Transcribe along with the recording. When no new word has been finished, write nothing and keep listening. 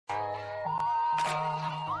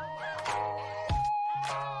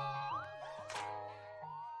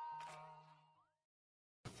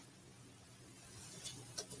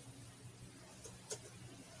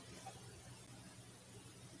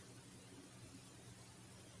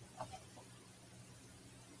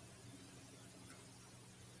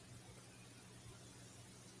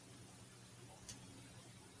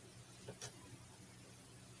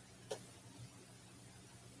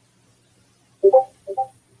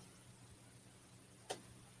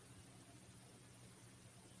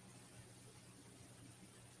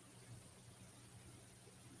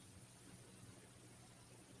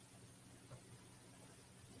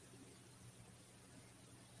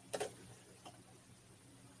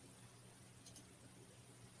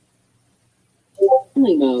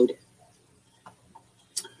Mode.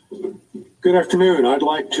 Good afternoon. I'd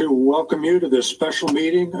like to welcome you to this special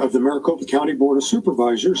meeting of the Maricopa County Board of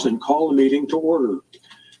Supervisors and call the meeting to order.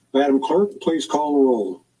 Madam Clerk, please call the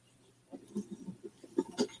roll.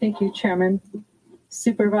 Thank you, Chairman.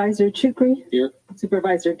 Supervisor Chukri. Here.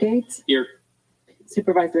 Supervisor Gates. Here.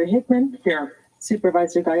 Supervisor Hickman. Here.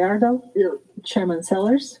 Supervisor Gallardo. Here. Chairman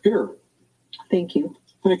Sellers. Here. Thank you.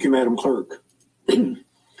 Thank you, Madam Clerk.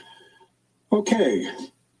 Okay.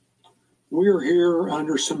 We're here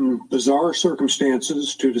under some bizarre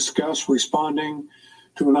circumstances to discuss responding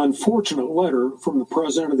to an unfortunate letter from the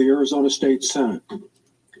President of the Arizona State Senate.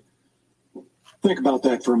 Think about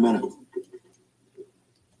that for a minute.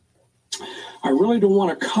 I really don't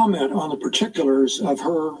want to comment on the particulars of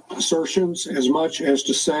her assertions as much as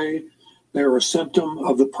to say they're a symptom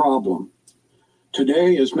of the problem.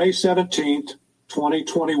 Today is May 17th,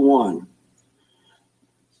 2021.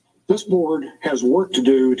 This board has work to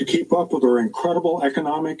do to keep up with our incredible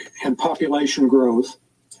economic and population growth.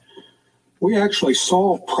 We actually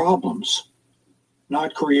solve problems,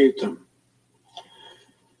 not create them.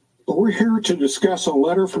 But we're here to discuss a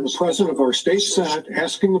letter from the President of our state Senate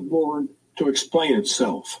asking the board to explain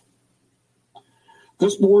itself.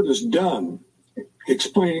 This board is done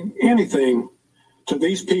explaining anything to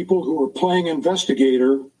these people who are playing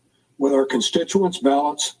investigator with our constituents'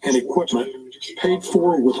 ballots and equipment paid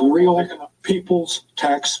for with real people's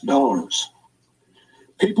tax dollars.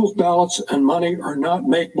 People's ballots and money are not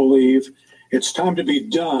make-believe. It's time to be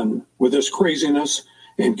done with this craziness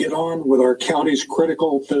and get on with our county's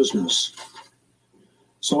critical business.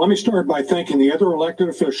 So let me start by thanking the other elected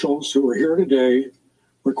officials who are here today,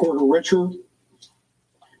 Recorder Richard,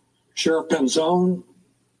 Sheriff Penzone,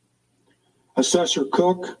 Assessor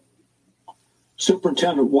Cook,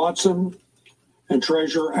 Superintendent Watson, and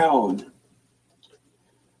Treasurer Allen.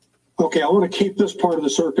 Okay, I want to keep this part of the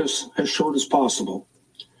circus as short as possible.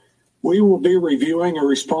 We will be reviewing a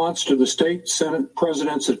response to the state Senate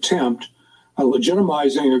President's attempt at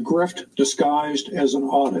legitimizing a grift disguised as an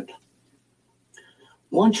audit.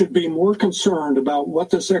 One should be more concerned about what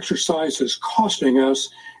this exercise is costing us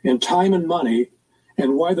in time and money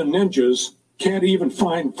and why the ninjas can't even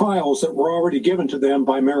find files that were already given to them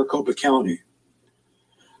by Maricopa County.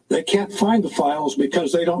 They can't find the files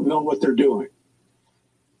because they don't know what they're doing.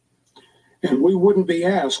 And we wouldn't be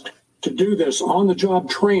asked to do this on-the-job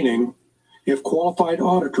training if qualified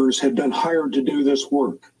auditors had been hired to do this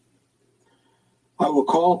work. I will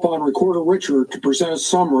call upon Recorder Richard to present a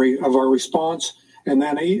summary of our response and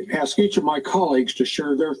then ask each of my colleagues to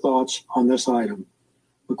share their thoughts on this item.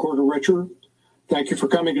 Recorder Richard, thank you for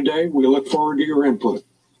coming today. We look forward to your input.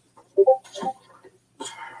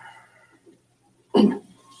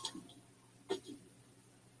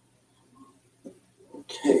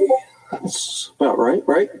 Okay, that's about right?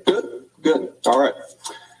 Good. All right.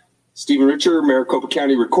 Stephen Richard, Maricopa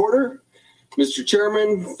County Recorder. Mr.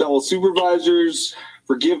 Chairman, fellow supervisors,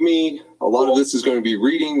 forgive me. A lot of this is going to be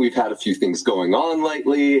reading. We've had a few things going on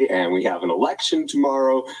lately, and we have an election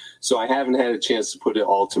tomorrow, so I haven't had a chance to put it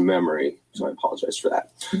all to memory, so I apologize for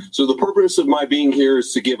that. So the purpose of my being here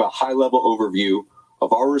is to give a high-level overview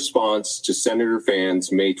of our response to Senator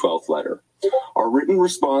Fan's May 12th letter. Our written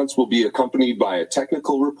response will be accompanied by a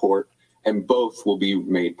technical report, and both will be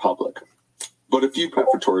made public. But a few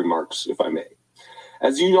prefatory remarks, if I may.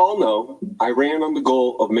 As you all know, I ran on the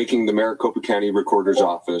goal of making the Maricopa County Recorder's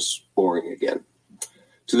Office boring again.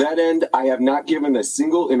 To that end, I have not given a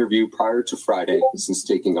single interview prior to Friday since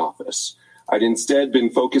taking office. I'd instead been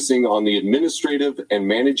focusing on the administrative and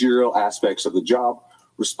managerial aspects of the job,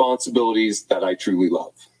 responsibilities that I truly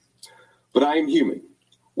love. But I am human.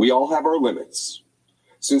 We all have our limits.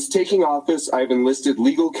 Since taking office, I've enlisted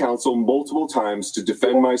legal counsel multiple times to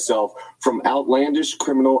defend myself from outlandish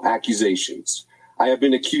criminal accusations. I have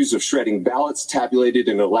been accused of shredding ballots tabulated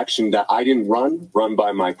in an election that I didn't run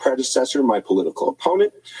by my predecessor, my political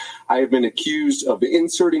opponent. I have been accused of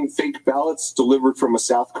inserting fake ballots delivered from a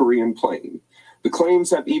South Korean plane. The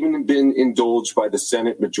claims have even been indulged by the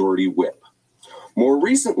Senate Majority Whip. More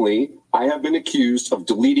recently, I have been accused of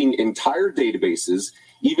deleting entire databases,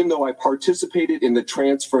 even though I participated in the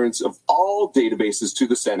transference of all databases to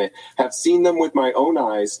the Senate, have seen them with my own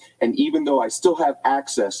eyes, and even though I still have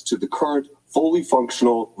access to the current fully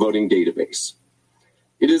functional voting database.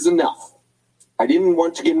 It is enough. I didn't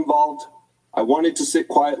want to get involved. I wanted to sit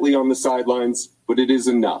quietly on the sidelines, but it is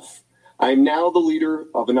enough. I am now the leader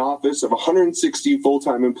of an office of 160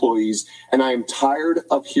 full-time employees, and I am tired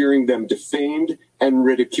of hearing them defamed and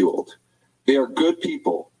ridiculed. They are good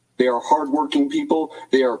people. They are hardworking people.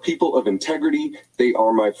 They are people of integrity. They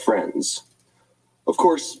are my friends. Of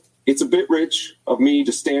course, it's a bit rich of me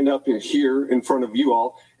to stand up here in front of you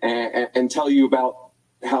all and tell you about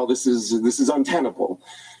how this is untenable.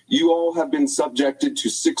 You all have been subjected to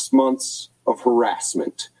 6 months of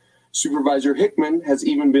harassment. Supervisor Hickman has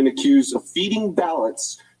even been accused of feeding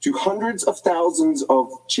ballots to hundreds of thousands of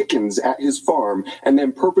chickens at his farm and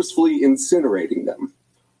then purposefully incinerating them.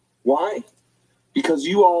 Why? Because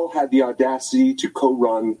you all had the audacity to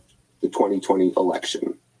co-run the 2020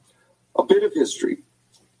 election. A bit of history.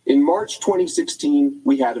 In March 2016,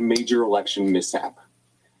 we had a major election mishap.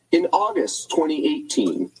 In August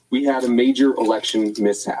 2018, we had a major election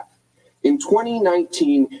mishap. In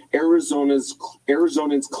 2019,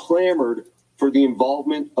 Arizonans clamored for the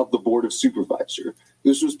involvement of the Board of Supervisors.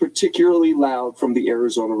 This was particularly loud from the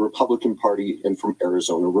Arizona Republican Party and from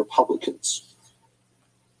Arizona Republicans.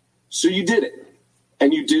 So you did it,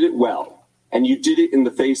 and you did it well, and you did it in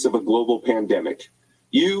the face of a global pandemic.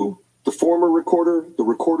 You, the former recorder, the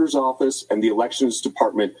recorder's office, and the elections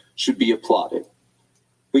department should be applauded.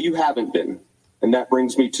 But you haven't been, and that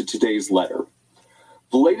brings me to today's letter.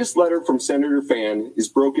 The latest letter from Senator Fan is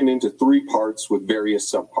broken into 3 parts with various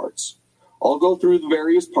subparts. I'll go through the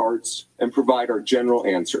various parts and provide our general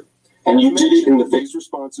answer. And you did it in the face.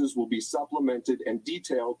 Responses will be supplemented and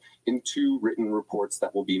detailed in 2 written reports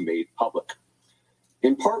that will be made public.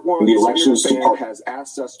 In part 1, the elections department has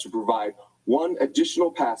asked us to provide 1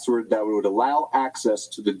 additional password that would allow access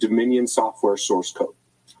to the Dominion software source code.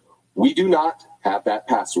 We do not have that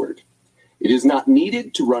password. It is not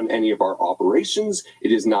needed to run any of our operations.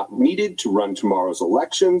 It is not needed to run tomorrow's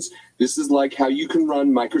elections. This is like how you can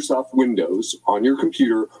run Microsoft Windows on your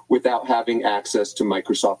computer without having access to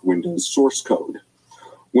Microsoft Windows source code.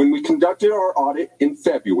 When we conducted our audit in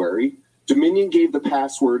February, Dominion gave the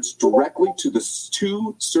passwords directly to the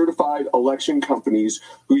 2 certified election companies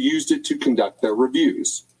who used it to conduct their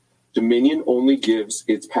reviews. Dominion only gives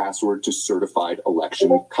its password to certified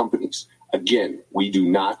election companies. Again, we do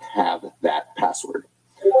not have that password.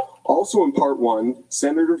 Also in part 1,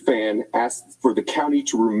 Senator Fan asked for the county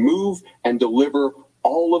to remove and deliver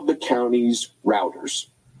all of the county's routers.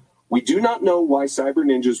 We do not know why Cyber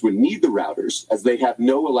Ninjas would need the routers, as they have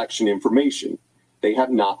no election information. They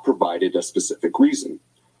have not provided a specific reason.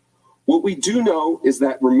 What we do know is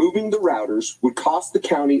that removing the routers would cost the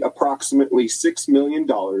county approximately $6 million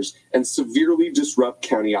and severely disrupt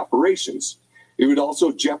county operations. It would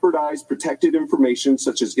also jeopardize protected information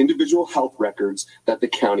such as individual health records that the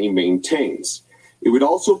county maintains. It would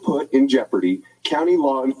also put in jeopardy county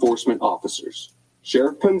law enforcement officers.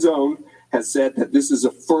 Sheriff Penzone has said that this is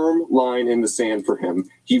a firm line in the sand for him.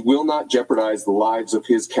 He will not jeopardize the lives of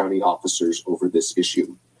his county officers over this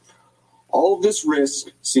issue. All of this risk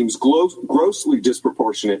seems grossly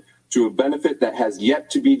disproportionate to a benefit that has yet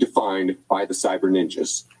to be defined by the Cyber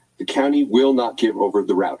Ninjas. The county will not give over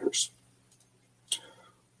the routers.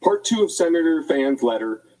 Part 2 of Senator Fan's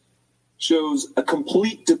letter shows a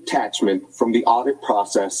complete detachment from the audit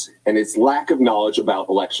process and its lack of knowledge about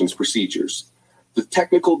elections procedures. The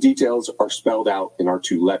technical details are spelled out in our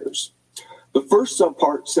 2 letters. The first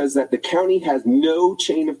subpart says that the county has no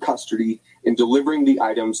chain of custody in delivering the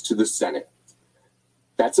items to the Senate.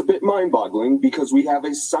 That's a bit mind-boggling because we have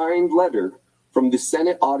a signed letter from the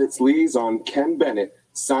Senate Audit's liaison, Ken Bennett,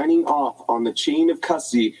 signing off on the chain of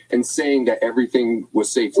custody and saying that everything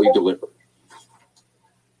was safely delivered.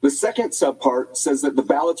 The second subpart says that the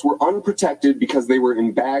ballots were unprotected because they were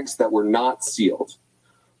in bags that were not sealed.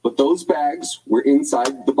 But those bags were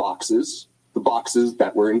inside the boxes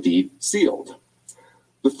that were indeed sealed.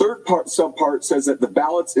 The third subpart says that the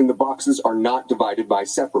ballots in the boxes are not divided by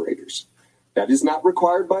separators. That is not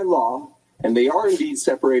required by law, and they are indeed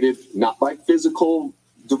separated not by physical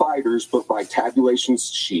dividers, but by tabulation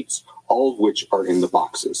sheets, all of which are in the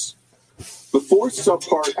boxes. The fourth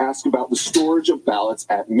subpart asks about the storage of ballots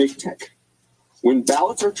at MIGTEC. When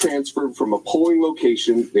ballots are transferred from a polling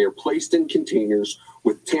location, they are placed in containers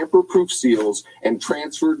with tamper-proof seals and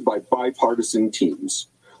transferred by bipartisan teams.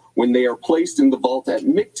 When they are placed in the vault at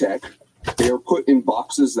MCTEC, they are put in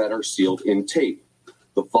boxes that are sealed in tape.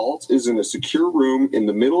 The vault is in a secure room in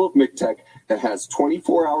the middle of MCTEC that has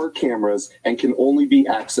 24-hour cameras and can only be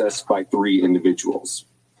accessed by 3 individuals.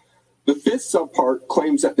 The fifth subpart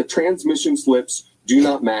claims that the transmission slips do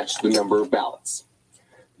not match the number of ballots.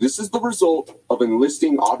 This is the result of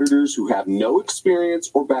enlisting auditors who have no experience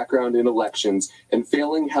or background in elections and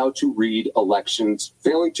failing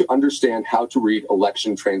to understand how to read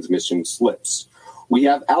election transmission slips. We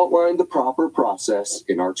have outlined the proper process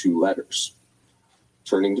in our 2 letters.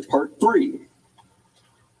 Turning to part 3.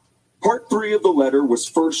 Part 3 of the letter was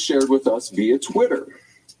first shared with us via Twitter.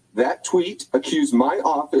 That tweet accused my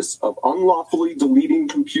office of unlawfully deleting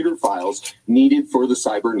computer files needed for the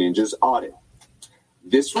Cyber Ninjas audit.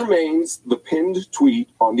 This remains the pinned tweet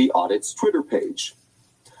on the audit's Twitter page.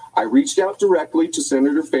 I reached out directly to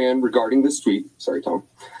Senator Fan regarding this tweet. Sorry, Tom.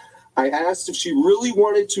 I asked if she really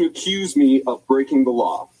wanted to accuse me of breaking the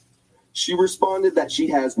law. She responded that she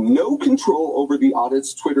has no control over the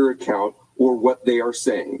audit's Twitter account or what they are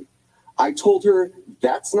saying. I told her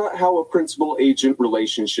that's not how a principal-agent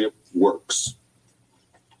relationship works.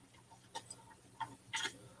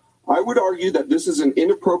 I would argue that this is an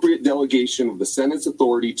inappropriate delegation of the Senate's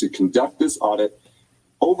authority to conduct this audit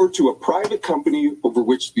over to a private company over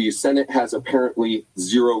which the Senate has apparently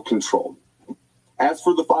zero control. As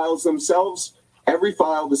for the files themselves, every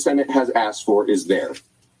file the Senate has asked for is there.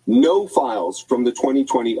 No files from the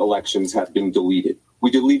 2020 elections have been deleted. We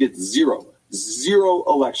deleted zero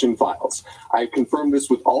election files. I confirmed this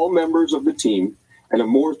with all members of the team, and a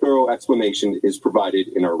more thorough explanation is provided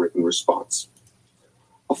in our written response.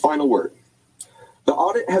 A final word. The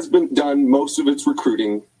audit has been done most of its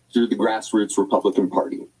recruiting through the grassroots Republican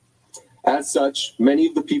Party. As such, many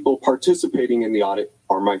of the people participating in the audit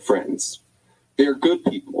are my friends. They are good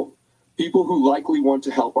people, people who likely want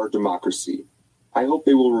to help our democracy. I hope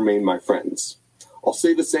they will remain my friends. I'll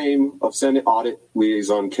say the same of Senate Audit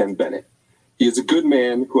Liaison Ken Bennett. He is a good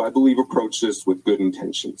man who I believe approached this with good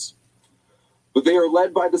intentions. But they are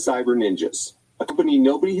led by the Cyber Ninjas, a company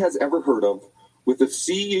nobody has ever heard of, with a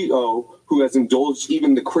CEO who has indulged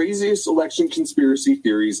even the craziest election conspiracy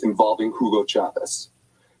theories involving Hugo Chavez.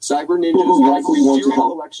 Cyber Ninjas likely want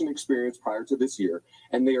zero election experience prior to this year,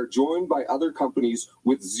 and they are joined by other companies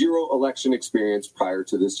with zero election experience prior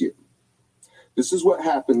to this year. This is what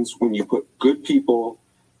happens when you put good people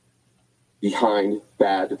behind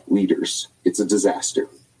bad leaders. It's a disaster.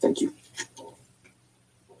 Thank you.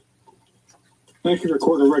 Thank you,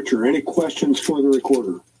 Recorder Richer. Any questions for the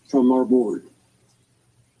recorder from our board?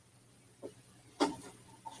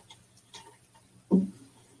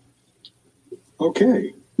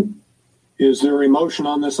 Okay. Is there a motion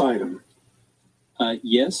on this item?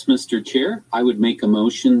 Yes, Mr. Chair. I would make a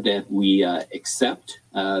motion that we accept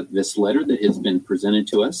this letter that has been presented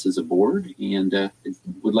to us as a board, and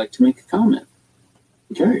would like to make a comment.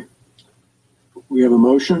 Okay. We have a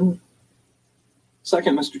motion.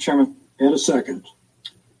 Second, Mr. Chairman. And a second.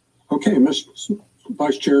 Okay, Mr.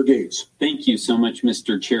 Vice Chair Gates. Thank you so much,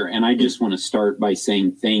 Mr. Chair. And I just want to start by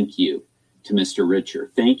saying thank you to Mr.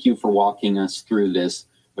 Richer. Thank you for walking us through this.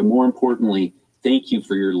 But more importantly, thank you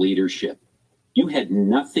for your leadership. You had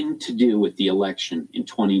nothing to do with the election in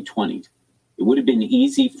 2020. It would have been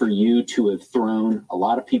easy for you to have thrown a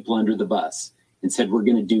lot of people under the bus and said, we're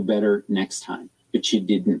going to do better next time. But you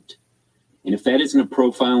didn't. And if that isn't a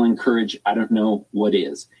profile in courage, I don't know what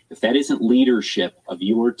is. If that isn't leadership of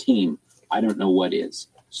your team, I don't know what is.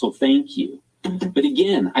 So thank you. But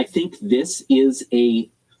again, I think this is a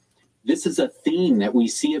theme that we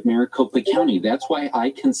see at Maricopa County. That's why I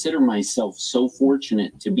consider myself so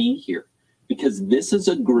fortunate to be here, because this is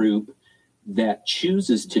a group that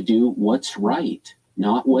chooses to do what's right,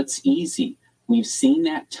 not what's easy. We've seen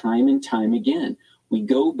that time and time again. We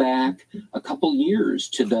go back a couple years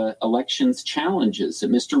to the elections challenges that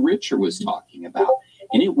Mr. Richer was talking about,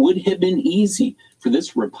 and it would have been easy for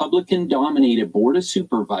this Republican-dominated Board of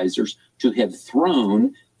Supervisors to have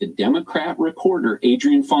thrown the Democrat recorder,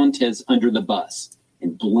 Adrian Fontes, under the bus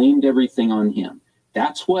and blamed everything on him.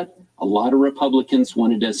 That's what a lot of Republicans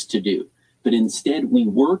wanted us to do. But instead, we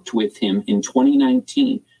worked with him in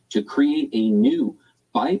 2019 to create a new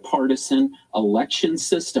bipartisan election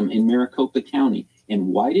system in Maricopa County. And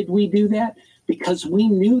why did we do that? Because we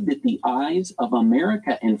knew that the eyes of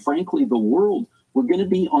America and frankly the world were going to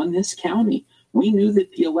be on this county. We knew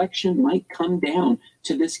that the election might come down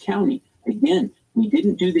to this county. Again, we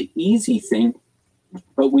didn't do the easy thing,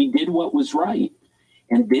 but we did what was right.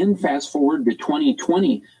 And then fast forward to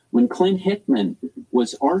 2020, when Clint Hickman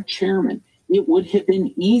was our chairman, it would have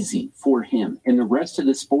been easy for him and the rest of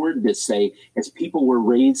this board to say, as people were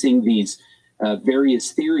raising these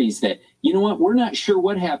various theories that, you know what, we're not sure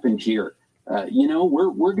what happened here.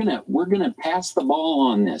 We're gonna pass the ball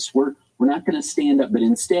on this. We're not gonna stand up. But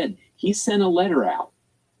instead, he sent a letter out,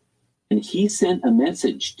 and he sent a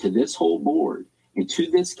message to this whole board and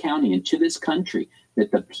to this county and to this country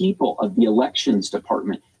that the people of the elections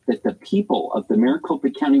department, that the people of the Maricopa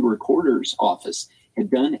County Recorder's office had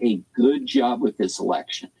done a good job with this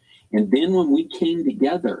election. And then when we came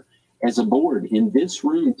together as a board in this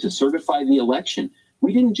room to certify the election,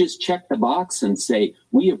 we didn't just check the box and say,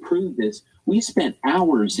 we approve this. We spent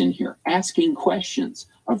hours in here asking questions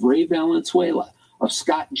of Ray Valenzuela, of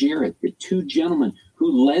Scott Jarrett, the two gentlemen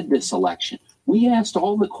who led this election. We asked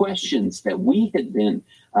all the questions that we had been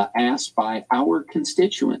asked by our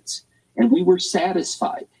constituents, and we were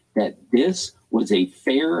satisfied that this was a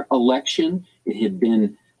fair election. It had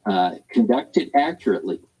been conducted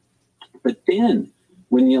accurately. But then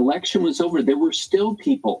when the election was over, there were still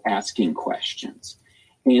people asking questions.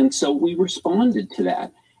 And so we responded to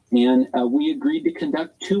that. And we agreed to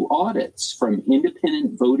conduct 2 audits from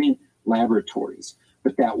independent voting laboratories.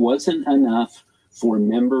 But that wasn't enough for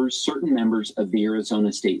certain members of the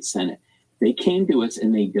Arizona State Senate. They came to us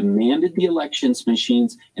and they demanded the elections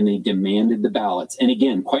machines and they demanded the ballots. And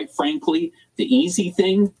again, quite frankly, the easy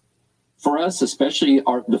thing for us, especially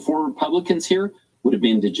the 4 Republicans here, would have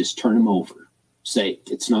been to just turn them over, say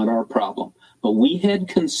it's not our problem. But we had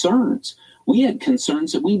concerns. We had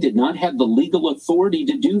concerns that we did not have the legal authority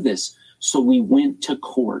to do this. So we went to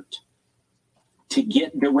court to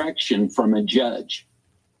get direction from a judge.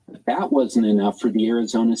 But that wasn't enough for the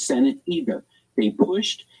Arizona Senate either. They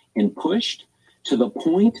pushed and pushed to the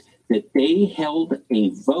point that they held a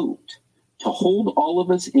vote to hold all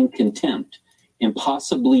of us in contempt and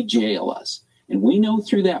possibly jail us. And we know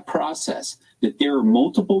through that process that there are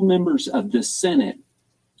multiple members of the Senate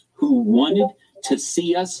who wanted to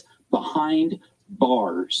see us behind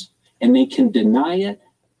bars. And they can deny it,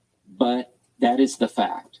 but that is the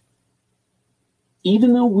fact.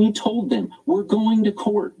 Even though we told them we're going to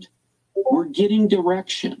court, we're getting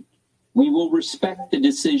direction, we will respect the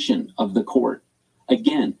decision of the court.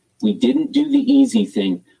 Again, we didn't do the easy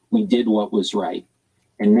thing. We did what was right.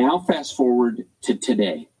 And now fast forward to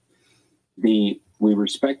today. We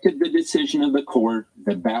respected the decision of the court.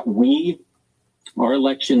 Our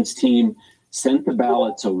elections team sent the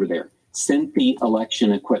ballots over there, sent the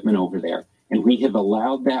election equipment over there, and we have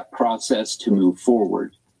allowed that process to move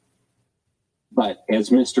forward. But as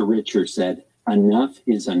Mr. Richer said, enough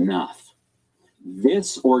is enough.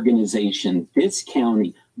 This organization, this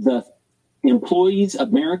county, the employees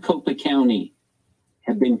of Maricopa County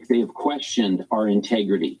they have questioned our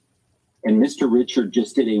integrity. And Mr. Richer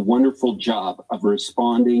just did a wonderful job of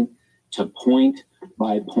responding to point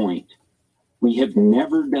by point. We have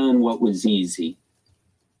never done what was easy,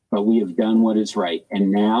 but we have done what is right.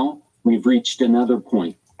 And now we've reached another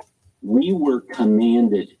point. We were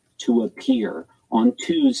commanded to appear on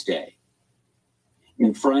Tuesday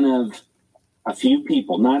in front of a few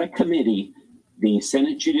people, not a committee, the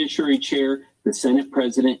Senate Judiciary Chair, the Senate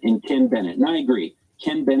President, and Ken Bennett. And I agree,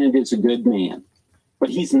 Ken Bennett is a good man, but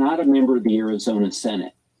he's not a member of the Arizona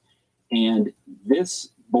Senate. And this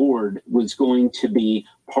board was going to be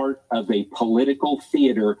part of a political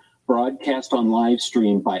theater broadcast on live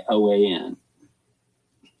stream by OAN.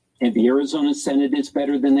 And the Arizona Senate is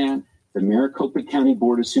better than that. The Maricopa County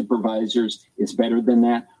Board of Supervisors is better than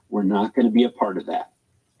that. We're not going to be a part of that.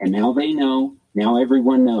 And now they know, now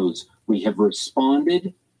everyone knows we have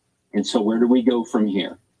responded. And so where do we go from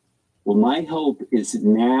here? Well, my hope is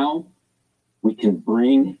now we can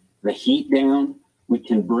bring the heat down, we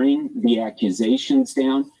can bring the accusations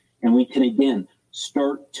down, and we can again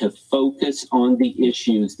start to focus on the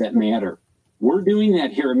issues that matter. We're doing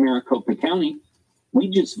that here in Maricopa County. We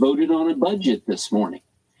just voted on a budget this morning,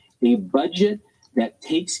 a budget that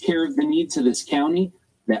takes care of the needs of this county,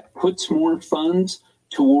 that puts more funds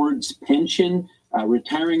towards pension,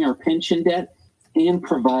 retiring our pension debt, and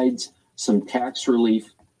provides some tax relief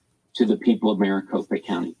to the people of Maricopa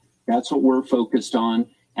County. That's what we're focused on,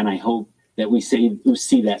 and I hope that we see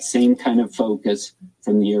that same kind of focus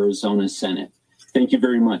from the Arizona Senate. Thank you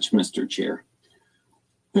very much, Mr. Chair.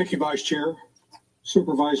 Thank you, Vice Chair.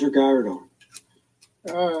 Supervisor Gallardo.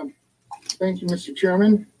 Thank you, Mr.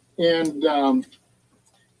 Chairman. And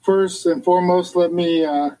first and foremost, let me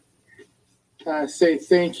say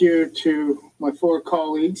thank you to my 4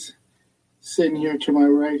 colleagues sitting here to my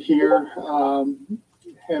right here.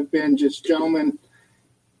 Have been just gentlemen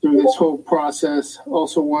through this whole process.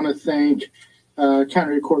 Also want to thank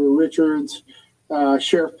County Recorder Richards,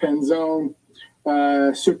 Sheriff Penzone,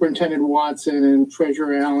 Superintendent Watson, and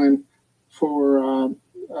Treasurer Allen for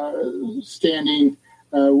standing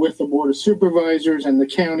with the Board of Supervisors and the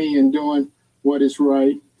county and doing what is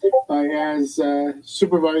right. As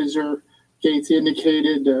Supervisor Gates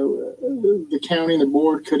indicated, the county and the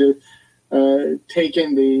board could have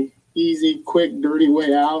taken the easy, quick, dirty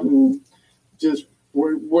way out, and just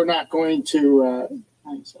we're not going to.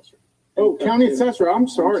 County assessor. I'm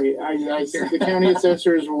sorry. I said the county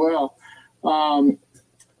assessor as well.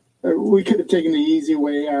 We could have taken the easy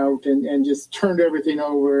way out and just turned everything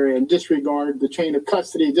over and disregard the chain of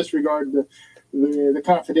custody, disregard the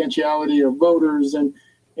confidentiality of voters, and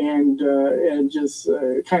just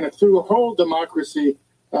kind of threw a whole democracy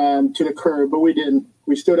to the curb. But we didn't.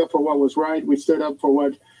 We stood up for what was right. We stood up for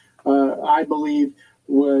what I believe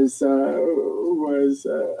was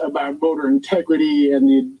about voter integrity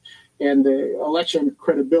and the election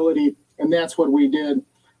credibility, and that's what we did.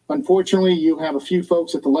 Unfortunately, you have a few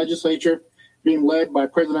folks at the legislature being led by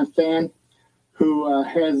President Fan, who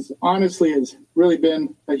has really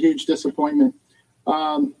been a huge disappointment.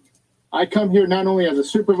 I come here not only as a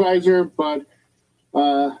supervisor, but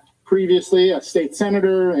previously a state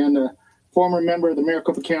senator and a former member of the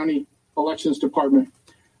Maricopa County Elections Department.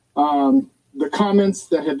 The comments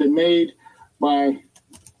that have been made by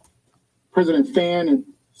President Fan and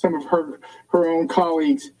some of her own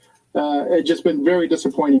colleagues have just been very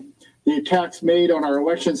disappointing. The attacks made on our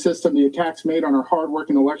election system, the attacks made on our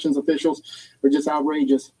hardworking elections officials are just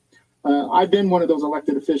outrageous. I've been one of those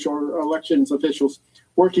elections officials,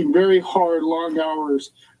 working very hard, long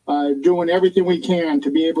hours, doing everything we can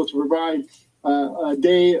to be able to provide a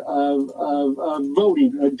day of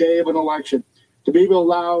voting, a day of an election, to be able to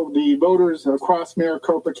allow the voters across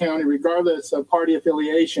Maricopa County, regardless of party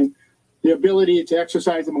affiliation, the ability to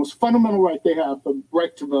exercise the most fundamental right they have, the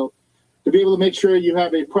right to vote, to be able to make sure you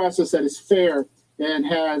have a process that is fair and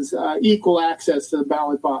has equal access to the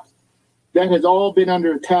ballot box. That has all been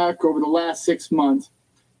under attack over the last 6 months.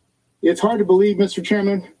 It's hard to believe, Mr.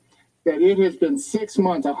 Chairman, that it has been 6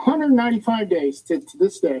 months, 195 days to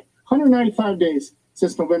this day, 195 days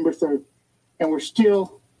since November 3rd, and we're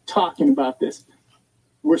still talking about this.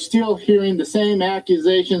 We're still hearing the same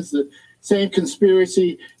accusations, the same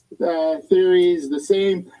conspiracy theories, the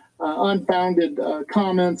same unfounded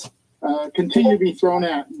comments continue to be thrown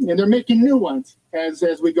out, and they're making new ones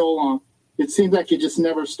as we go along. It seems like it just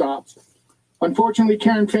never stops. Unfortunately,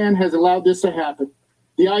 Karen Fan has allowed this to happen.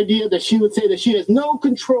 The idea that she would say that she has no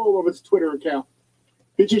control over this Twitter account,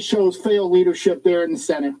 it just shows failed leadership there in the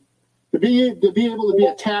Senate. To be able to be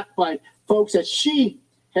attacked by folks that she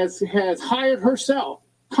has hired herself,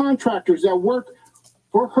 contractors that work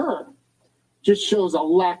for her, just shows a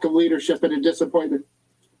lack of leadership and a disappointment.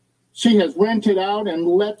 She has rented out and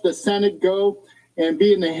let the Senate go and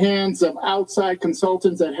be in the hands of outside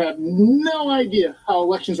consultants that have no idea how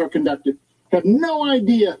elections are conducted, have no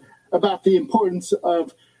idea about the importance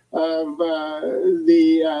of the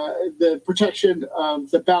protection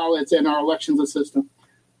of the ballots and our elections system.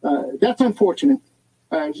 That's unfortunate.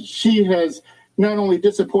 She has not only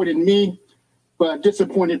disappointed me, but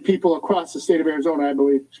disappointed people across the state of Arizona, I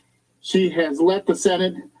believe. She has let the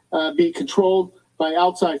Senate be controlled by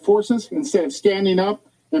outside forces instead of standing up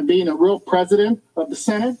and being a real president of the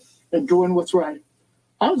Senate and doing what's right.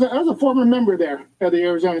 I was a former member there of the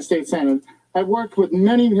Arizona State Senate. I've worked with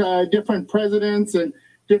many different presidents and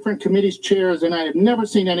different committees chairs, and I have never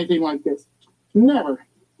seen anything like this. Never.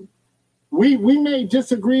 We may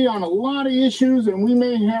disagree on a lot of issues, and we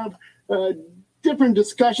may have different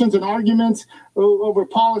discussions and arguments over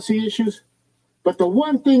policy issues, but the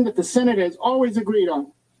one thing that the Senate has always agreed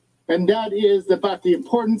on, and that is about the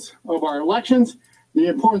importance of our elections, the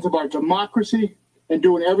importance of our democracy, and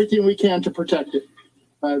doing everything we can to protect it.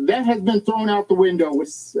 That has been thrown out the window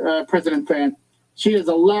with President Fan. She has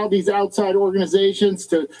allowed these outside organizations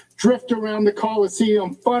to drift around the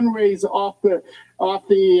Coliseum, fundraise off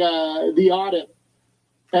the audit,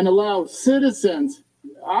 and allow citizens,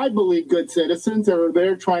 I believe good citizens, that are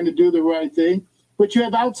there trying to do the right thing. But you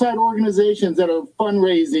have outside organizations that are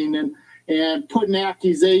fundraising and putting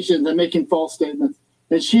accusations and making false statements.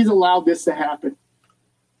 And she's allowed this to happen.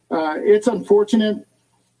 It's unfortunate,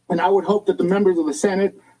 and I would hope that the members of the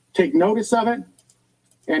Senate take notice of it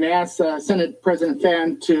and ask Senate President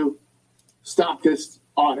Fan to stop this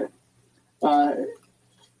audit.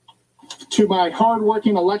 To my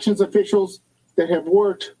hardworking elections officials that have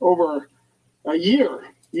worked over a year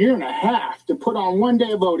and a half to put on one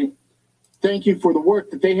day of voting, thank you for the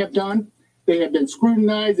work that they have done. They have been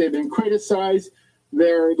scrutinized, they've been criticized,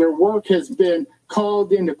 Their work has been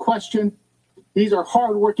called into question. These are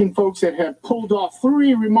hardworking folks that have pulled off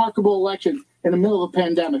 3 remarkable elections in the middle of a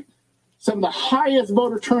pandemic. Some of the highest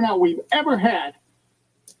voter turnout we've ever had.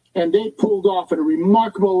 And they pulled off a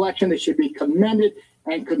remarkable election. They should be commended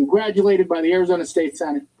and congratulated by the Arizona State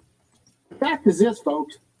Senate. The fact is this,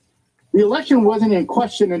 folks. The election wasn't in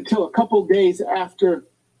question until a couple days after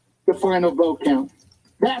the final vote count.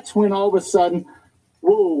 That's when all of a sudden,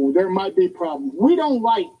 whoa, there might be a problem. We don't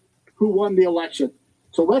like who won the election.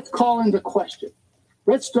 So let's call into question.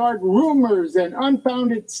 Let's start rumors and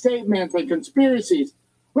unfounded statements and conspiracies.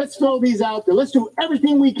 Let's throw these out there. Let's do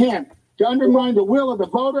everything we can to undermine the will of the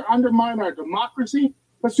voter, undermine our democracy.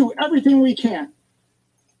 Let's do everything we can.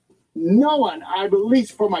 No one, I at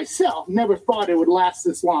least for myself, never thought it would last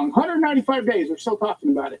this long. 195 days, we're still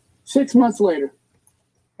talking about it. 6 months later.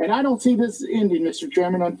 And I don't see this ending, Mr.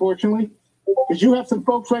 Chairman, unfortunately. Because you have some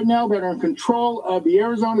folks right now that are in control of the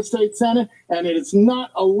Arizona State Senate, and it is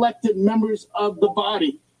not elected members of the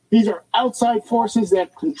body. These are outside forces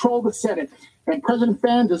that control the Senate. And President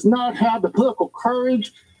Fan does not have the political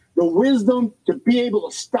courage, the wisdom to be able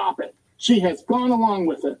to stop it. She has gone along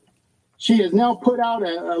with it. She has now put out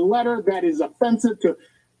a letter that is offensive to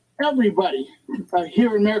everybody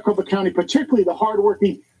here in Maricopa County, particularly the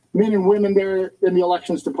hardworking men and women there in the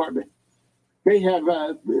elections department. They have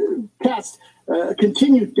cast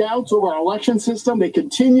continued doubts over our election system. They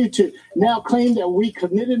continue to now claim that we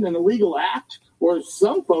committed an illegal act, or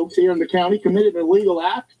some folks here in the county committed an illegal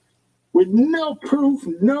act with no proof,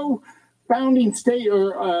 no founding state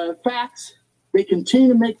or facts. They continue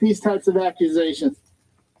to make these types of accusations.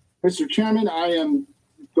 Mr. Chairman, I am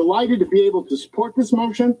delighted to be able to support this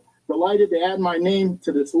motion, delighted to add my name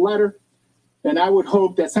to this letter, and I would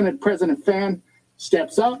hope that Senate President Fan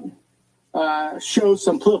steps up, shows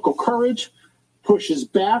some political courage, pushes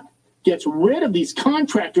back, gets rid of these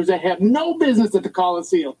contractors that have no business at the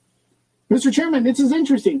Coliseum. Mr. Chairman, this is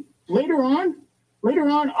interesting. Later on,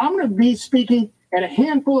 I'm going to be speaking at a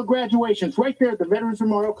handful of graduations right there at the Veterans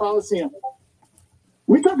Memorial Coliseum.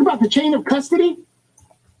 We talk about the chain of custody.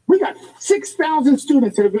 We got 6,000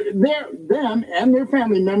 students that are them and their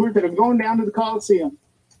family members that are going down to the Coliseum.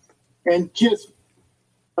 And just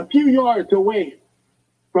a few yards away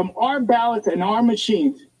from our ballots and our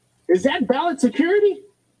machines. Is that ballot security?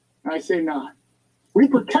 I say not. We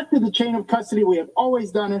protected the chain of custody. We have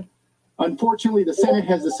always done it. Unfortunately, the Senate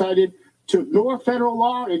has decided to ignore federal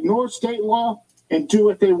law, ignore state law, and do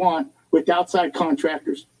what they want with outside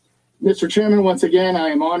contractors. Mr. Chairman, once again, I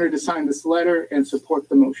am honored to sign this letter and support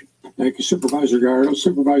the motion. Thank you, Supervisor Gallardo.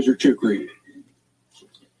 Supervisor Chukri.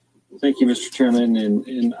 Thank you, Mr. Chairman,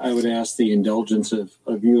 and I would ask the indulgence of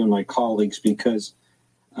you and my colleagues because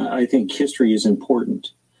I think history is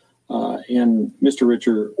important. And Mr.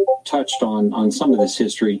 Richer touched on some of this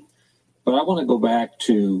history, but I want to go back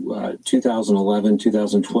to 2011,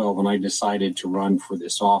 2012, when I decided to run for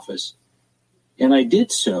this office. And I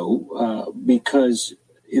did so because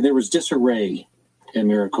there was disarray in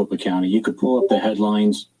Maricopa County. You could pull up the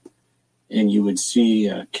headlines and you would see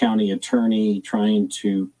a county attorney trying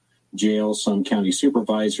to jail some county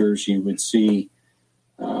supervisors. You would see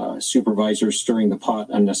supervisors stirring the pot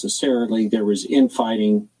unnecessarily. There was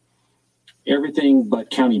infighting. Everything but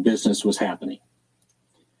county business was happening.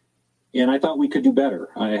 And I thought we could do better.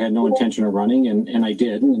 I had no intention of running, and I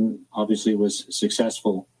did, and obviously was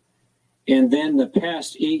successful. And then the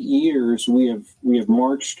past 8 years, we have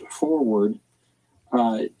marched forward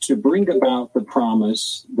to bring about the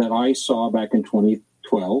promise that I saw back in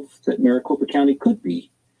 2012 that Maricopa County could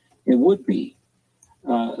be and would be.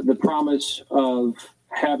 The promise of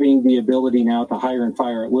having the ability now to hire and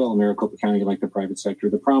fire at will in Maricopa County like the private sector.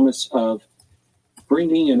 The promise of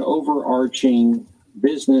bringing an overarching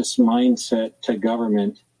business mindset to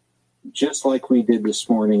government, just like we did this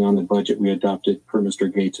morning on the budget we adopted per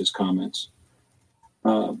Mr. Gates's comments.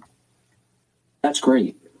 That's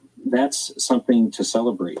great. That's something to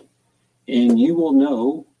celebrate. And you will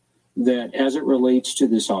know that as it relates to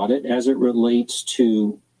this audit, as it relates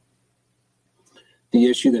to the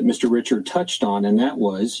issue that Mr. Richard touched on, and that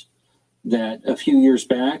was that a few years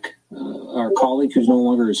back, our colleague who's no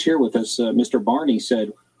longer is here with us, Mr. Barney,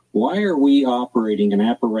 said, why are we operating an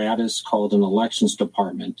apparatus called an elections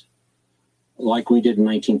department like we did in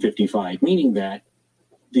 1955? Meaning that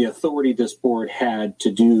the authority this board had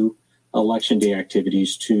to do election day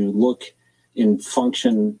activities, to look and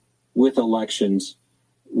function with elections,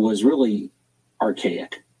 was really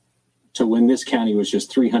archaic. To when this county was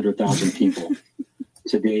just 300,000 people.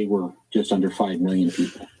 Today we're just under 5 million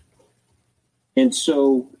people. And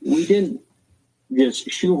so we didn't just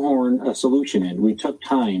shoehorn a solution in. We took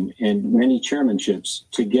time and many chairmanships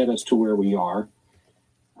to get us to where we are,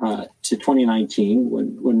 to 2019,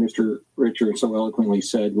 when Mr. Richard so eloquently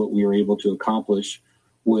said what we were able to accomplish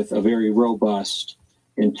with a very robust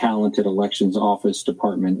and talented elections office,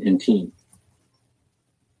 department, and team.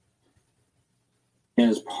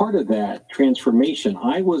 As part of that transformation,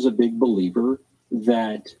 I was a big believer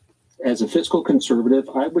that as a fiscal conservative,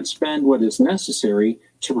 I would spend what is necessary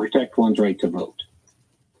to protect one's right to vote.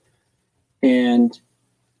 And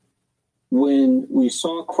when we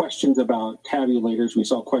saw questions about tabulators, we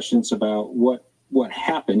saw questions about what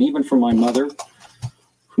happened, even from my mother,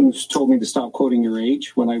 who's told me to stop quoting your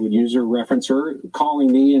age when I would use her, reference her,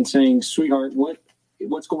 calling me and saying, "Sweetheart,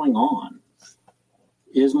 what's going on?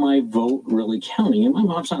 Is my vote really counting?" And my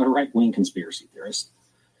mom's not a right-wing conspiracy theorist.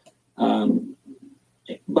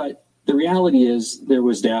 But the reality is there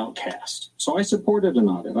was doubt cast. So I supported an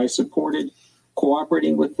audit. I supported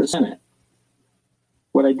cooperating with the Senate.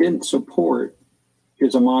 What I didn't support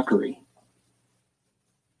is a mockery.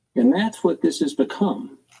 And that's what this has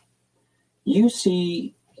become. You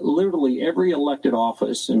see literally every elected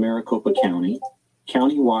office in Maricopa County,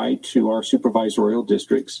 countywide to our supervisorial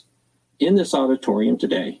districts, in this auditorium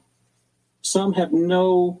today. Some have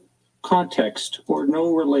no context or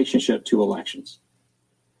no relationship to elections.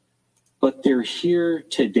 But they're here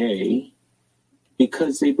today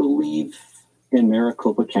because they believe in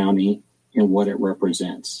Maricopa County and what it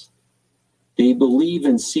represents. They believe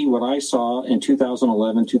and see what I saw in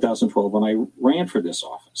 2011, 2012 when I ran for this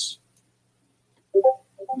office.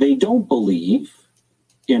 They don't believe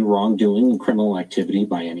in wrongdoing and criminal activity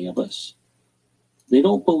by any of us. They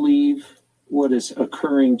don't believe what is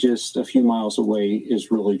occurring just a few miles away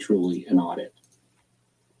is really, truly an audit.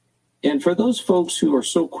 And for those folks who are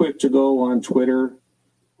so quick to go on Twitter,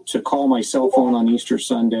 to call my cell phone on Easter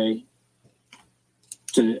Sunday,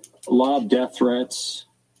 to lob death threats,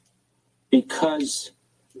 because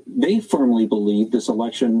they firmly believe this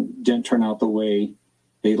election didn't turn out the way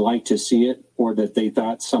they'd like to see it, or that they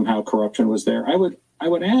thought somehow corruption was there, I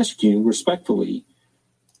would ask you respectfully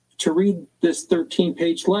to read this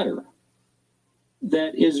 13-page letter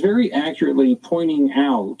that is very accurately pointing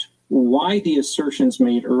out why the assertions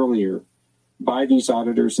made earlier by these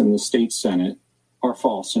auditors in the state Senate are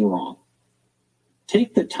false and wrong.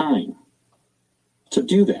 Take the time to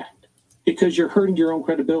do that, because you're hurting your own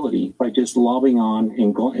credibility by just lobbying on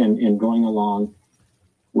and going along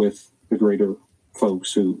with the greater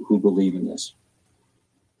folks who believe in this.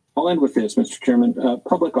 I'll end with this, Mr. Chairman.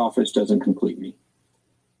 Public office doesn't complete me.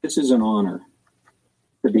 This is an honor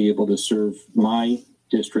to be able to serve my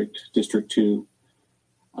district, District 2.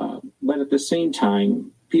 But at the same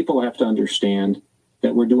time, people have to understand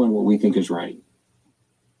that we're doing what we think is right.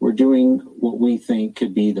 We're doing what we think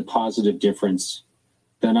could be the positive difference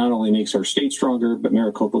that not only makes our state stronger, but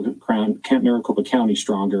Maricopa County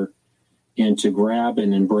stronger, and to grab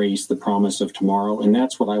and embrace the promise of tomorrow. And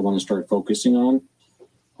that's what I want to start focusing on,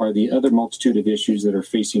 are the other multitude of issues that are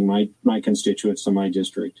facing my constituents in my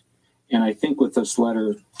district. And I think with this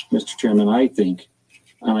letter, Mr. Chairman, I think,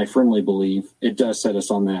 and I firmly believe, it does set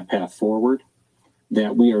us on that path forward,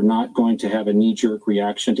 that we are not going to have a knee-jerk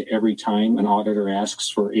reaction to every time an auditor asks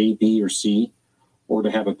for A, B, or C, or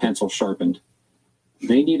to have a pencil sharpened.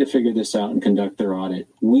 They need to figure this out and conduct their audit.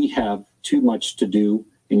 We have too much to do,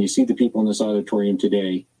 and you see the people in this auditorium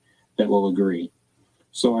today that will agree.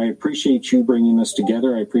 So I appreciate you bringing this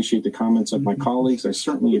together. I appreciate the comments of my colleagues. I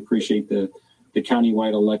certainly appreciate the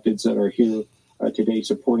countywide electeds that are here today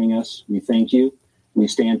supporting us. We thank you. We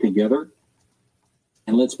stand together,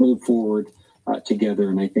 and let's move forward together,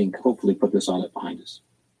 and I think hopefully put this audit behind us.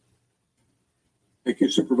 Thank you,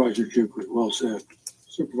 Supervisor Chukri. Well said.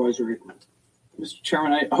 Supervisor Hickman. Mr.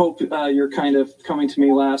 Chairman, I hope you're kind of coming to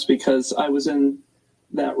me last, because I was in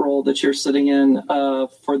that role that you're sitting in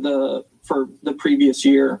for the previous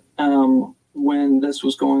year when this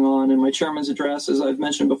was going on. And my chairman's address, as I've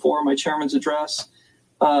mentioned before, my chairman's address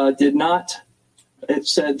did not. It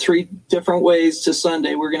said 3 different ways to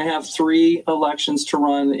Sunday. We're going to have 3 elections to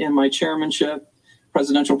run in my chairmanship: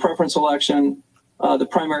 presidential preference election, the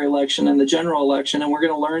primary election, and the general election. And we're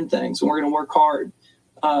going to learn things, and we're going to work hard.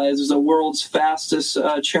 It was the world's fastest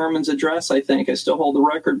chairman's address, I think. I still hold the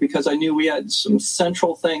record, because I knew we had some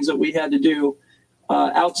central things that we had to do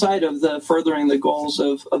outside of the furthering the goals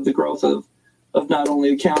of the growth of not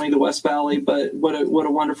only the county, the West Valley, but what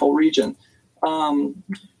a wonderful region.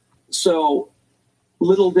 So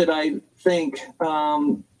little did I think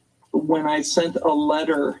when I sent a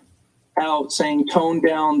letter out saying tone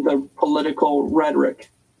down the political rhetoric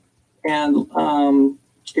and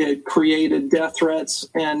it created death threats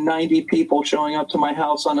and 90 people showing up to my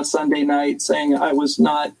house on a Sunday night saying I was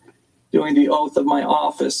not doing the oath of my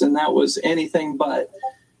office, and that was anything but.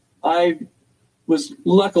 I was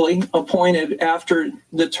luckily appointed after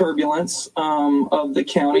the turbulence of the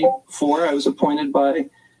county before. I was appointed by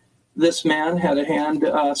this man, had a hand,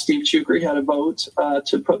 Steve Chukri had a vote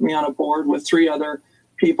to put me on a board with 3 other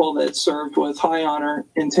people that served with high honor,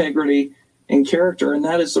 integrity, and character. And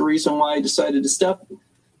that is the reason why I decided to step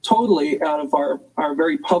totally out of our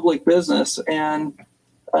very public business and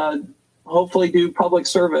hopefully do public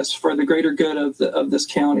service for the greater good of this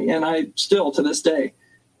county. And I still, to this day,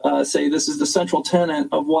 say this is the central tenet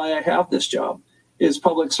of why I have this job, is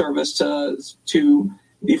public service to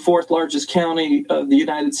the 4th largest county of the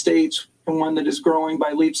United States, and one that is growing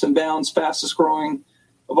by leaps and bounds, fastest growing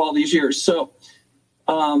of all these years. So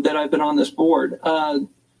that I've been on this board.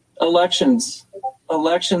 Elections,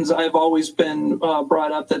 I've always been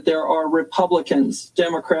brought up that there are Republicans,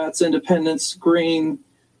 Democrats, Independents, Green,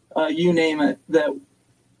 you name it,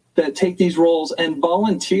 that take these roles and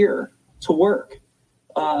volunteer to work.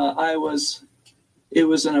 It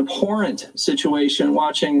was an abhorrent situation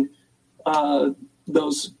watching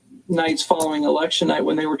those nights following election night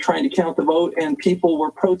when they were trying to count the vote and people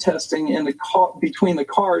were protesting in the between the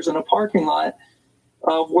cars in a parking lot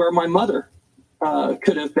where my mother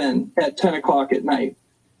could have been at 10 o'clock at night.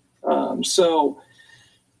 So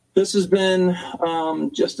this has been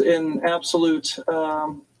just an absolute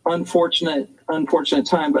unfortunate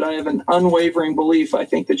time, but I have an unwavering belief. I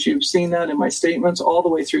think that you've seen that in my statements all the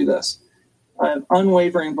way through this. I have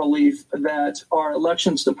unwavering belief that our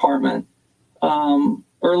elections department,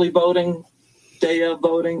 early voting, day of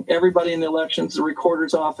voting, everybody in the elections, the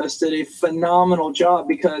recorder's office did a phenomenal job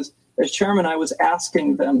because as chairman, I was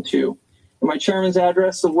asking them to. In my chairman's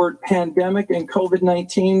address, the word pandemic and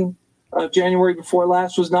COVID-19 of January before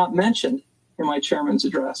last was not mentioned in my chairman's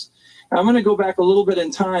address. Now, I'm going to go back a little bit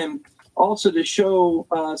in time also to show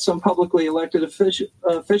some publicly elected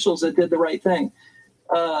officials that did the right thing.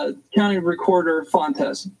 County Recorder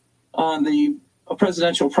Fontes on the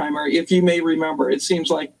presidential primary, if you may remember, it seems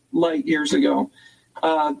like light years ago,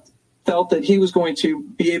 felt that he was going to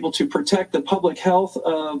be able to protect the public health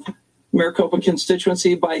of Maricopa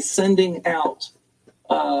constituency by sending out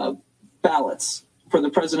ballots for the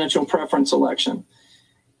presidential preference election,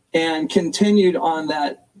 and continued on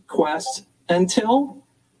that quest until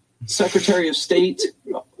Secretary of State,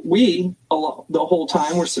 the whole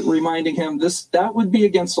time were reminding him that would be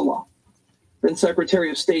against the law. Then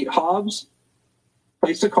Secretary of State Hobbs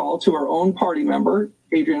placed a call to her own party member,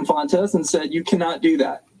 Adrian Fontes, and said, you cannot do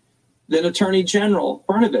that. Then Attorney General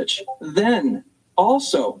Brnovich then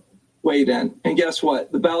also weighed in. And guess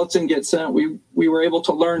what? The ballots didn't get sent. We were able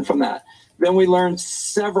to learn from that. Then we learned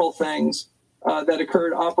several things that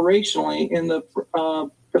occurred operationally in the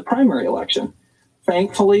primary election.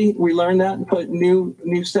 Thankfully, we learned that and put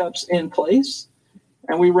new steps in place.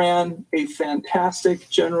 And we ran a fantastic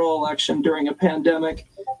general election during a pandemic.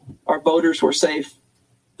 Our voters were safe.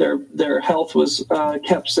 Their health was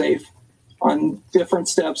kept safe on different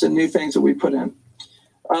steps and new things that we put in.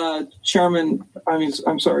 Supervisor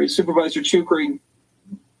Chukri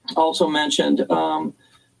also mentioned, I'm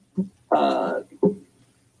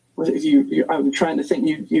trying to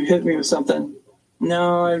think, you hit me with something.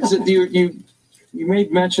 No, you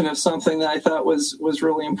made mention of something that I thought was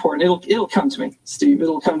really important. It'll come to me, Steve.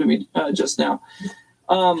 It'll come to me just now.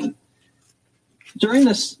 During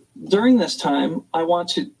this time, I want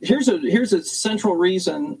to. Here's a central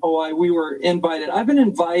reason why we were invited. I've been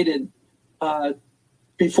invited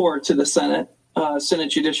before to the Senate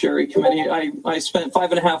Judiciary Committee. I spent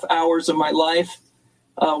 5.5 hours of my life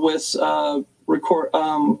with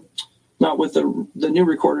not with the new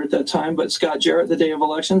recorder at that time, but Scott Jarrett the day of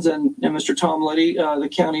elections and Mr. Tom Liddy, the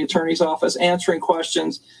county attorney's office, answering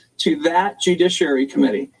questions to that Judiciary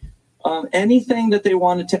Committee. Anything that they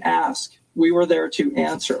wanted to ask, we were there to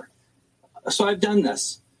answer. So I've done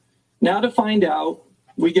this. Now to find out,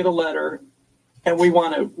 we get a letter and we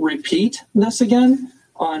want to repeat this again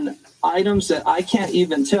on items that I can't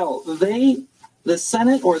even tell. The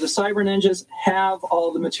Senate or the Cyber Ninjas have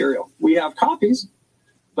all the material. We have copies,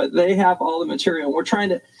 but they have all the material. We're trying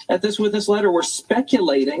to, with this letter, we're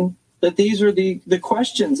speculating that these are the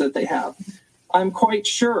questions that they have. I'm quite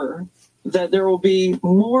sure that there will be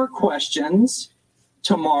more questions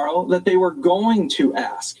tomorrow that they were going to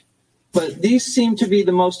ask. But these seem to be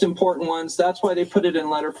the most important ones. That's why they put it in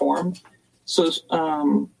letter form. So,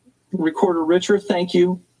 Recorder Richard, thank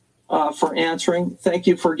you for answering. Thank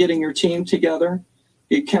you for getting your team together.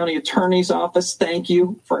 The county attorney's office, thank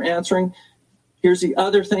you for answering. Here's the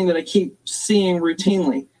other thing that I keep seeing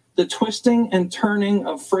routinely: the twisting and turning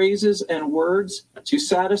of phrases and words to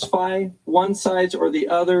satisfy one side's or the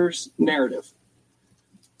other's narrative.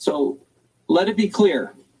 So let it be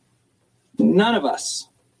clear, none of us,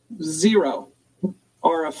 zero,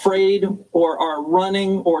 are afraid or are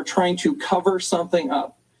running or trying to cover something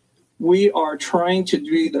up. We are trying to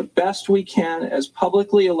do the best we can as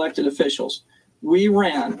publicly elected officials. We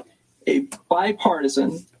ran a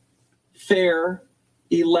bipartisan, fair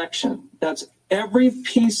election. That's every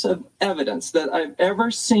piece of evidence that I've ever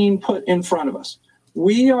seen put in front of us.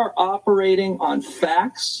 We are operating on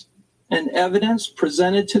facts and evidence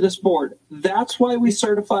presented to this board. That's why we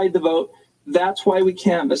certified the vote. That's why we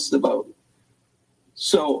canvassed the vote.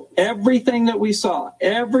 So everything that we saw,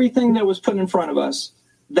 everything that was put in front of us,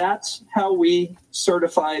 that's how we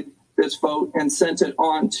certified this vote and sent it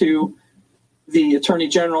on to the Attorney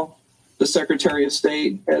General, the Secretary of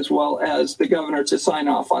State, as well as the governor to sign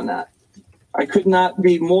off on that. I could not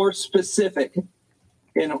be more specific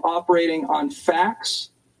in operating on facts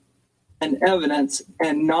and evidence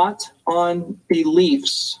and not on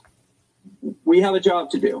beliefs. We have a job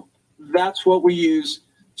to do. That's what we use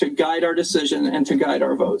to guide our decision and to guide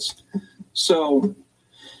our votes. So,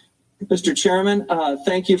 Mr. Chairman,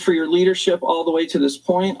 thank you for your leadership all the way to this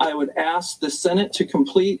point. I would ask the Senate to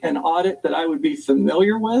complete an audit that I would be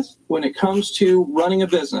familiar with when it comes to running a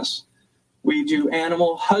business. We do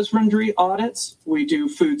animal husbandry audits. We do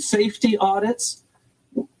food safety audits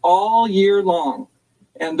all year long.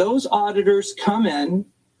 And those auditors come in,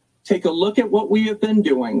 take a look at what we have been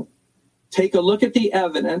doing, take a look at the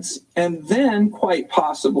evidence, and then quite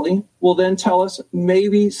possibly will then tell us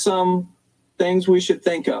maybe some things we should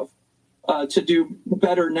think of to do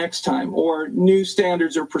better next time, or new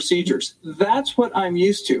standards or procedures. That's what I'm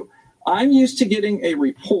used to. I'm used to getting a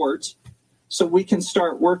report so we can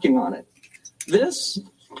start working on it. This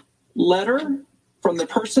letter from the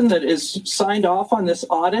person that is signed off on this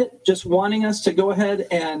audit, just wanting us to go ahead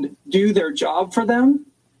and do their job for them,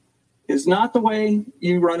 is not the way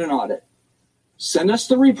you run an audit. Send us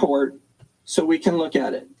the report so we can look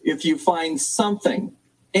at it. If you find something,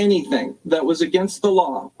 anything that was against the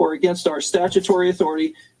law or against our statutory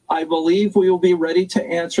authority, I believe we will be ready to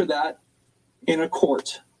answer that in a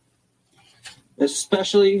court,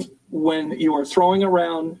 especially when you are throwing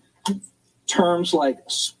around terms like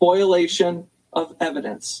spoliation of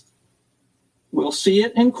evidence. We'll see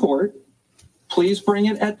it in court. Please bring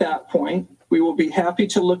it at that point. We will be happy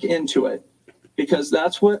to look into it, because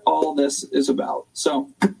that's what all this is about. So,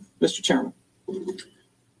 Mr. Chairman.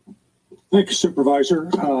 Thank you, Supervisor.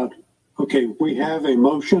 Okay, we have a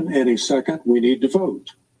motion and a second. We need to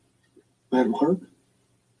vote. Madam Clerk,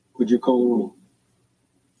 would you call the roll?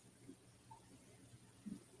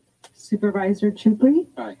 Supervisor Chukri.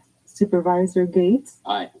 Aye. Supervisor Gates.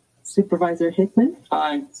 Aye. Supervisor Hickman.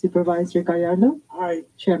 Aye. Supervisor Gallardo. Aye.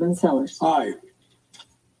 Chairman Sellers. Aye.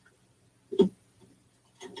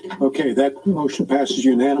 Okay, that motion passes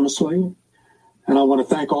unanimously. And I want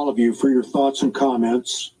to thank all of you for your thoughts and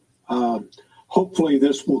comments. Hopefully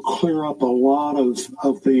this will clear up a lot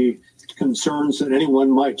of the concerns that anyone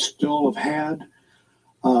might still have had.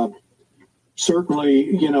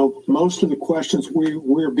 Certainly, you know, most of the questions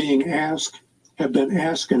we're being asked have been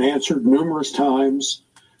asked and answered numerous times.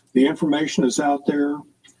 The information is out there.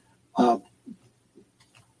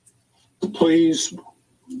 Please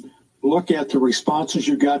look at the responses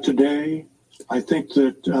you got today. I think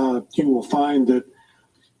that you will find that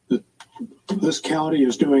this county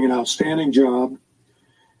is doing an outstanding job.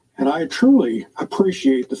 And I truly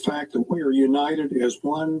appreciate the fact that we are united as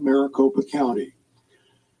one Maricopa County.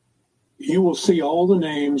 You will see all the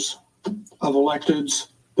names of electeds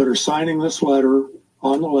that are signing this letter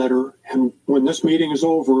on the letter. And when this meeting is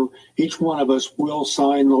over, each one of us will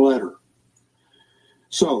sign the letter.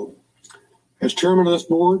 So, as chairman of this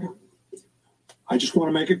board, I just want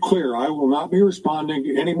to make it clear, I will not be responding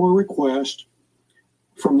to any more requests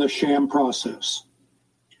from this sham process.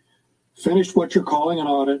 Finish what you're calling an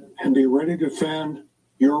audit and be ready to defend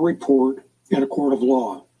your report in a court of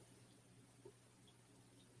law.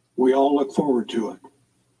 We all look forward to it.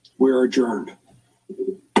 We are adjourned.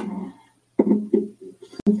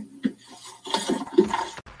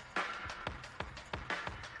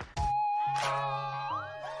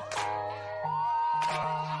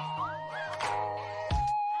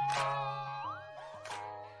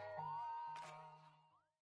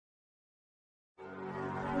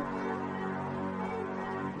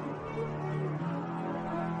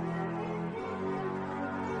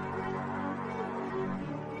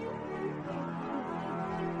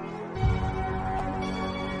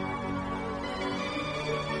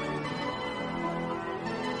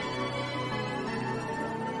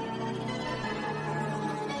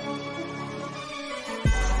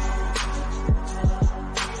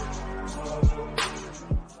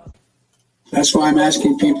 That's why I'm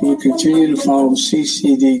asking people to continue to follow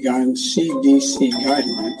CDC guidelines.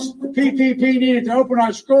 The PPP needed to open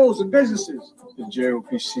our schools and businesses. The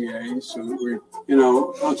JOPCA, so that we're,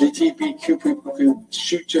 LGBTQ people can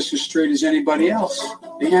shoot just as straight as anybody else.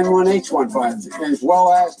 The N1H15, as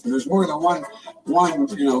well as there's more than one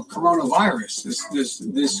coronavirus.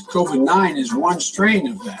 This COVID-9 is one strain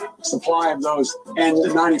of that. Supply of those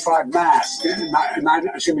N95 masks,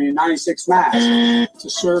 96 masks, to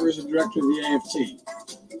serve as the director of the AFT.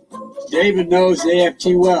 David knows the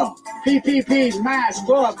AFT well. PPPs, masks,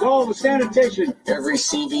 gloves, all the sanitation. Every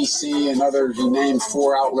CVC and others, you name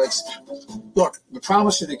 4 outlets. Look, the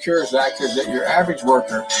promise of the Cures Act is that your average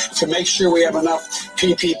worker, to make sure we have enough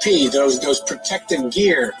PPP, those protective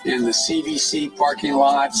gear in the CVC parking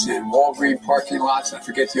lots and Walgreens parking lots, I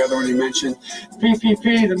forget the other one you mentioned.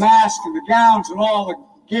 PPP, the mask and the gowns and all the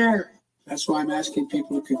gear. That's why I'm asking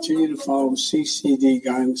people to continue to follow CDC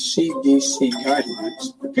guidelines.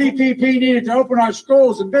 The PPP needed to open our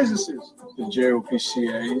schools and businesses. The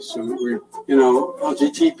JOPCA, so that we're,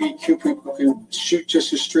 LGBTQ people can shoot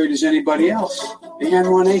just as straight as anybody else. The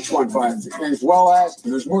N1H15, as well as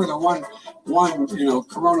there's more than one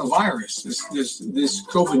coronavirus. This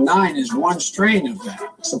COVID-9 is one strain of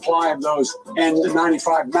that. Supply of those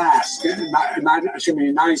N95 masks,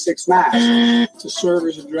 96 masks, to serve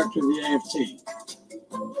as the director of the AFT.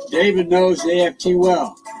 David knows the AFT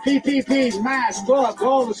well. PPPs, masks, gloves,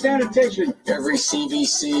 all the sanitation. Every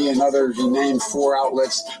CVC and others, you name 4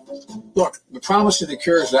 outlets. Look, the promise of the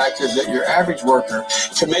Cures Act is that your average worker,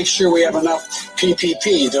 to make sure we have enough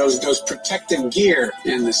PPP, those protective gear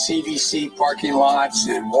in the CVC parking lots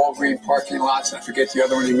and Walgreens parking lots, I forget the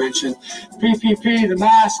other one you mentioned. PPP, the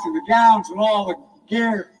mask and the gowns and all the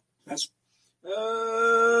gear. That's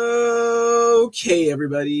Okay,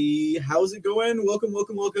 everybody. How's it going?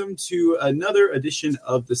 Welcome to another edition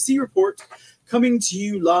of the C Report, coming to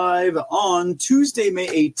you live on Tuesday, May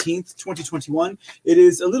 18th, 2021. It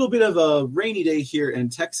is a little bit of a rainy day here in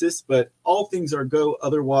Texas, but all things are go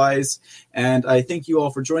otherwise. And I thank you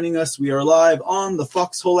all for joining us. We are live on the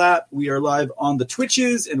Foxhole app. We are live on the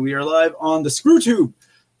Twitches, and we are live on the ScrewTube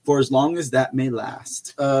for as long as that may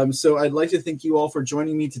last. So I'd like to thank you all for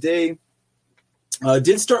joining me today.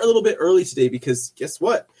 Did start a little bit early today because guess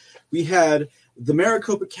what? We had the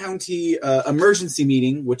Maricopa County emergency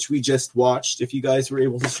meeting, which we just watched. If you guys were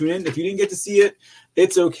able to tune in, if you didn't get to see it,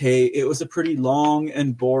 it's okay. It was a pretty long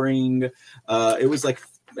and boring. It was like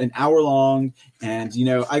an hour long, and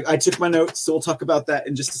I took my notes, so we'll talk about that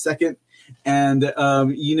in just a second. And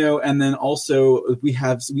and then also we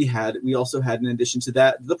also had, in addition to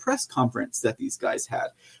that, the press conference that these guys had.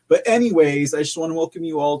 But anyways, I just want to welcome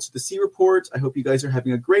you all to the C Report. I hope you guys are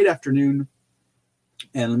having a great afternoon.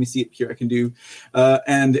 And let me see it here. I can do,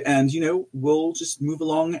 we'll just move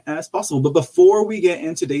along as possible. But before we get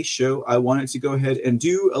into today's show, I wanted to go ahead and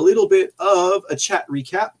do a little bit of a chat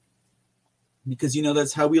recap, because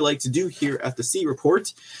that's how we like to do here at the C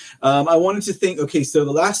Report. I wanted to think, okay, so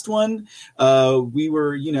the last one, we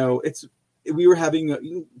were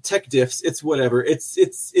having tech diffs. It's whatever.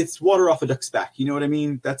 It's water off a duck's back. You know what I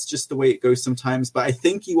mean? That's just the way it goes sometimes. But I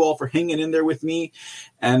thank you all for hanging in there with me,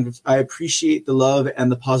 and I appreciate the love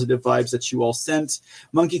and the positive vibes that you all sent.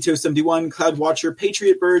 Monkey Toe 71, Cloud Watcher,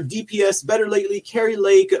 Patriot Bird, DPS, Better Lately, Carrie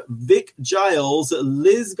Lake, Vic Giles,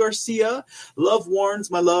 Liz Garcia, Love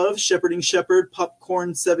Warns, My Love, Shepherding Shepherd,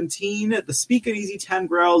 Popcorn 17, The Speak It Easy, Tan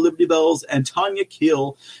Growl, Liberty Bells, and Tanya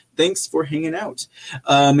Kill. Thanks for hanging out.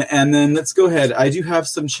 And then let's go ahead. I do have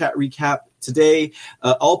some chat recap today.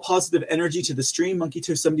 All positive energy to the stream. Monkey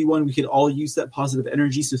Toe 71. We could all use that positive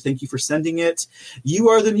energy, so thank you for sending it. You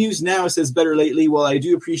are the news now, says Better Lately. Well, I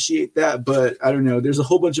do appreciate that, but I don't know. There's a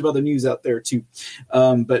whole bunch of other news out there too.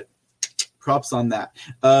 But props on that.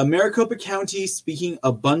 Maricopa County speaking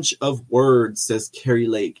a bunch of words, says Carrie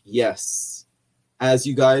Lake. Yes. As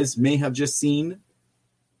you guys may have just seen,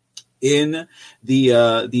 in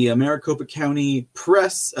the Maricopa County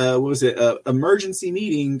press, emergency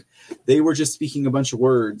meeting, they were just speaking a bunch of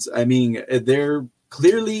words. I mean, they're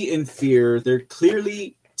clearly in fear. They're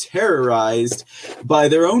clearly terrorized by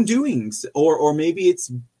their own doings, or maybe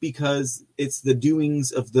it's because it's the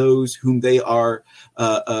doings of those whom they are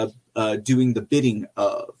doing the bidding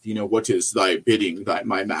of. What is thy bidding,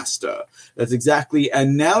 my master? That's exactly.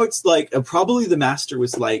 And now it's like probably the master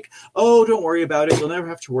was like, oh, don't worry about it. You'll never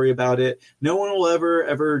have to worry about it. No one will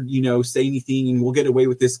ever say anything, and we'll get away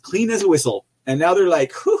with this clean as a whistle. And now they're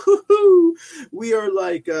like, hoo, hoo, hoo. We are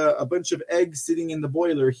like a bunch of eggs sitting in the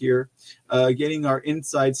boiler here, getting our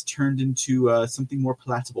insides turned into something more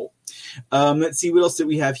palatable. Let's see, what else do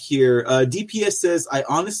we have here? DPS says, I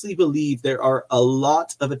honestly believe there are a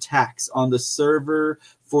lot of attacks on the server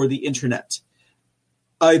for the internet.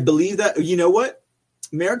 I believe that, you know what?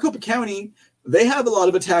 Maricopa County, they have a lot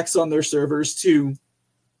of attacks on their servers too.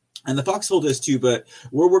 And the Foxhole does too, but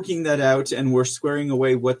we're working that out and we're squaring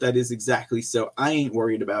away what that is exactly. So I ain't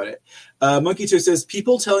worried about it. Monkey Toe says,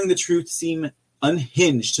 people telling the truth seem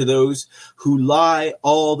unhinged to those who lie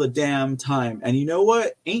all the damn time. And you know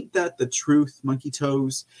what? Ain't that the truth, Monkey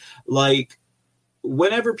Toes? Like,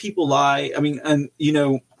 whenever people lie, I mean, and you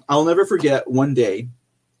know, I'll never forget one day.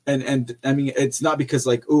 And I mean, it's not because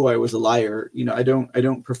like, oh, I was a liar. You know, I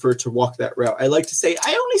don't prefer to walk that route. I like to say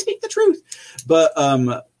I only speak the truth. But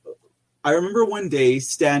I remember one day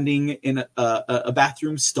standing in a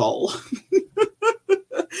bathroom stall,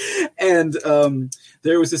 and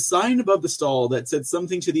there was a sign above the stall that said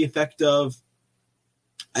something to the effect of,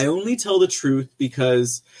 I only tell the truth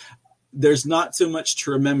because there's not so much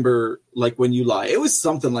to remember like when you lie. It was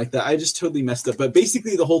something like that. I just totally messed up. But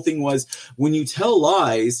basically the whole thing was, when you tell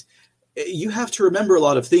lies, you have to remember a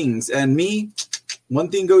lot of things. And me, one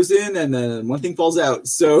thing goes in and then one thing falls out.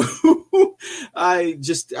 So I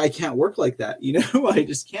can't work like that. You know, I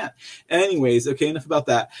just can't. Anyways, okay, enough about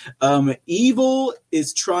that. Evil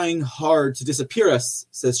is trying hard to disappear us,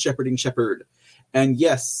 says Shepherding Shepherd. And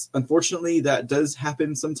yes, unfortunately, that does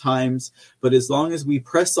happen sometimes. But as long as we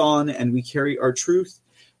press on and we carry our truth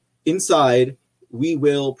inside, we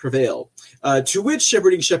will prevail. To which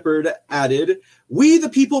Shepherding Shepherd added, we the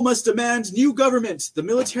people must demand new government. The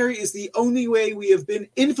military is the only way we have been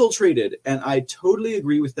infiltrated. And I totally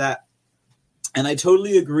agree with that. And I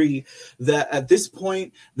totally agree that at this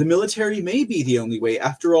point, the military may be the only way.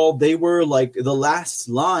 After all, they were like the last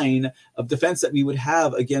line of defense that we would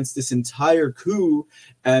have against this entire coup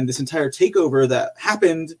and this entire takeover that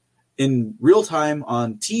happened in real time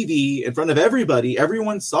on TV in front of everybody.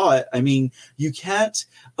 Everyone saw it. I mean, you can't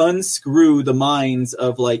unscrew the minds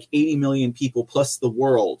of like 80 million people plus the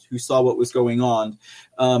world who saw what was going on.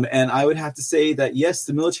 And I would have to say that, yes,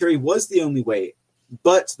 the military was the only way.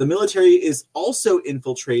 But the military is also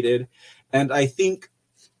infiltrated, and I think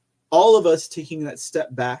all of us taking that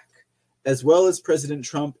step back, as well as President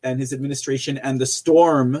Trump and his administration and the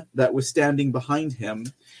storm that was standing behind him,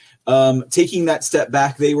 taking that step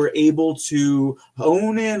back, they were able to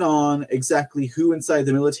hone in on exactly who inside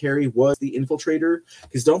the military was the infiltrator.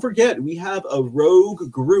 Because don't forget, we have a rogue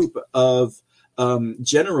group of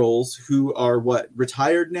generals who are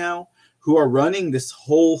retired now, who are running this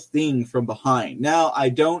whole thing from behind. Now, I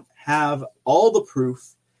don't have all the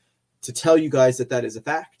proof to tell you guys that that is a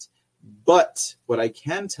fact, but what I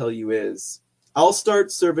can tell you is I'll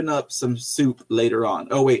start serving up some soup later on.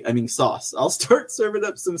 Oh, wait, I mean sauce. I'll start serving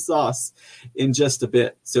up some sauce in just a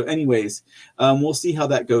bit. So anyways, we'll see how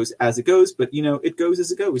that goes as it goes, but, you know, it goes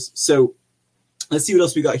as it goes. So let's see what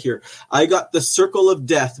else we got here. I got the circle of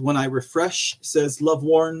death. When I refresh, says Love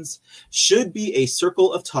Warns, should be a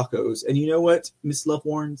circle of tacos. And you know what, Miss Love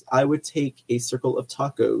Warns? I would take a circle of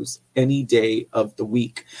tacos any day of the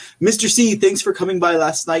week. Mr. C, thanks for coming by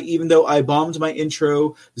last night, even though I bombed my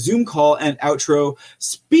intro, Zoom call, and outro.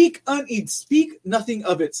 Speak nothing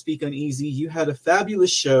of it, Speak Uneasy. You had a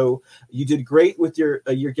fabulous show. You did great with your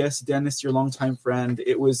guest, Dennis, your longtime friend.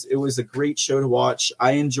 It was a great show to watch.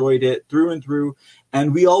 I enjoyed it through and through.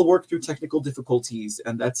 And we all work through technical difficulties,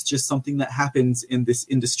 and that's just something that happens in this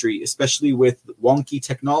industry, especially with wonky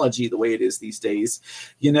technology the way it is these days.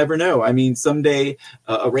 You never know. I mean, someday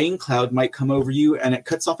a rain cloud might come over you and it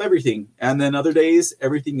cuts off everything. And then other days,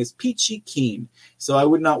 everything is peachy keen. So I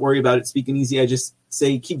would not worry about it. Speaking easy, I just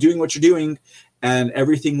say keep doing what you're doing, and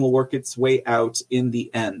everything will work its way out in the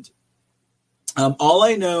end. All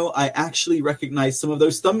I know, I actually recognize some of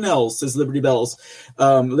those thumbnails, says Liberty Bells.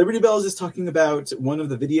 Liberty Bells is talking about one of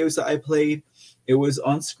the videos that I played. It was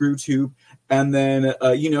on ScrewTube. And then,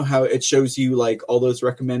 you know how it shows you like all those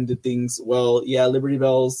recommended things. Well, yeah, Liberty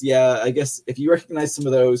Bells. Yeah, I guess if you recognize some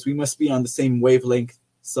of those, we must be on the same wavelength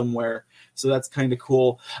somewhere. So that's kind of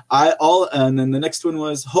cool. And then the next one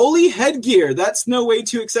was Holy Headgear. That's no way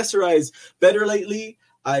to accessorize. Better lately.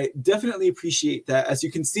 I definitely appreciate that. As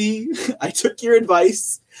you can see, I took your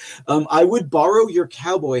advice. I would borrow your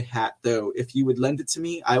cowboy hat, though. If you would lend it to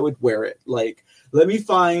me, I would wear it. Like, let me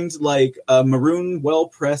find, like, a maroon,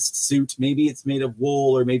 well-pressed suit. Maybe it's made of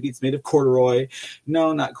wool, or maybe it's made of corduroy.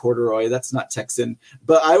 No, not corduroy. That's not Texan.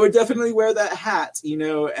 But I would definitely wear that hat, you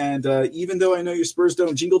know. And even though I know your Spurs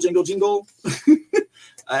don't jingle, jingle, jingle,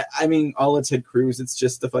 I mean, all of Ted Cruz, it's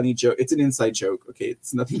just a funny joke. It's an inside joke, okay?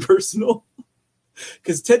 It's nothing personal.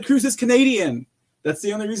 Because Ted Cruz is Canadian. That's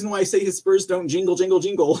the only reason why I say his Spurs don't jingle, jingle,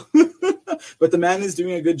 jingle. But the man is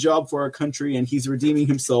doing a good job for our country, and he's redeeming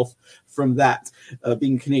himself from that,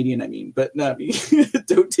 being Canadian, I mean. But no,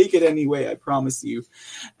 don't take it anyway, I promise you.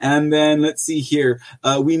 And then let's see here.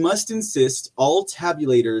 We must insist all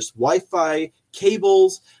tabulators, Wi-Fi,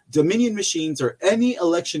 cables, Dominion machines, or any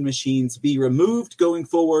election machines be removed going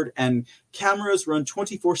forward, and cameras run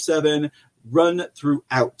 24/7, run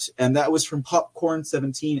throughout. And that was from Popcorn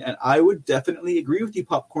 17. And I would definitely agree with you,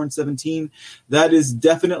 Popcorn 17. That is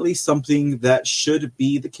definitely something that should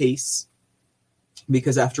be the case.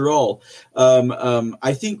 Because after all,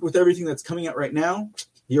 I think with everything that's coming out right now,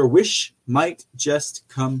 your wish might just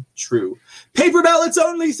come true. Paper ballots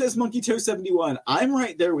only, says Monkey Toe 71. I'm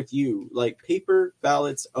right there with you. Like, paper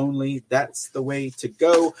ballots only, that's the way to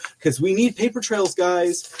go. Because we need paper trails,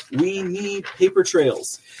 guys. We need paper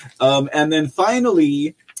trails. And then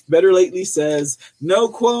finally, Better Lately says, no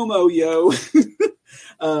Cuomo, yo.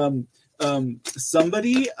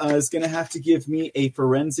 Somebody is going to have to give me a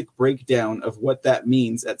forensic breakdown of what that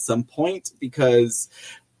means at some point, because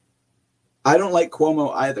I don't like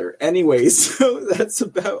Cuomo either. Anyways, so that's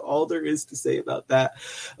about all there is to say about that.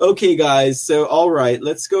 Okay, guys. So, all right,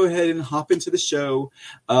 let's go ahead and hop into the show,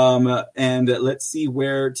 and let's see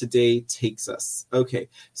where today takes us. Okay,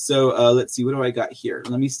 so let's see. What do I got here?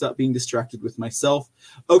 Let me stop being distracted with myself.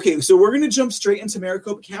 Okay, so we're going to jump straight into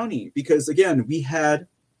Maricopa County because, again, we had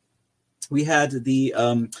the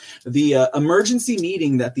emergency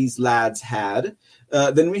meeting that these lads had.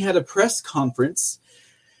 Then we had a press conference.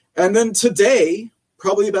 And then today,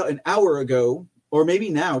 probably about an hour ago, or maybe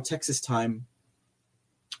now, Texas time,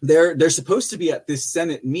 they're supposed to be at this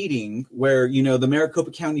Senate meeting where, you know, the Maricopa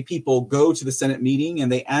County people go to the Senate meeting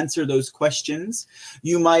and they answer those questions.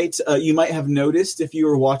 You might have noticed if you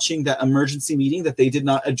were watching that emergency meeting that they did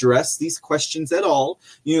not address these questions at all.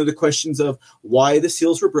 You know, the questions of why the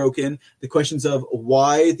seals were broken, the questions of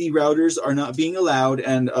why the routers are not being allowed,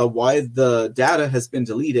 and why the data has been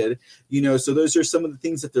deleted. You know, so those are some of the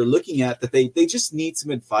things that they're looking at, that they just need some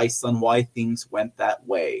advice on why things went that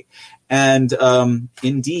way. And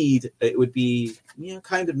indeed, it would be, you know,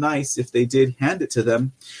 kind of nice if they did hand it to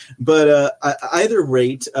them. But either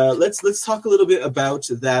rate, let's talk a little bit about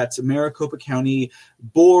that Maricopa County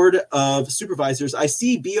Board of Supervisors. I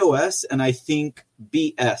see BOS and I think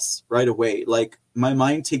BS right away. Like, my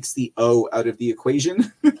mind takes the O out of the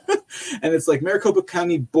equation. And it's like Maricopa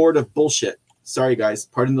County Board of Bullshit. Sorry, guys,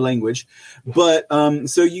 pardon the language. But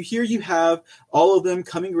so you have all of them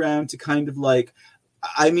coming around to kind of like,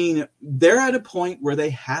 I mean, they're at a point where they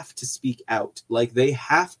have to speak out. Like, they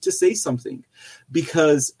have to say something,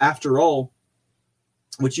 because after all,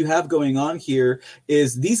 what you have going on here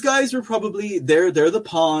is these guys are probably, they're the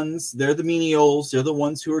pawns, they're the menials, they're the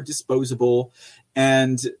ones who are disposable.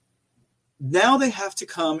 And now they have to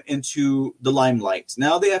come into the limelight.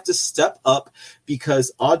 Now they have to step up,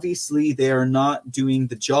 because obviously they are not doing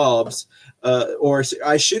the jobs, or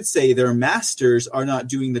I should say their masters are not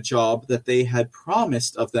doing the job that they had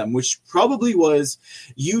promised of them, which probably was,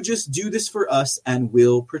 you just do this for us and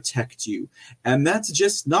we'll protect you. And that's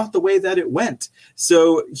just not the way that it went.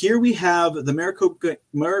 So here we have the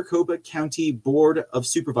Maricopa County Board of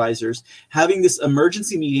Supervisors having this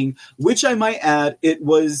emergency meeting, which I might add, it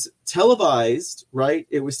was televised, right?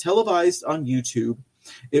 It was televised on YouTube.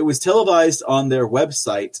 It was televised on their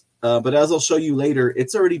website. But as I'll show you later,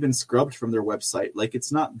 it's already been scrubbed from their website. Like,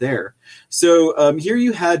 it's not there. So here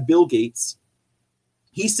you had Bill Gates.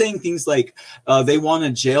 He's saying things like they want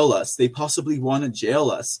to jail us. They possibly want to jail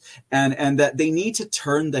us, and that they need to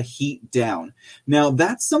turn the heat down. Now,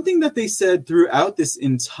 that's something that they said throughout this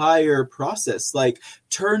entire process. Like,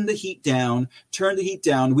 turn the heat down, turn the heat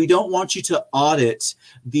down. We don't want you to audit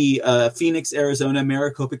the Phoenix, Arizona,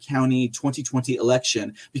 Maricopa County 2020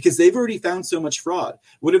 election, because they've already found so much fraud.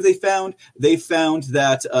 What have they found? They found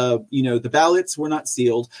that, the ballots were not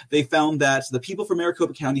sealed. They found that the people from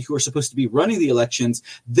Maricopa County who are supposed to be running the elections,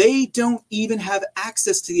 they don't even have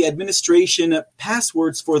access to the administration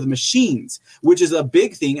passwords for the machines, which is a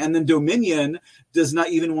big thing. And then Dominion does not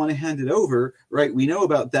even want to hand it over, right? We know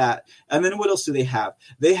about that. And then what else do they have?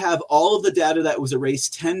 They have all of the data that was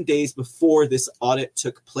erased 10 days before this audit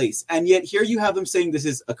took place. And yet here you have them saying this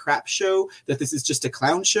is a crap show, that this is just a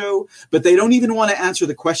clown show, but they don't even want to answer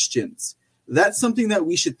the questions. That's something that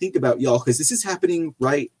we should think about, y'all, because this is happening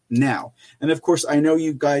right now. And of course, I know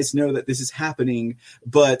you guys know that this is happening,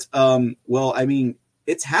 but,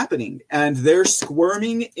 it's happening. And they're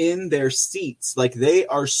squirming in their seats. Like, they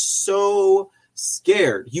are so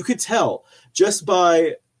scared. You could tell just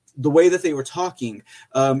by the way that they were talking.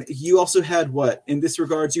 You also had what in this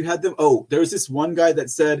regards? You had them. Oh, there was this one guy that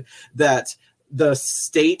said that the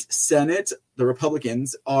state Senate, the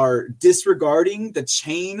Republicans, are disregarding the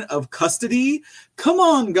chain of custody. Come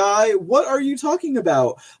on, guy. What are you talking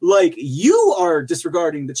about? Like, you are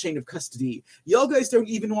disregarding the chain of custody. Y'all guys don't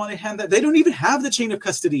even want to hand that. They don't even have the chain of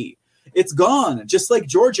custody. It's gone. Just like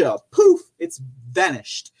Georgia. Poof. It's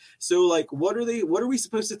vanished. So, like, what are we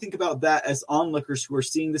supposed to think about that as onlookers who are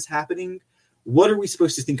seeing this happening? What are we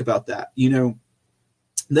supposed to think about that? You know?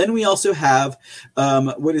 Then we also have,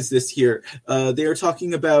 what is this here? They are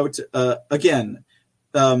talking about, again,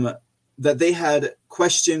 that they had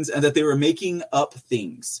questions and that they were making up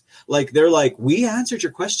things. Like, they're like, we answered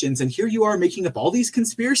your questions, and here you are making up all these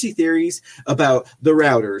conspiracy theories about the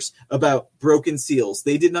routers, about broken seals.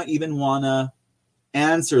 They did not even want to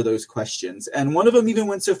answer those questions. And one of them even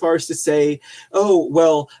went so far as to say, oh,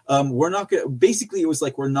 well, we're not going to, basically it was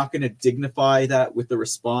like, we're not going to dignify that with the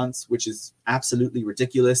response, which is absolutely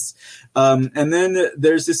ridiculous. And then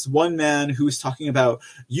there's this one man who was talking about,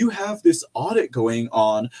 you have this audit going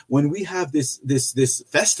on when we have this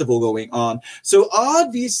festival going on. So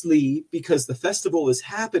obviously, because the festival is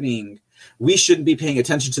happening, we shouldn't be paying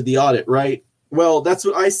attention to the audit, right? Well, that's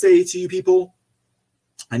what I say to you people.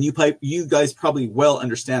 And you guys probably well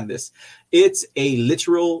understand this. It's a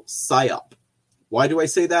literal psyop. Why do I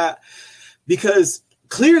say that? Because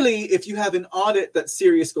clearly, if you have an audit that's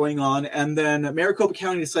serious going on, and then Maricopa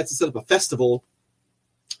County decides to set up a festival,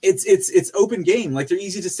 it's open game. Like, they're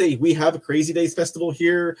easy to say, we have a Crazy Days festival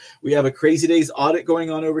here. We have a Crazy Days audit going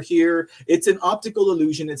on over here. It's an optical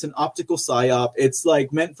illusion. It's an optical psyop. It's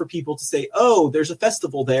like meant for people to say, oh, there's a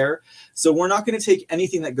festival there, so we're not going to take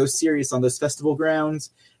anything that goes serious on those festival grounds.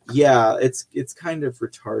 Yeah, it's kind of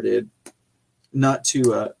retarded. Not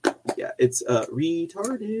to, it's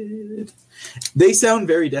retarded. They sound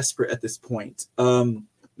very desperate at this point.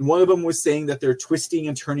 One of them was saying that they're twisting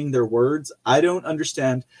and turning their words. I don't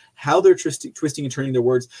understand how they're twisting and turning their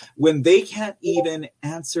words when they can't even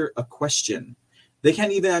answer a question. They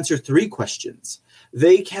can't even answer 3 questions.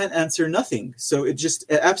 They can't answer nothing. So it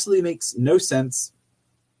absolutely makes no sense.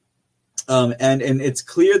 And it's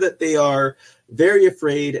clear that they are very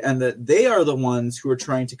afraid and that they are the ones who are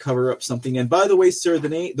trying to cover up something. And by the way, sir,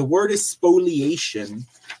 the word is spoliation,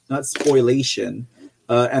 not spoilation.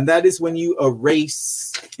 And that is when you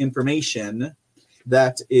erase information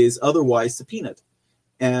that is otherwise subpoenaed.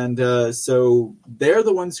 And so they're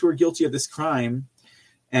the ones who are guilty of this crime.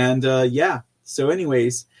 And so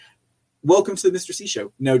anyways, welcome to the Mr. C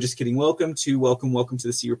Show. No, just kidding. Welcome to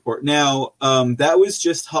the C Report. Now, that was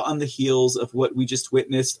just hot on the heels of what we just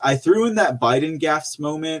witnessed. I threw in that Biden gaffes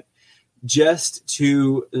moment just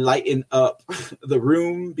to lighten up the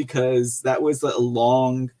room, because that was a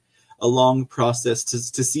long process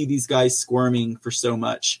to see these guys squirming for so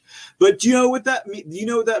much. But do you know what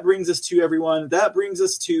that brings us to, everyone? That brings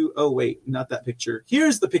us to, oh wait, not that picture.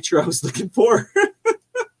 Here's the picture I was looking for.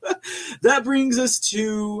 That brings us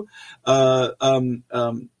to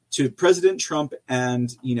President Trump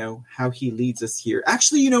and, how he leads us here.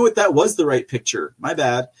 Actually, you know what? That was the right picture. My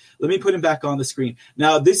bad. Let me put him back on the screen.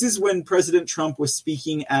 Now, this is when President Trump was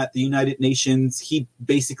speaking at the United Nations. He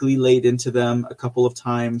basically laid into them a couple of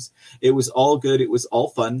times. It was all good. It was all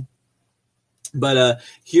fun. But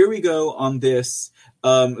here we go on this.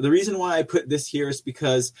 The reason why I put this here is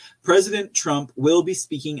because President Trump will be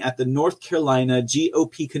speaking at the North Carolina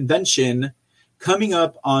GOP convention coming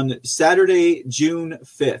up on Saturday, June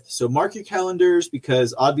 5th. So mark your calendars,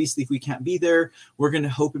 because obviously if we can't be there, we're going to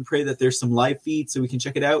hope and pray that there's some live feed so we can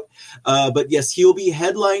check it out. But yes, he'll be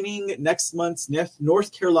headlining next month's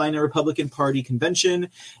North Carolina Republican Party convention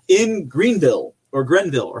in Greenville. Or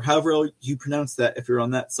Grenville, or however you pronounce that if you're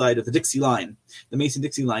on that side of the Dixie line, the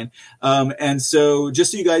Mason-Dixie line. And so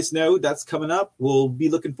just so you guys know, that's coming up. We'll be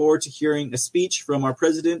looking forward to hearing a speech from our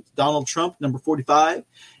president, Donald Trump, number 45,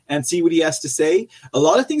 and see what he has to say. A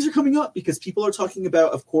lot of things are coming up because people are talking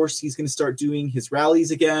about, of course, he's going to start doing his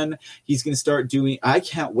rallies again. He's going to start doing, I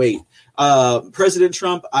can't wait. President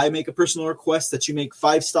Trump, I make a personal request that you make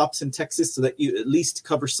 5 stops in Texas so that you at least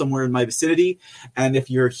cover somewhere in my vicinity. And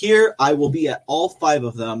if you're here, I will be at all 5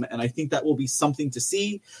 of them. And I think that will be something to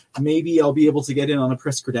see. Maybe I'll be able to get in on a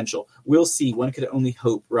press credential. We'll see. One could only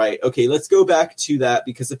hope, right? Okay, let's go back to that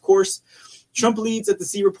because, of course, Trump leads at the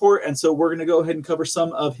C Report, and so we're going to go ahead and cover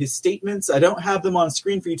some of his statements. I don't have them on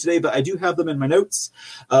screen for you today, but I do have them in my notes.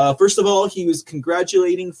 First of all, he was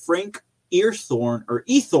congratulating Frank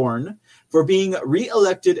Eathorn for being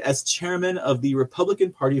re-elected as chairman of the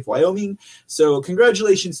Republican Party of Wyoming. So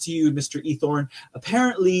congratulations to you, Mr. Ethorn.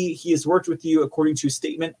 Apparently, he has worked with you according to a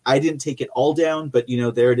statement. I didn't take it all down, but,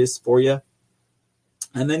 there it is for you.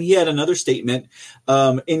 And then he had another statement.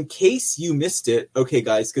 In case you missed it, okay,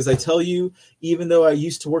 guys, because I tell you, even though I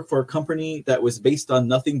used to work for a company that was based on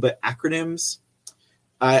nothing but acronyms,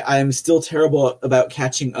 I'm still terrible about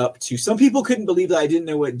catching up to. Some people couldn't believe that I didn't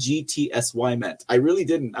know what GTSY meant. I really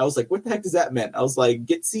didn't. I was like, what the heck does that mean? I was like,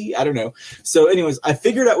 Gitsy? I don't know. So anyways, I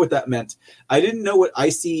figured out what that meant. I didn't know what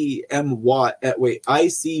ICYMI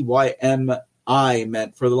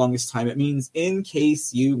meant for the longest time. It means in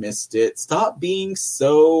case you missed it. Stop being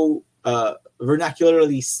so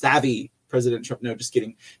vernacularly savvy, President Trump. No, just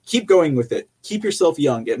kidding. Keep going with it. Keep yourself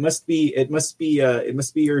young. It must be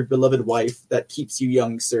your beloved wife that keeps you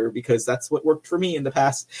young, sir, because that's what worked for me in the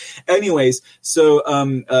past. Anyways, so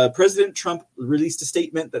President Trump released a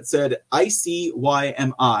statement that said,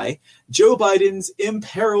 ICYMI, Joe Biden's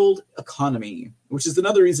imperiled economy, which is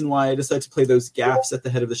another reason why I decided to play those gaps at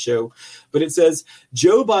the head of the show. But it says,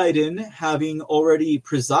 Joe Biden, having already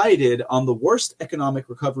presided on the worst economic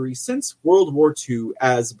recovery since World War II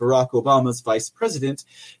as Barack Obama's vice president,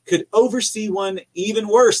 could oversee one even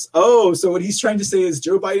worse. Oh, so what he's trying to say is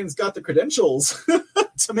Joe Biden's got the credentials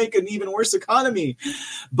to make an even worse economy.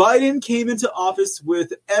 Biden came into office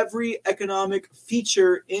with every economic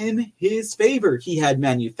feature in his favor. He had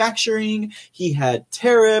manufacturing, he had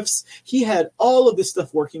tariffs, he had all of this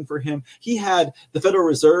stuff working for him. He had the Federal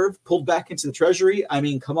Reserve pulled back into the Treasury. I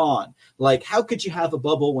mean, come on. Like, how could you have a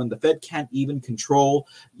bubble when the Fed can't even control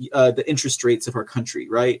the interest rates of our country,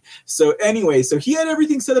 right? So anyway, so he had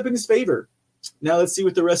everything set up in his favor. Now let's see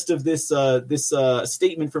what the rest of this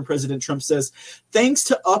statement from President Trump says. Thanks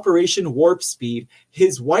to Operation Warp Speed,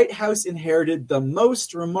 his White House inherited the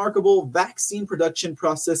most remarkable vaccine production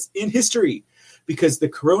process in history, because the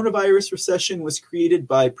coronavirus recession was created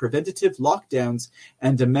by preventative lockdowns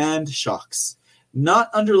and demand shocks,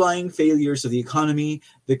 not underlying failures of the economy.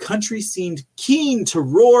 The country seemed keen to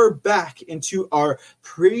roar back into our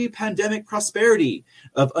pre-pandemic prosperity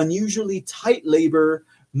of unusually tight labor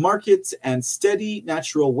markets and steady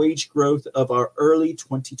natural wage growth of our early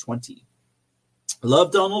 2020.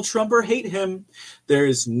 Love Donald Trump or hate him, there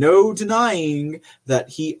is no denying that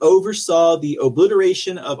he oversaw the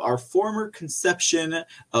obliteration of our former conception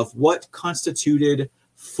of what constituted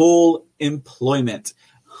full employment.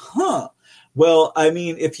 Well, I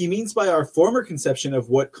mean, if he means by our former conception of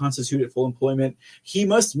what constituted full employment, he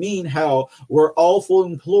must mean how we're all full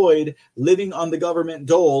employed living on the government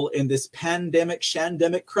dole in this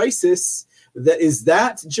shandemic crisis. Is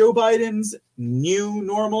that Joe Biden's new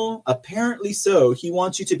normal? Apparently so. He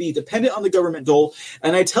wants you to be dependent on the government dole.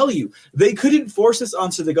 And I tell you, they couldn't force us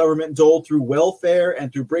onto the government dole through welfare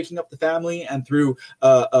and through breaking up the family and through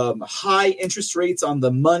high interest rates on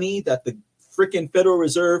the money that the freaking Federal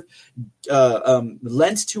Reserve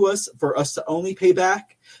lent to us for us to only pay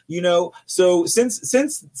back. So since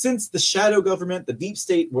the shadow government, the deep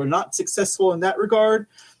state, were not successful in that regard,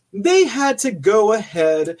 they had to go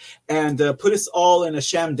ahead and put us all in a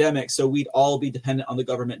shamdemic so we'd all be dependent on the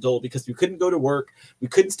government dole because we couldn't go to work. We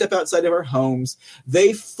couldn't step outside of our homes.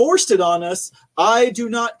 They forced it on us. I do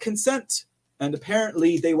not consent. And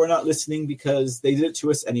apparently they were not listening because they did it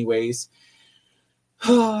to us anyways.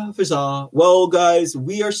 Well, guys,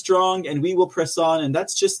 we are strong and we will press on, and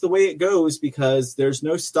that's just the way it goes because there's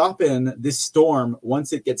no stopping this storm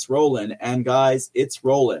once it gets rolling. And guys, it's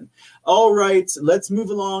rolling. All right, let's move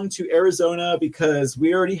along to Arizona because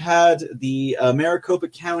we already had the Maricopa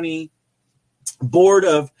County Board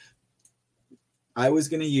of, I was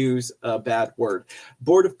going to use a bad word,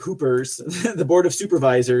 Board of Poopers, the Board of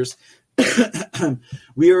Supervisors.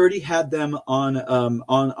 We already had them on,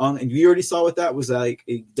 and we already saw what that was like.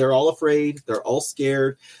 They're all afraid. They're all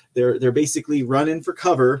scared. They're basically running for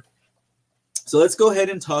cover. So let's go ahead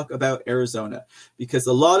and talk about Arizona because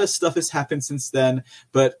a lot of stuff has happened since then,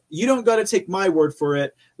 but you don't got to take my word for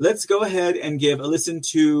it. Let's go ahead and give a listen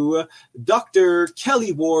to Dr.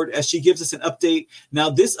 Kelly Ward as she gives us an update. Now,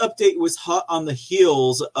 this update was hot on the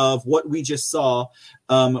heels of what we just saw,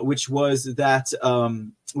 which was that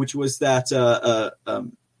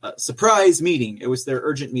surprise meeting. It was their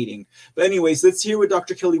urgent meeting. But anyways, let's hear what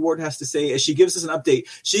Dr. Kelly Ward has to say as she gives us an update.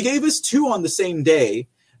 She gave us two on the same day,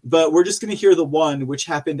 but we're just going to hear the one which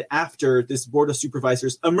happened after this Board of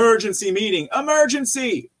Supervisors emergency meeting.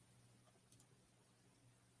 Emergency!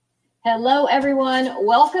 Hello, everyone.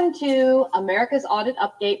 Welcome to America's Audit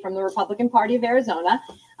Update from the Republican Party of Arizona.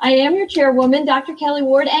 I am your chairwoman, Dr. Kelly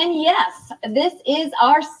Ward, and yes, this is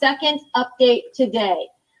our second update today.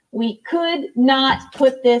 We could not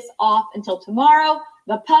put this off until tomorrow.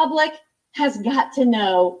 The public has got to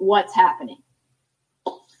know what's happening.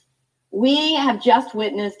 We have just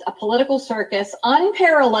witnessed a political circus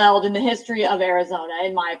unparalleled in the history of Arizona,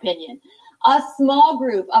 in my opinion. A small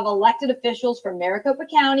group of elected officials from Maricopa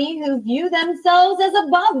County who view themselves as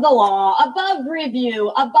above the law, above review,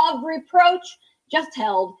 above reproach, just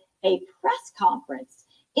held a press conference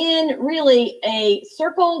in really a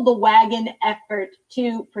circle the wagon effort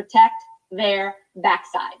to protect their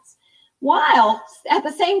backsides, while at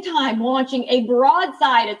the same time launching a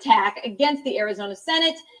broadside attack against the Arizona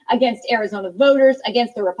Senate, against Arizona voters,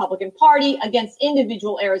 against the Republican Party, against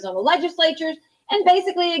individual Arizona legislatures, and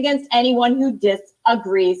basically against anyone who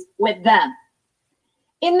disagrees with them.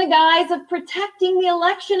 In the guise of protecting the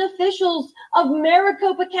election officials of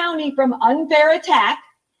Maricopa County from unfair attack,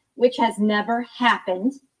 which has never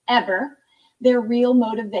happened, ever, their real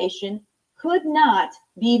motivation could not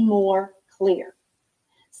be more clear.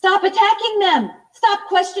 Stop attacking them. Stop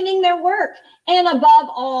questioning their work. And above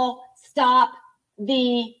all, stop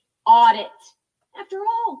the audit. After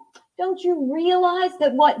all, don't you realize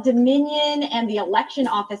that what Dominion and the election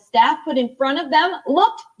office staff put in front of them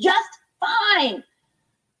looked just fine?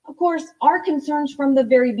 Of course, our concerns from the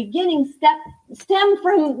very beginning stem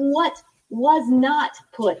from what was not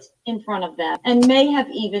put in front of them and may have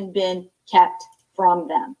even been kept from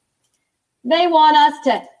them. They want us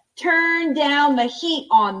to turn down the heat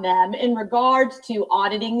on them in regards to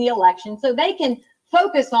auditing the election so they can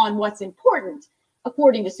focus on what's important,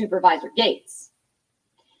 according to Supervisor Gates.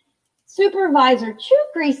 Supervisor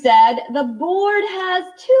Chukri said the board has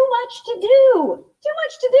too much to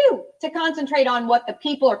do to concentrate on what the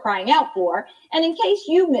people are crying out for. And in case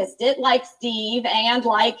you missed it, like Steve and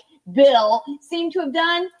like Bill seem to have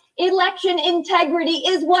done, election integrity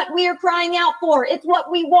is what we are crying out for. It's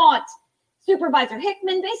what we want. Supervisor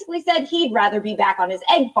Hickman basically said he'd rather be back on his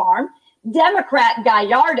egg farm. Democrat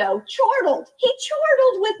Gallardo chortled. He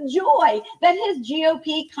chortled with joy that his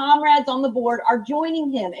GOP comrades on the board are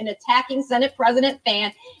joining him in attacking Senate President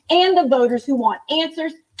Fan and the voters who want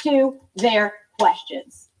answers to their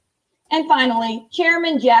questions. And finally,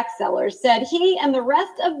 Chairman Jack Sellers said he and the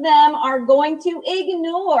rest of them are going to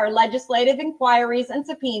ignore legislative inquiries and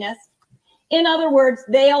subpoenas. In other words,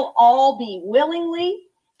 they'll all be willingly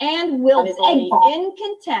and willfully in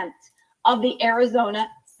contempt of the Arizona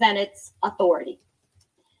Senate's authority.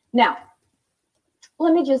 Now,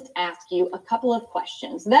 let me just ask you a couple of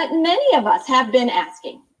questions that many of us have been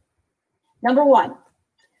asking. Number one,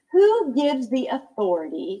 who gives the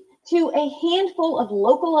authority to a handful of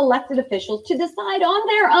local elected officials to decide on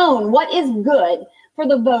their own what is good for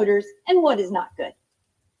the voters and what is not good?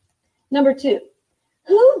 Number two,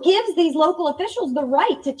 who gives these local officials the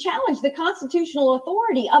right to challenge the constitutional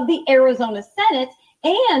authority of the Arizona Senate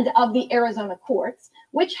and of the Arizona courts,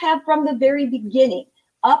 which have from the very beginning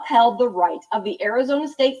upheld the right of the Arizona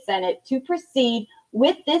State Senate to proceed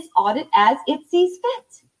with this audit as it sees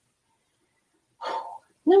fit?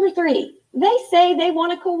 Number three, they say they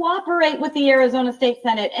want to cooperate with the Arizona State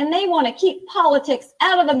Senate and they want to keep politics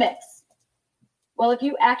out of the mix. Well, if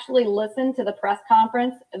you actually listen to the press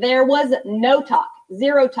conference, there was no talk,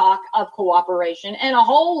 zero talk of cooperation and a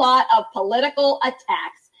whole lot of political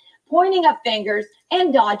attacks, pointing up fingers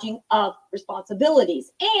and dodging of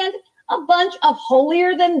responsibilities, and a bunch of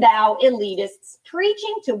holier-than-thou elitists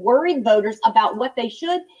preaching to worried voters about what they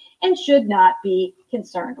should and should not be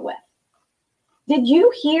concerned with. Did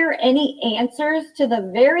you hear any answers to the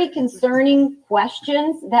very concerning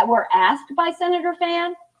questions that were asked by Senator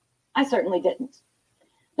Fan? I certainly didn't.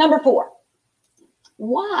 Number four,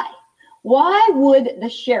 why? Why would the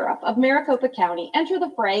sheriff of Maricopa County enter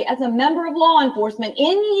the fray as a member of law enforcement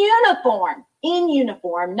in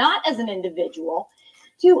uniform, not as an individual,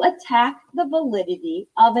 to attack the validity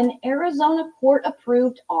of an Arizona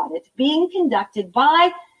court-approved audit being conducted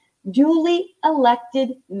by duly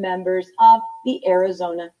elected members of the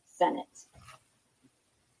Arizona Senate?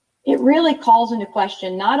 It really calls into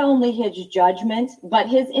question not only his judgment, but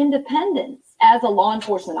his independence as a law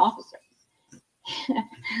enforcement officer.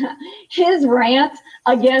 His rant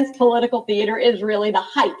against political theater is really the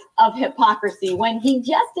height of hypocrisy when he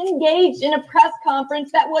just engaged in a press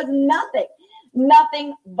conference that was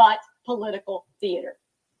nothing but political theater.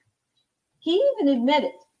 He even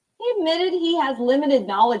admitted he has limited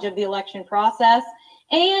knowledge of the election process,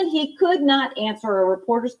 and he could not answer a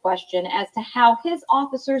reporter's question as to how his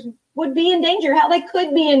officers would be in danger, how they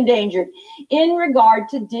could be endangered in regard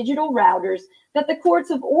to digital routers that the courts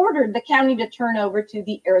have ordered the county to turn over to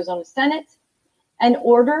the Arizona Senate, an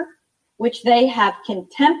order which they have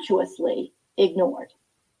contemptuously ignored.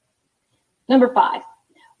 Number five,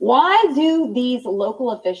 Why do these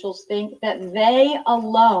local officials think that they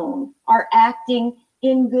alone are acting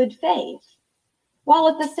in good faith, while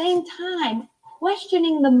at the same time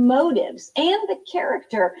questioning the motives and the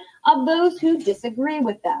character of those who disagree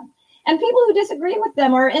with them? And people who disagree with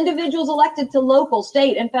them are individuals elected to local,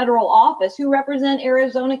 state, and federal office who represent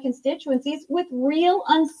Arizona constituencies with real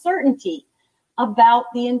uncertainty about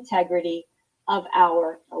the integrity of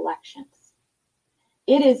our elections.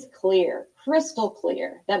 It is clear, crystal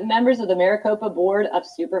clear, that members of the Maricopa Board of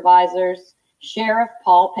Supervisors, Sheriff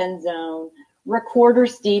Paul Penzone, Recorder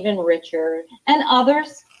Stephen Richard, and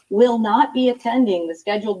others will not be attending the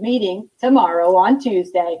scheduled meeting tomorrow on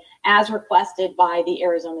Tuesday as requested by the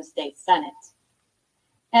Arizona State Senate.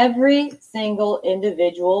 Every single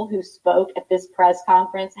individual who spoke at this press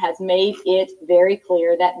conference has made it very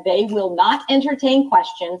clear that they will not entertain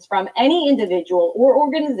questions from any individual or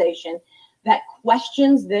organization that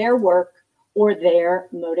questions their work or their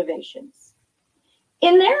motivations.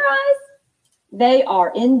 In their eyes, they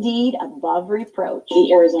are indeed above reproach,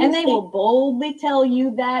 and they will boldly tell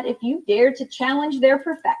you that if you dare to challenge their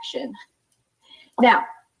perfection. Now,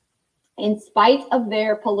 in spite of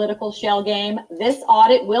their political shell game, this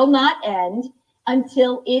audit will not end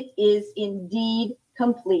until it is indeed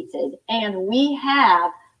completed, and we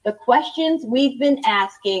have the questions we've been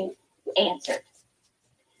asking answered.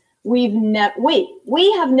 We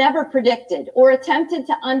have never predicted or attempted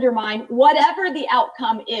to undermine whatever the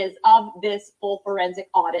outcome is of this full forensic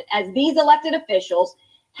audit, as these elected officials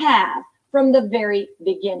have from the very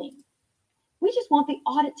beginning. We just want the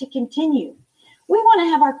audit to continue. We want to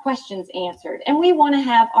have our questions answered, and we want to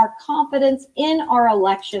have our confidence in our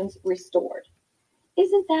elections restored.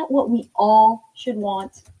 Isn't that what we all should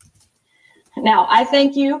want? Now, I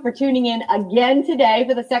thank you for tuning in again today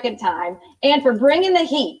for the second time and for bringing the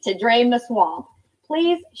heat to drain the swamp.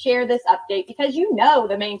 Please share this update because you know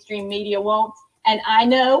the mainstream media won't, and I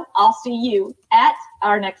know I'll see you at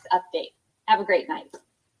our next update. Have a great night.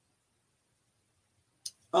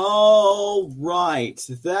 All right,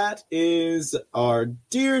 that is our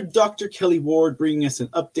dear Dr. Kelly Ward bringing us an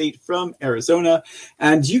update from Arizona,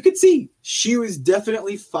 and you could see she was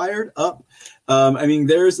definitely fired up. I mean,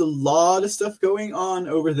 there's a lot of stuff going on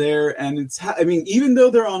over there, and even though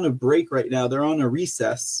they're on a break right now, they're on a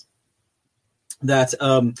recess. That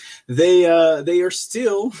they are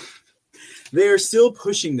still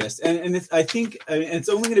pushing this, and I think it's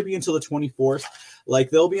only going to be until the 24th.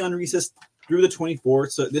 Like they'll be on recess through the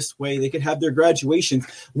 24th, so this way they could have their graduation,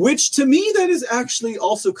 which to me that is actually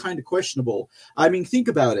also kind of questionable. I mean, think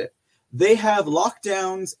about it. They have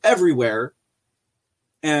lockdowns everywhere,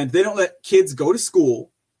 and they don't let kids go to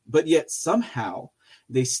school, but yet somehow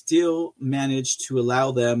they still manage to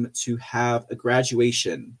allow them to have a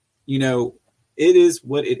graduation. You know, it is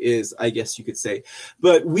what it is, I guess you could say.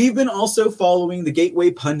 But we've been also following the Gateway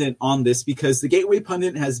Pundit on this because the Gateway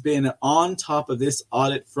Pundit has been on top of this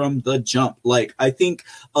audit from the jump. Like, I think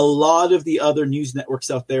a lot of the other news networks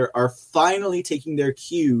out there are finally taking their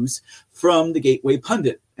cues from the Gateway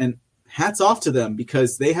Pundit. And hats off to them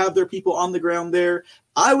because they have their people on the ground there.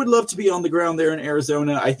 I would love to be on the ground there in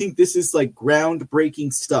Arizona. I think this is like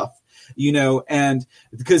groundbreaking stuff. You know, and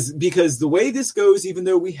because the way this goes, even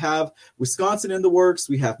though we have Wisconsin in the works,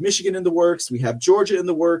 we have Michigan in the works, we have Georgia in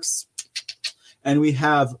the works, and we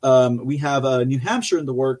have New Hampshire in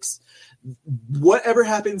the works, whatever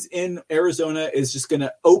happens in Arizona is just going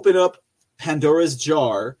to open up Pandora's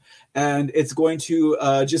jar, and it's going to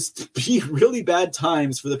just be really bad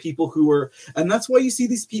times for the people who are, and that's why you see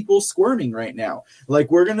these people squirming right now. Like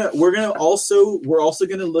we're also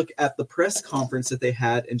gonna look at the press conference that they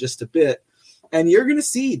had in just a bit, and you're gonna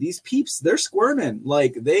see these peeps, they're squirming,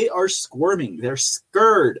 like they are squirming, they're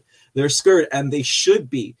scared, and they should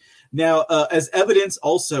be. Now, as evidence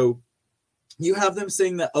also, you have them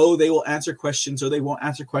saying that, oh, they will answer questions or they won't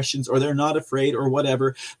answer questions or they're not afraid or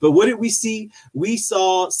whatever. But what did we see? We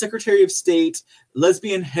saw Secretary of State,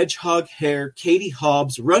 lesbian hedgehog hair, Katie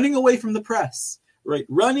Hobbs running away from the press. Right,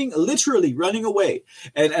 literally running away.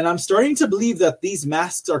 And I'm starting to believe that these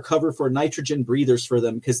masks are cover for nitrogen breathers for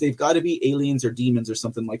them because they've got to be aliens or demons or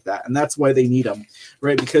something like that. And that's why they need them,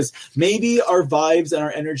 right? Because maybe our vibes and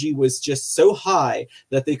our energy was just so high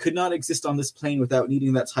that they could not exist on this plane without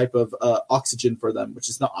needing that type of oxygen for them, which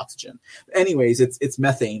is not oxygen. Anyways, it's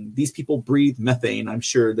methane. These people breathe methane, I'm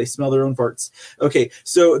sure. They smell their own farts. Okay,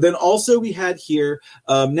 so then also we had here,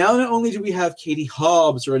 now not only do we have Katie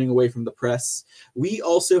Hobbs running away from the press, we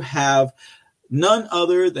also have none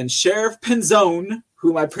other than Sheriff Penzone,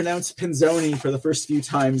 whom I pronounced Penzoni for the first few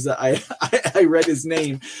times that I read his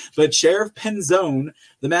name. But Sheriff Penzone,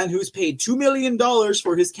 the man who's paid $2 million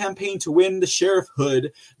for his campaign to win the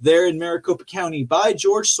sheriffhood there in Maricopa County by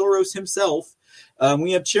George Soros himself.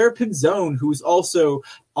 We have Sheriff Penzone, who's also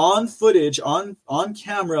on footage, on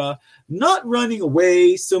camera, not running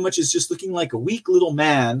away so much as just looking like a weak little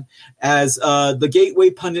man as the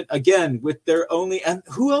Gateway Pundit, again, with their only... And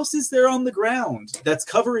who else is there on the ground that's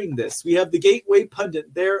covering this? We have the Gateway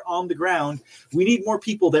Pundit there on the ground. We need more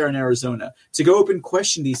people there in Arizona to go up and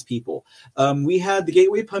question these people. We had the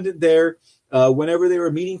Gateway Pundit there whenever they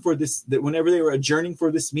were meeting for this, whenever they were adjourning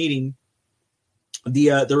for this meeting.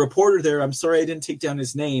 The reporter there, I'm sorry I didn't take down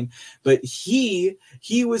his name, but he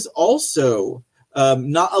was also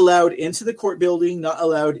not allowed into the court building, not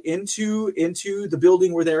allowed into the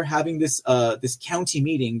building where they're having this county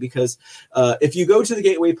meeting, because if you go to the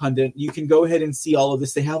Gateway Pundit, you can go ahead and see all of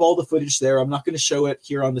this. They have all the footage there. I'm not going to show it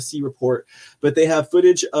here on the C Report, but they have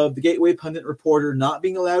footage of the Gateway Pundit reporter not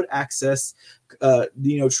being allowed access,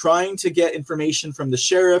 trying to get information from the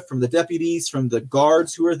sheriff, from the deputies, from the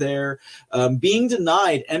guards who are there, being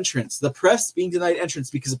denied entrance, the press being denied entrance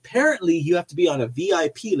because apparently you have to be on a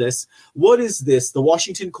VIP list. What is this? The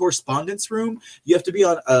Washington Correspondence Room? You have to be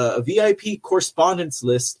on a VIP correspondence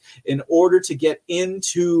list in order to get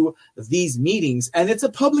into these meetings. And it's a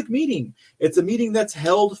public meeting. It's a meeting that's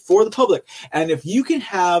held for the public. And if you can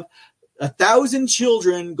have 1,000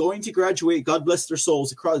 children going to graduate, God bless their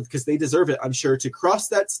souls, because they deserve it, I'm sure, to cross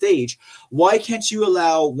that stage, why can't you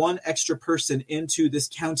allow one extra person into this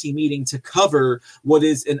county meeting to cover what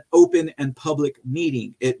is an open and public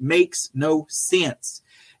meeting? It makes no sense.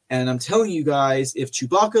 And I'm telling you guys, if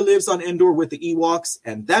Chewbacca lives on Endor with the Ewoks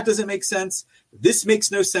and that doesn't make sense, this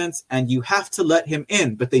makes no sense, and you have to let him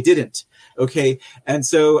in, but they didn't. Okay. And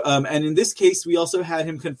so, and in this case, we also had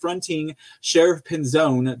him confronting Sheriff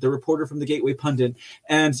Penzone, the reporter from the Gateway Pundit.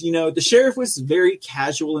 And, the sheriff was very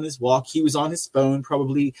casual in his walk. He was on his phone,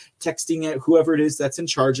 probably texting at whoever it is that's in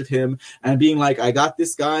charge of him and being like, I got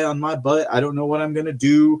this guy on my butt. I don't know what I'm going to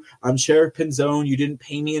do. I'm Sheriff Penzone. You didn't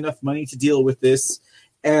pay me enough money to deal with this.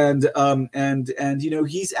 And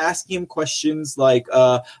he's asking him questions like,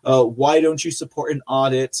 why don't you support an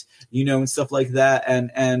audit, and stuff like that.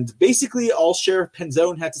 And basically all Sheriff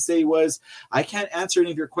Penzone had to say was, I can't answer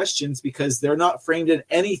any of your questions because they're not framed in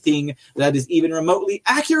anything that is even remotely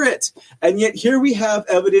accurate. And yet here we have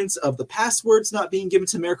evidence of the passwords not being given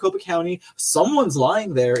to Maricopa County. Someone's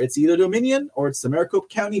lying there. It's either Dominion or it's the Maricopa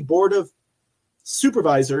County Board of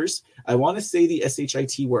Supervisors. I want to say the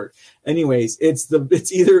SHIT word. Anyways, it's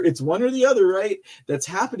one or the other, right? That's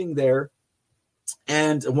happening there.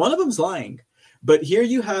 And one of them's lying. But here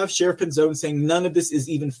you have Sheriff Penzone saying none of this is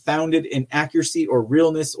even founded in accuracy or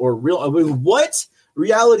realness or real. I mean, what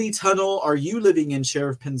reality tunnel are you living in,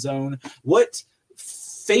 Sheriff Penzone? What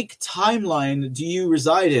fake timeline do you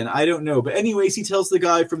reside in? I don't know. But anyways, he tells the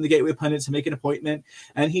guy from the Gateway Pundit to make an appointment,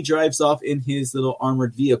 and he drives off in his little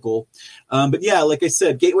armored vehicle. But yeah, like I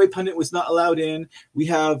said, Gateway Pundit was not allowed in. We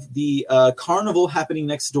have the carnival happening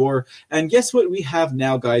next door. And guess what we have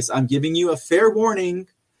now, guys? I'm giving you a fair warning.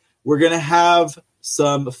 We're going to have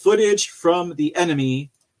some footage from the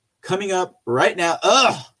enemy coming up right now.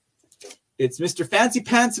 It's Mr. Fancy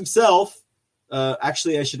Pants himself.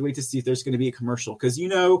 Actually, I should wait to see if there's going to be a commercial, because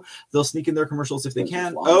they'll sneak in their commercials if they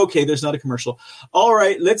can. Okay, there's not a commercial. All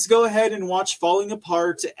right, let's go ahead and watch Falling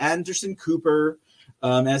Apart, Anderson Cooper,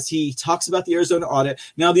 as he talks about the Arizona audit.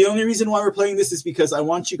 Now, the only reason why we're playing this is because I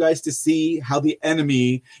want you guys to see how the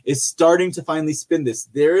enemy is starting to finally spin this.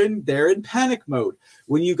 They're in panic mode.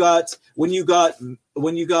 When you got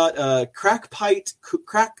Crack Pipe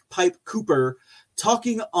Cooper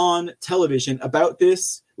talking on television about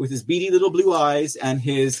this with his beady little blue eyes and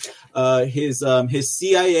his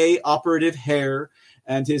CIA operative hair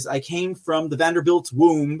and his I came from the Vanderbilt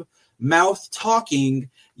womb mouth talking,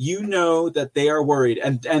 that they are worried.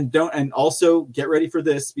 And also get ready for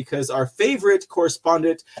this, because our favorite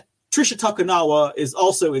correspondent Trisha Takanawa is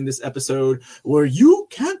also in this episode, where you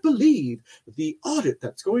can't believe the audit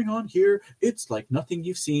that's going on here. It's like nothing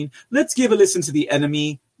you've seen. Let's give a listen to the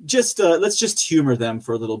enemy. Let's just humor them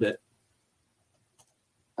for a little bit.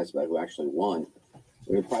 About who actually won.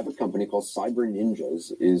 A private company called Cyber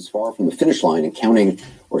Ninjas is far from the finish line in counting,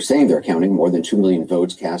 or saying they're counting, more than 2 million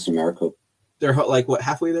votes cast in Maricopa. They're like, what,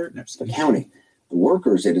 halfway there? No, the county. The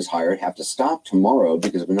workers it has hired have to stop tomorrow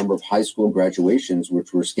because of a number of high school graduations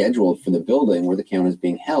which were scheduled for the building where the count is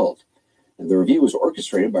being held. And the review was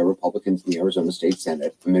orchestrated by Republicans in the Arizona State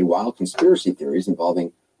Senate amid wild conspiracy theories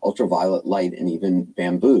involving ultraviolet light and even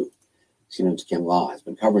bamboo. CNN's Kim Law has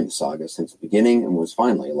been covering the saga since the beginning and was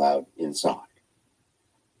finally allowed inside.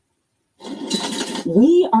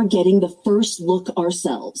 We are getting the first look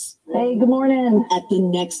ourselves. Hey, good morning. At the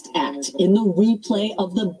next act in the replay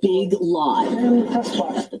of the big lie.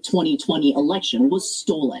 The 2020 election was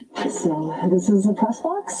stolen. So this is a press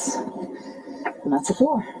box, and that's the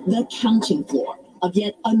floor. The counting floor of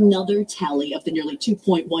yet another tally of the nearly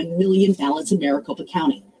 2.1 million ballots in Maricopa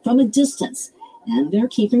County from a distance. And they're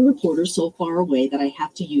keeping reporters so far away that I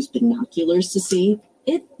have to use binoculars to see.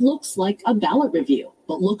 It looks like a ballot review,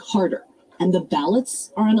 but look harder. And the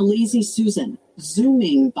ballots are on a lazy Susan,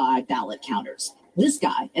 zooming by ballot counters. This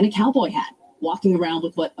guy in a cowboy hat, walking around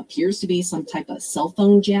with what appears to be some type of cell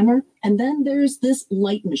phone jammer. And then there's this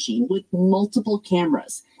light machine with multiple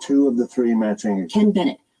cameras. 2 of the 3 matching. Ken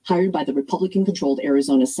Bennett, hired by the Republican-controlled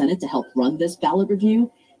Arizona Senate to help run this ballot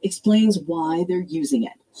review, explains why they're using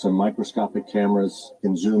it. Some microscopic cameras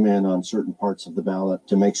can zoom in on certain parts of the ballot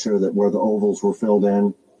to make sure that where the ovals were filled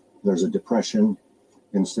in, there's a depression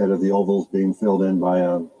instead of the ovals being filled in by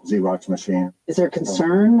a Xerox machine. Is there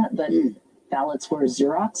concern that ballots were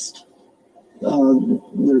Xeroxed?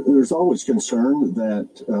 There's always concern that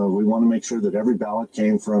we want to make sure that every ballot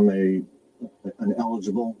came from an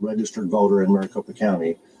eligible registered voter in Maricopa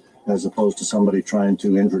County, as opposed to somebody trying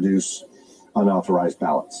to introduce unauthorized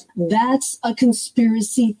ballots. That's a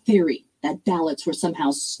conspiracy theory that ballots were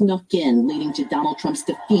somehow snuck in, leading to Donald Trump's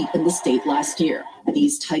defeat in the state last year.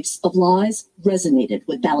 These types of lies resonated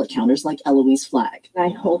with ballot counters like Eloise Flagg. I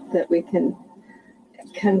hope that we can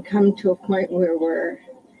come to a point where we're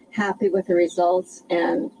happy with the results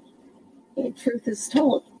and the truth is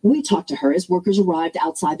told. We talked to her as workers arrived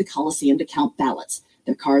outside the Coliseum to count ballots,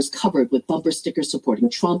 their cars covered with bumper stickers supporting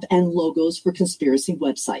Trump and logos for conspiracy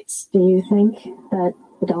websites. Do you think that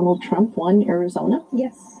Donald Trump won Arizona?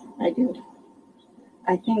 Yes, I do.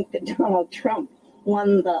 I think that Donald Trump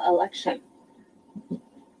won the election.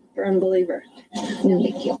 Firm believer.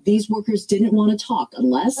 Thank you. These workers didn't want to talk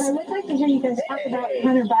unless... I would like to hear you guys talk about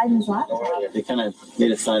Hunter Biden's laptop. They kind of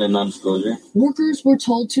made a sign of non-disclosure. Workers were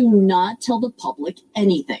told to not tell the public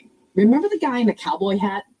anything. Remember the guy in the cowboy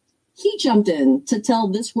hat? He jumped in to tell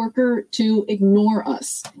this worker to ignore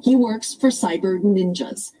us. He works for Cyber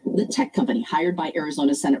Ninjas, the tech company hired by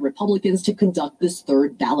Arizona Senate Republicans to conduct this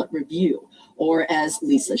third ballot review. Or as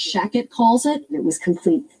Lisa Shackett calls it, it was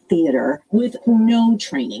complete theater. With no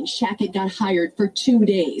training, Shackett got hired for 2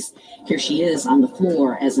 days. Here she is on the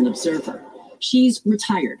floor as an observer. She's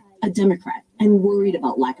retired, a Democrat, and worried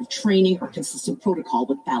about lack of training or consistent protocol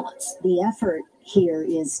with ballots. The effort here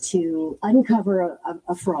is to uncover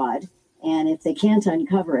a fraud, and if they can't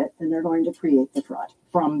uncover it, then they're going to create the fraud.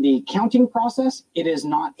 From the counting process, it is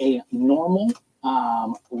not a normal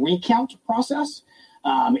recount process.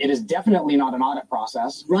 It is definitely not an audit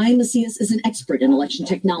process. Ryan Macias is an expert in election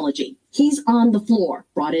technology. He's on the floor,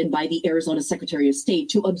 brought in by the Arizona Secretary of State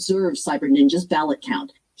to observe Cyber Ninja's ballot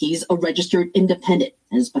count. He's a registered independent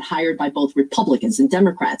and has been hired by both Republicans and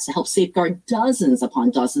Democrats to help safeguard dozens upon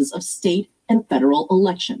dozens of state and federal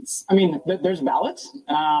elections. I mean, there's ballots,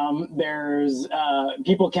 there's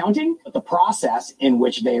people counting, but the process in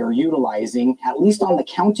which they are utilizing, at least on the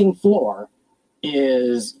counting floor,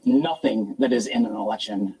 is nothing that is in an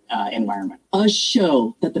election environment. A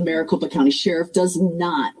show that the Maricopa County Sheriff does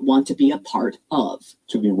not want to be a part of.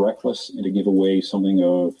 To be reckless and to give away something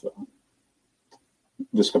of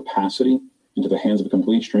this capacity into the hands of a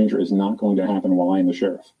complete stranger is not going to happen while I am the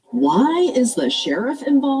sheriff. Why is the sheriff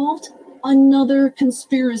involved? Another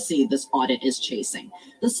conspiracy this audit is chasing.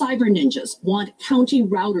 The Cyber Ninjas want county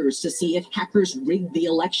routers to see if hackers rigged the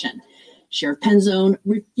election. Sheriff Penzone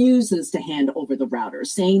refuses to hand over the routers,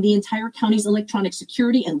 saying the entire county's electronic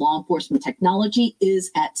security and law enforcement technology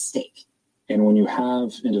is at stake. And when you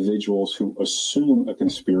have individuals who assume a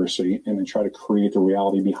conspiracy and then try to create the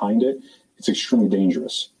reality behind it, it's extremely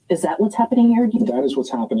dangerous. Is that what's happening here? That is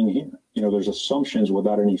what's happening here. You know, there's assumptions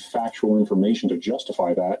without any factual information to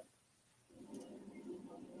justify that.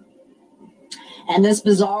 And this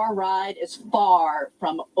bizarre ride is far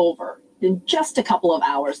from over. In just a couple of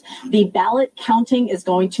hours, the ballot counting is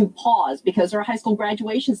going to pause because there are high school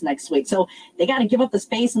graduations next week. So they got to give up the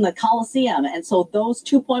space in the Coliseum. And so those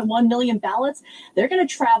 2.1 million ballots, they're going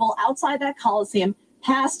to travel outside that Coliseum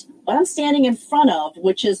past what I'm standing in front of,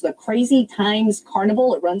 which is the Crazy Times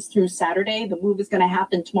Carnival. It runs through Saturday. The move is going to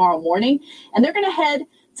happen tomorrow morning. And they're going to head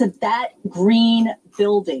to that green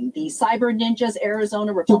building. The Cyber Ninjas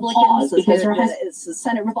Arizona Republicans, because the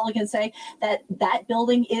Senate Republicans say that that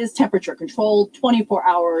building is temperature controlled, 24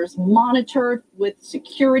 hours monitored with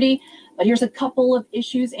security. But here's a couple of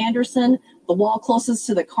issues, Anderson. The wall closest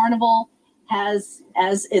to the carnival as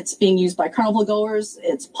it's being used by carnival goers,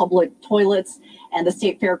 it's public toilets, and the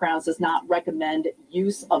state fairgrounds does not recommend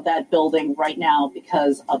use of that building right now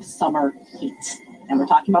because of summer heat. And we're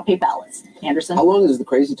talking about paper ballots. Anderson? How long is the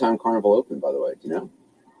Crazy Time Carnival open, by the way? Do you know?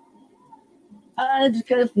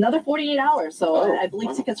 Another 48 hours. So I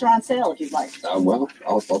believe tickets are on sale if you'd like. Well,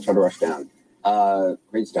 I'll try to rush down.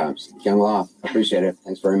 Crazy Times. Kyung La, appreciate it.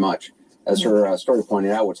 Thanks very much. As her story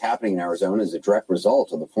pointed out, what's happening in Arizona is a direct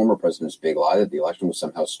result of the former president's big lie that the election was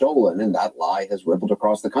somehow stolen, and that lie has rippled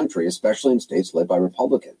across the country, especially in states led by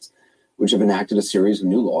Republicans, which have enacted a series of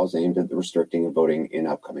new laws aimed at restricting voting in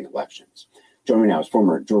upcoming elections. Joining me now is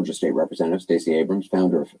former Georgia State Representative Stacey Abrams,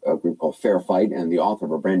 founder of a group called Fair Fight and the author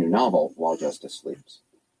of a brand new novel, While Justice Sleeps.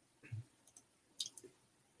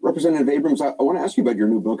 Representative Abrams, I want to ask you about your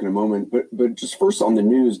new book in a moment, but just first on the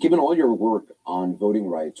news, given all your work on voting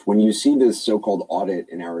rights, when you see this so-called audit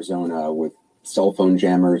in Arizona with cell phone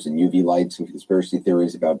jammers and UV lights and conspiracy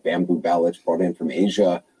theories about bamboo ballots brought in from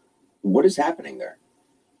Asia, what is happening there?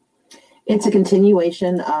 It's a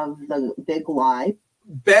continuation of the big lie.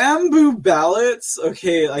 Bamboo ballots?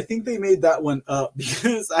 Okay, I think they made that one up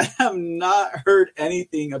because I have not heard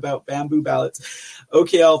anything about bamboo ballots.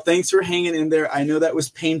 Okay, Al, thanks for hanging in there. I know that was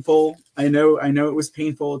painful. I know it was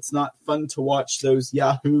painful. It's not fun to watch those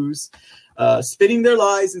yahoos spinning their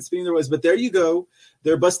lies and spinning their ways. But there you go.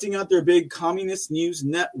 They're busting out their big communist news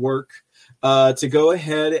network to go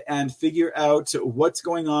ahead and figure out what's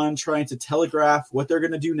going on, trying to telegraph what they're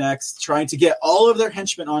going to do next, trying to get all of their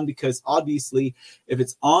henchmen on, because obviously if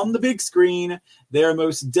it's on the big screen, they're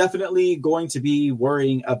most definitely going to be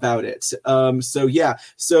worrying about it.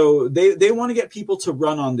 So they want to get people to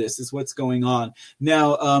run on this is what's going on.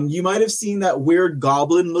 Now, you might have seen that weird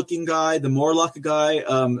goblin looking guy, the Morlock guy,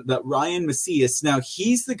 that Ryan Macias. Now,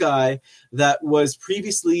 he's the guy that was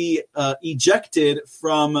previously ejected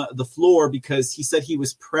from the floor because he said he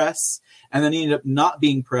was press, and then he ended up not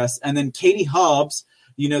being press. And then Katie Hobbs,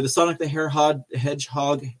 the Sonic the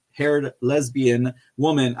Hedgehog haired lesbian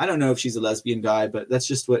woman. I don't know if she's a lesbian guy, but that's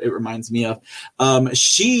just what it reminds me of.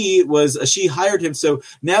 She hired him. So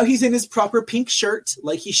now he's in his proper pink shirt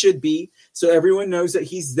like he should be. So everyone knows that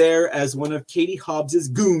he's there as one of Katie Hobbs's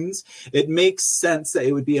goons. It makes sense that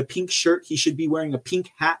it would be a pink shirt. He should be wearing a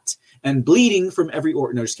pink hat and bleeding from every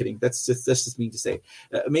organ. No, just kidding. That's just mean to say.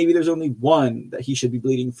 Maybe there's only one that he should be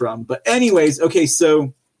bleeding from. But anyways, okay,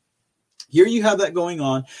 so here you have that going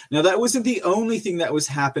on. Now, that wasn't the only thing that was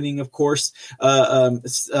happening, of course.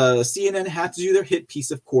 CNN had to do their hit piece,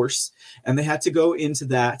 of course, and they had to go into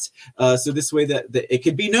that. So this way that it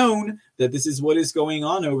could be known that this is what is going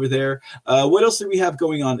on over there. What else do we have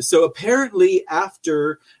going on? So apparently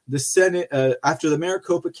after the Senate, after the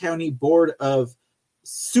Maricopa County Board of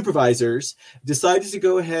Supervisors decided to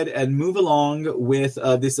go ahead and move along with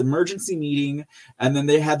this emergency meeting, and then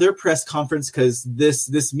they had their press conference because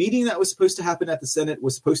this meeting that was supposed to happen at the Senate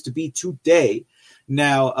was supposed to be today.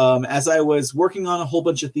 Now, as I was working on a whole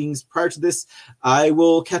bunch of things prior to this, I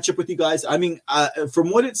will catch up with you guys. I mean, from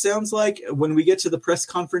what it sounds like, when we get to the press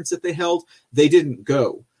conference that they held, they didn't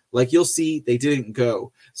go. Like you'll see, they didn't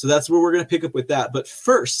go. So that's where we're going to pick up with that. But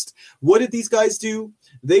first, what did these guys do?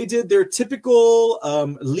 They did their typical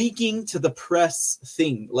leaking to the press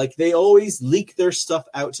thing. Like they always leak their stuff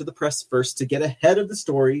out to the press first to get ahead of the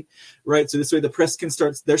story, right? So this way the press can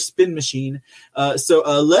start their spin machine. So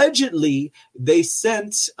allegedly, they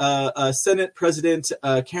sent Senate President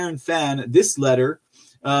Karen Fann this letter.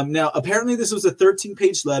 Now, apparently this was a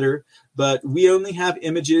 13-page letter, but we only have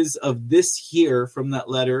images of this here from that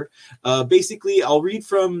letter. Basically, I'll read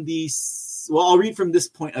from this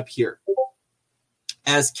point up here.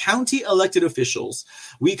 As county elected officials,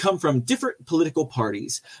 we come from different political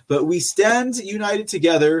parties, but we stand united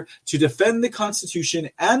together to defend the Constitution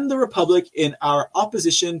and the Republic in our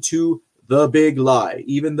opposition to the big lie,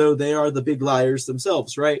 even though they are the big liars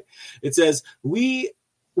themselves, right? It says, we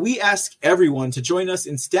ask everyone to join us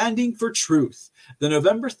in standing for truth. The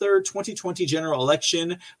November 3rd, 2020 general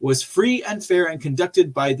election was free and fair and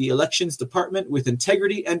conducted by the Elections Department with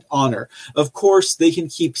integrity and honor. Of course, they can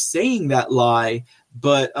keep saying that lie,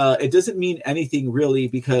 but it doesn't mean anything really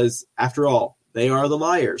because, after all, they are the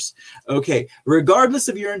liars. Okay, regardless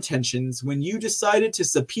of your intentions, when you decided to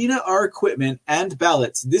subpoena our equipment and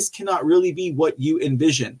ballots, this cannot really be what you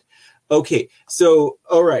envisioned. Okay, so,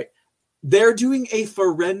 all right. They're doing a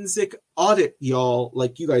forensic audit, y'all.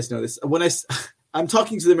 Like you guys know this. When I'm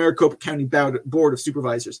talking to the Maricopa County Board of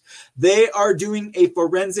Supervisors, they are doing a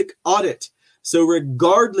forensic audit. So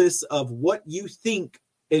regardless of what you think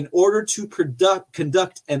in order to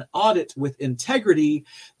conduct an audit with integrity,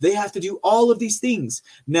 they have to do all of these things.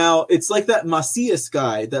 Now, it's like that Macias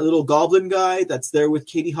guy, that little goblin guy that's there with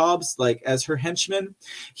Katie Hobbs, like as her henchman.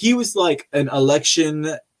 He was like an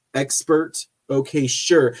election expert. Okay,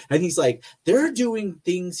 sure. And he's like, they're doing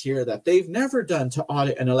things here that they've never done to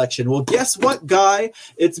audit an election. Well, guess what, guy?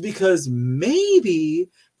 It's because maybe,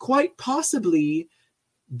 quite possibly,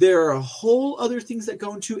 there are whole other things that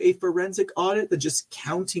go into a forensic audit than just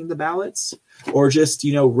counting the ballots or just,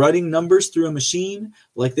 running numbers through a machine.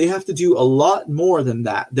 Like, they have to do a lot more than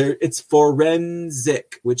that. It's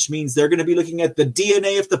forensic, which means they're going to be looking at the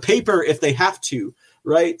DNA of the paper if they have to,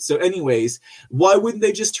 right? So anyways, why wouldn't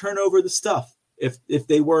they just turn over the stuff if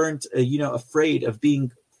they weren't, afraid of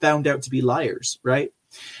being found out to be liars, right?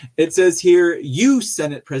 It says here, you,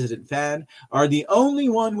 Senate President Fan, are the only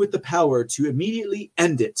one with the power to immediately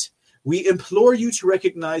end it. We implore you to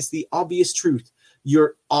recognize the obvious truth.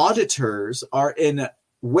 Your auditors are in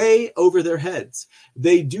way over their heads.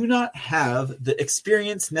 They do not have the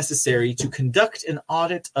experience necessary to conduct an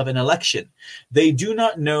audit of an election. They do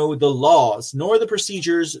not know the laws, nor the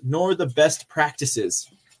procedures, nor the best practices.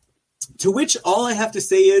 To which all I have to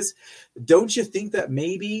say is, don't you think that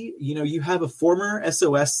maybe, you have a former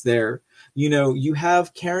SOS there, you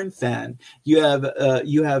have Karen Fan, you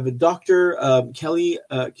have Dr. Kelly,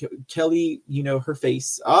 her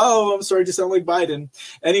face. Oh, I'm sorry to sound like Biden.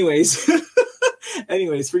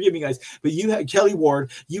 Anyways, forgive me, guys. But you have Kelly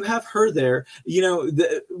Ward. You have her there.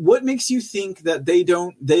 What makes you think that they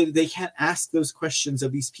can't ask those questions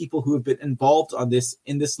of these people who have been involved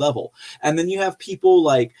in this level? And then you have people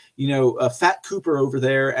like Fat Cooper over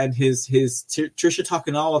there and his Trisha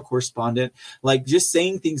Takanawa correspondent, like just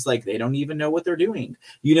saying things like they don't even know what they're doing.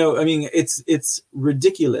 It's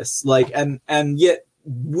ridiculous. Like and yet,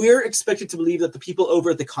 we're expected to believe that the people over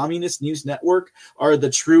at the Communist News Network are the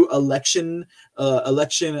true election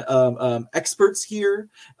experts here.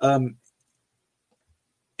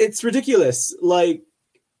 It's ridiculous. Like,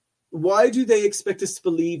 why do they expect us to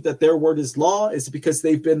believe that their word is law? Is it because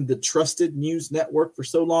they've been the trusted news network for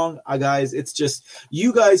so long? Guys, it's just,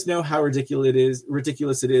 you guys know how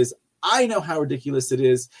ridiculous it is. I know how ridiculous it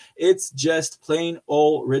is. It's just plain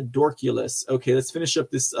old ridiculous. Okay, let's finish up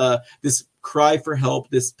this cry for help,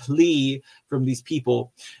 this plea from these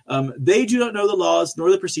people. They do not know the laws, nor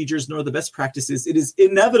the procedures, nor the best practices. It is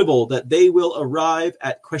inevitable that they will arrive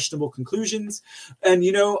at questionable conclusions. And,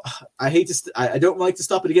 I don't like to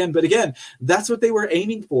stop it again, but again, that's what they were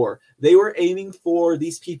aiming for. They were aiming for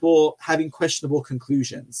these people having questionable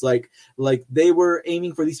conclusions. Like they were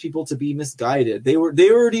aiming for these people to be misguided. They were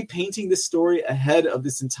already painting this story ahead of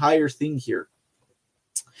this entire thing here.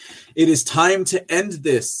 It is time to end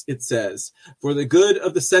this, it says, for the good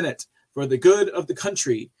of the Senate, for the good of the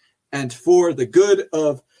country, and for the good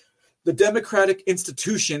of the democratic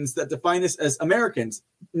institutions that define us as Americans.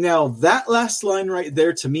 Now, that last line right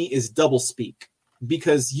there to me is doublespeak,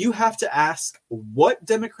 because you have to ask, what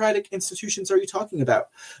democratic institutions are you talking about?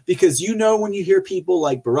 Because when you hear people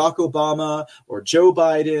like Barack Obama or Joe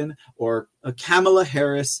Biden or Kamala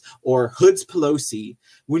Harris or Hoods Pelosi,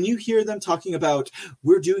 when you hear them talking about,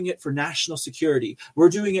 we're doing it for national security, we're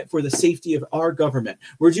doing it for the safety of our government,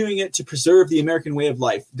 we're doing it to preserve the American way of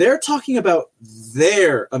life, they're talking about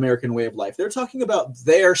their American way of life. They're talking about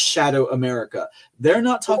their shadow America. They're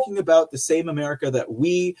not talking about the same America that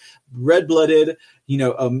we red-blooded,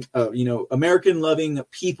 American-loving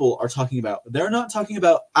people are talking about. They're not talking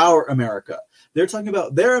about our America. They're talking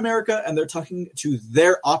about their America, and they're talking to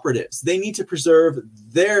their operatives. They need to preserve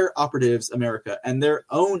their operatives' America and their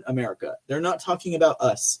own America. They're not talking about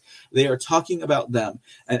us. They are talking about them.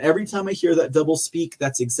 And every time I hear that double speak,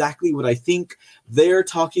 that's exactly what I think. They're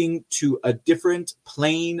talking to a different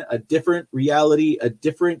plane, a different reality, a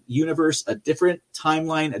different universe, a different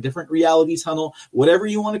timeline, a different reality tunnel, whatever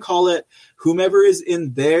you want to call it. Whomever is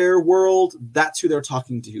in their world, that's who they're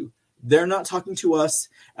talking to. They're not talking to us,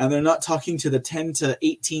 and they're not talking to the 10 to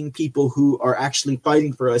 18 people who are actually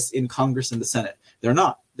fighting for us in Congress and the Senate. They're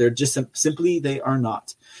not. They're just simply, they are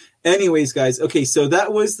not. Anyways, guys, okay, so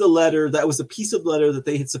that was the letter. That was a piece of letter that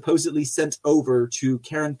they had supposedly sent over to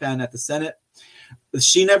Karen Fan at the Senate.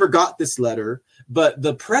 She never got this letter, but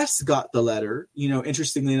the press got the letter.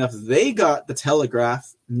 Interestingly enough, they got the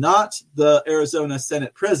Telegraph, not the Arizona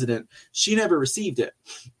Senate president. She never received it.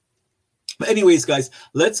 But anyways, guys,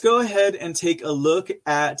 let's go ahead and take a look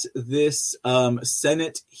at this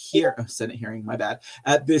Senate hearing,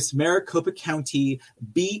 at this Maricopa County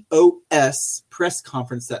BOS press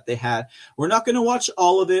conference that they had. We're not going to watch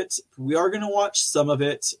all of it. We are going to watch some of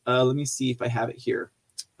it. Let me see if I have it here.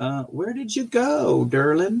 Where did you go,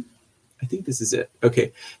 Derlin? I think this is it.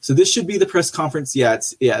 Okay, so this should be the press conference. Yeah,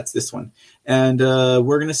 it's this one. And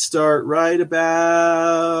we're going to start right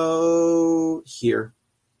about here.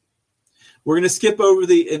 We're going to skip over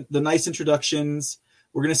the nice introductions.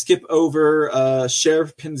 We're going to skip over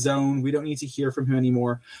Sheriff Pinzone. We don't need to hear from him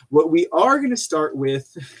anymore. What we are going to start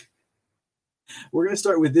with, we're going to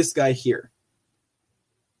start with this guy here.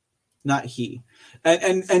 Not he.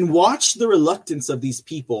 And watch the reluctance of these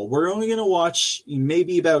people. We're only going to watch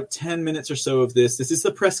maybe about 10 minutes or so of this. This is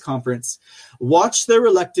the press conference. Watch their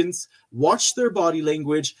reluctance. Watch their body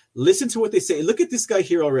language. Listen to what they say. Look at this guy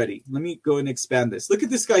here already. Let me go and expand this. Look at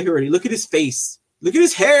this guy here already. Look at his face. Look at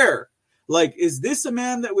his hair. Like, is this a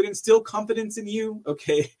man that would instill confidence in you?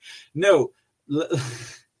 Okay. No.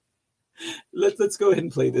 Let's go ahead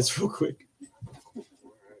and play this real quick.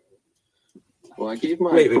 Well, I gave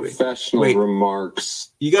my professional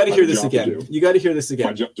remarks. You got to hear this again. You got to hear this again.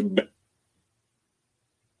 My job to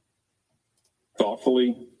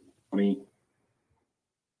thoughtfully,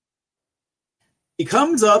 He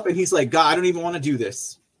comes up and he's like, God, I don't even want to do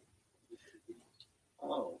this.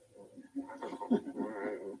 Oh.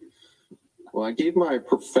 Well, I gave my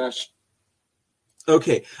profession.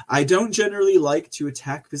 Okay, I don't generally like to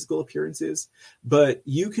attack physical appearances, but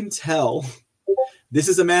you can tell this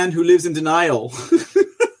is a man who lives in denial.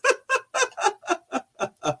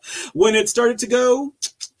 When it started to go,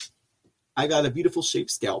 I got a beautiful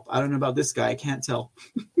shaped scalp. I don't know about this guy. I can't tell.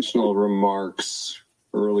 Additional remarks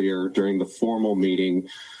earlier during the formal meeting,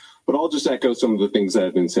 but I'll just echo some of the things that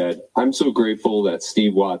have been said. I'm so grateful that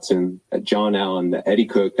Steve Watson, that John Allen, that Eddie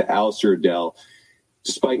Cook, that Alistair Adele,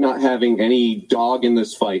 despite not having any dog in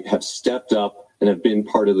this fight, have stepped up and have been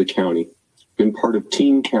part of the county, been part of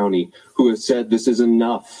Team County, who has said this is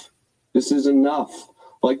enough. This is enough.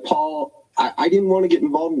 Like Paul, I didn't want to get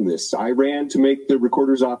involved in this. I ran to make the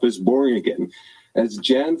recorder's office boring again. As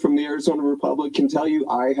Jen from the Arizona Republic can tell you,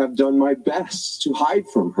 I have done my best to hide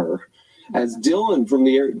from her. As Dylan from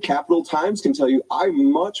the Capital Times can tell you, I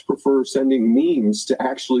much prefer sending memes to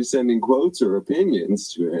actually sending quotes or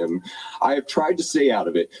opinions to him. I have tried to stay out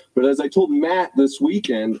of it. But as I told Matt this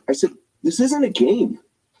weekend, I said, this isn't a game.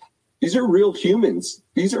 These are real humans.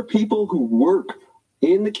 These are people who work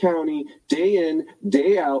in the county day in,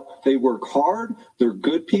 day out. They work hard. They're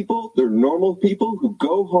good people. They're normal people who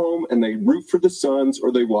go home and they root for the Suns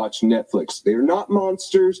or they watch Netflix. They're not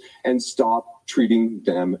monsters, and stop treating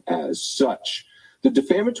them as such. The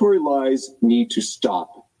defamatory lies need to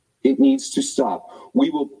stop. It needs to stop. We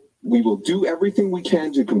will do everything we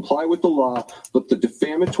can to comply with the law, but the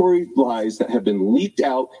defamatory lies that have been leaked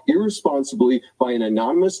out irresponsibly by an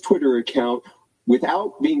anonymous Twitter account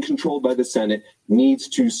without being controlled by the Senate needs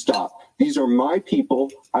to stop. These are my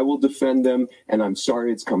people. I will defend them, and I'm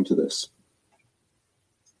sorry it's come to this.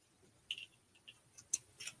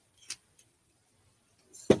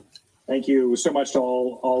 Thank you so much to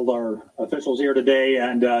all our officials here today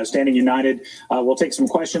and standing united. We'll take some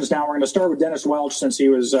questions now. We're going to start with Dennis Welch, since he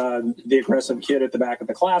was the aggressive kid at the back of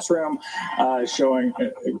the classroom,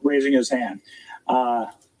 raising his hand.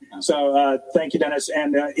 So thank you, Dennis.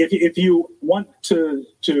 And if you want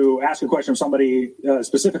to ask a question of somebody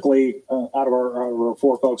specifically out of our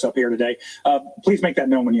four folks up here today, please make that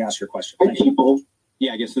known when you ask your question.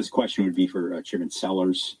 Yeah, I guess this question would be for Chairman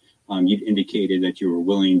Sellers. You've indicated that you were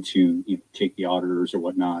willing to take the auditors or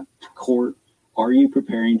whatnot to court. Are you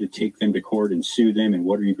preparing to take them to court and sue them? And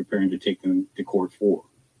what are you preparing to take them to court for?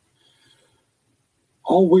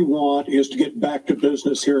 All we want is to get back to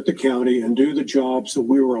business here at the county and do the jobs that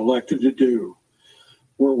we were elected to do.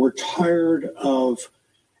 We're tired of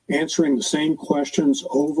answering the same questions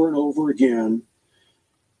over and over again.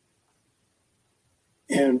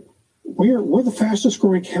 And we're the fastest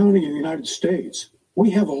growing county in the United States. We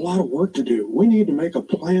have a lot of work to do. We need to make a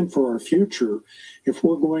plan for our future if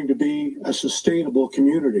we're going to be a sustainable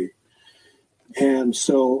community. And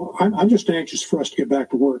so I'm just anxious for us to get back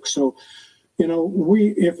to work. So, you know,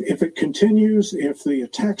 if it continues, if the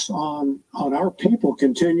attacks on our people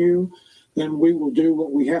continue, then we will do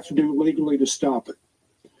what we have to do legally to stop it.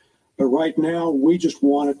 But right now, we just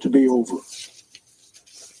want it to be over.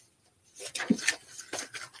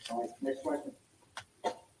 All right, next question.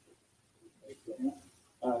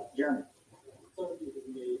 Jeremy.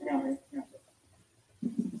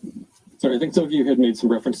 Sorry, I think some of you had made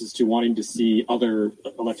some references to wanting to see other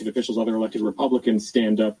elected officials, other elected Republicans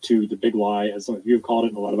stand up to the big lie, as some of you have called it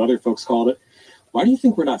and a lot of other folks called it. Why do you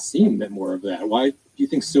think we're not seeing that more of that? Why do you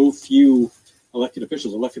think so few elected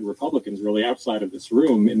officials, elected Republicans really outside of this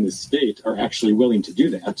room in this state are actually willing to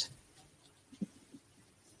do that?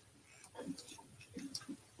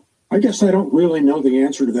 I guess I don't really know the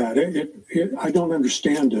answer to that. I don't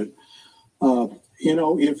understand it. You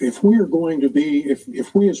know, if we are going to be,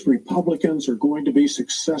 if we as Republicans are going to be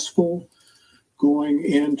successful going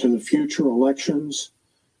into the future elections,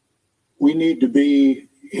 we need to be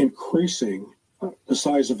increasing the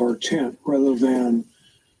size of our tent rather than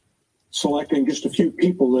selecting just a few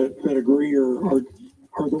people that agree or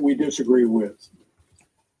that we disagree with.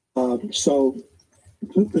 So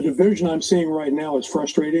the division I'm seeing right now is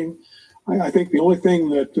frustrating. I think the only thing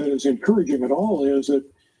that is encouraging at all is that,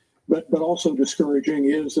 but also discouraging,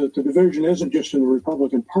 is that the division isn't just in the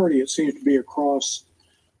Republican Party. It seems to be across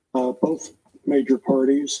both major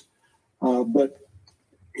parties. But,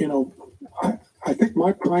 you know, I think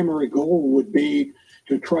my primary goal would be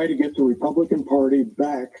to try to get the Republican Party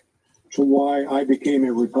back to why I became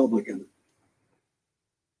a Republican.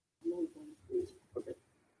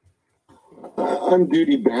 I'm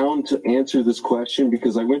duty bound to answer this question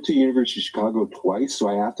because I went to University of Chicago twice, so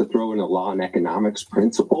I have to throw in a law and economics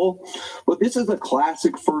principle. But this is a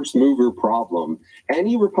classic first mover problem.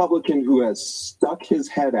 Any Republican who has stuck his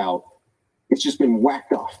head out, it's just been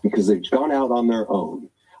whacked off because they've gone out on their own.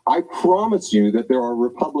 I promise you that there are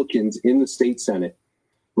Republicans in the state Senate,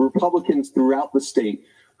 Republicans throughout the state,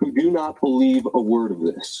 who do not believe a word of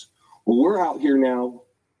this. Well, we're out here now.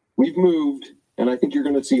 We've moved. And I think you're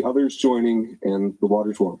going to see others joining, and the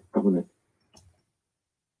water's warm coming in.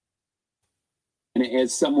 And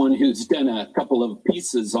as someone who's done a couple of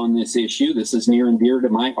pieces on this issue, this is near and dear to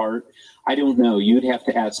my heart. I don't know. You'd have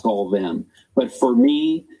to ask all of them. But for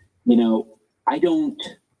me, you know, I don't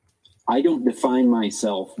define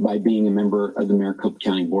myself by being a member of the Maricopa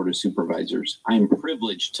County Board of Supervisors. I'm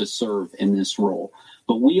privileged to serve in this role.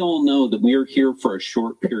 But we all know that we are here for a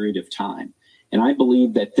short period of time. And I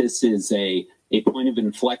believe that this is a point of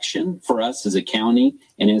inflection for us as a county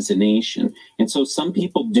and as a nation. And so some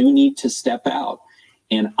people do need to step out.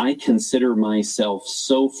 And I consider myself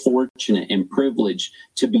so fortunate and privileged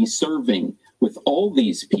to be serving with all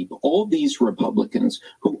these people, all these Republicans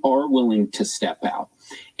who are willing to step out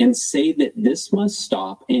and say that this must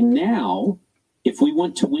stop. And now, if we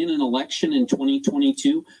want to win an election in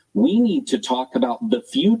 2022, we need to talk about the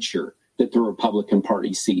future that the Republican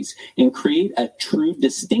Party sees and create a true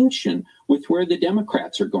distinction with where the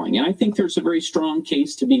Democrats are going. And I think there's a very strong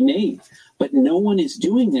case to be made, but no one is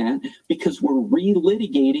doing that because we're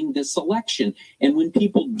relitigating this election. And when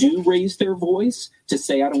people do raise their voice to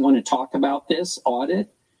say, I don't want to talk about this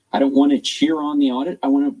audit, I don't want to cheer on the audit, I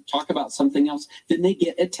want to talk about something else, then they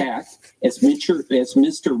get attacked, as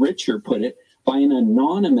Mr. Richer put it, by an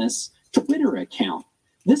anonymous Twitter account.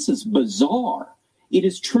 This is bizarre. It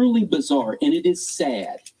is truly bizarre, and it is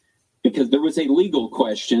sad because there was a legal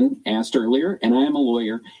question asked earlier, and I am a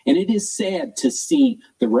lawyer, and it is sad to see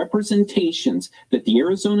the representations that the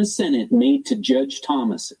Arizona Senate made to Judge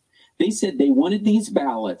Thomas. They said they wanted these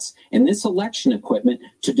ballots and this election equipment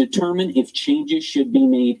to determine if changes should be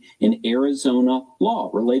made in Arizona law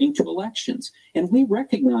relating to elections. And we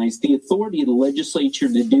recognize the authority of the legislature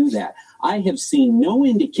to do that. I have seen no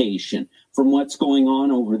indication from what's going on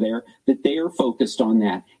over there that they are focused on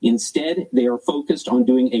that. Instead, they are focused on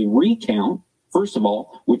doing a recount, first of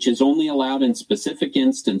all, which is only allowed in specific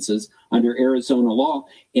instances under Arizona law,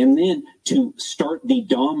 and then to start the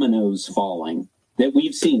dominoes falling that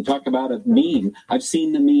we've seen. Talk about a meme. I've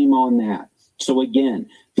seen the meme on that. So again,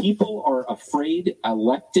 people are afraid.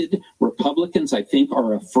 Elected Republicans, I think,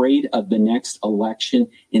 are afraid of the next election,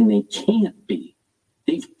 and they can't be.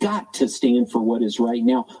 They've got to stand for what is right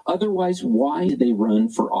now. Otherwise, why did they run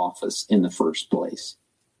for office in the first place?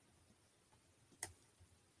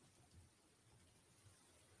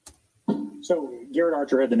 So Garrett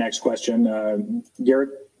Archer had the next question. Garrett?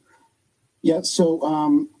 Yeah,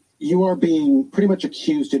 so you are being pretty much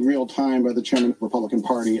accused in real time by the chairman of the Republican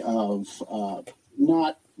Party of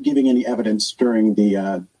not giving any evidence during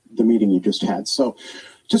the meeting you just had. So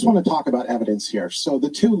just want to talk about evidence here. So the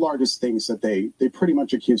two largest things that they pretty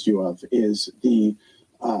much accused you of is the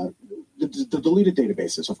deleted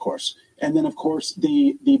databases, of course. And then, of course,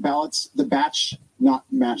 the ballots, the batch not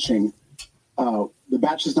matching. The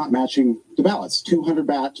batch is not matching the ballots. 200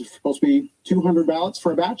 batch, supposed to be 200 ballots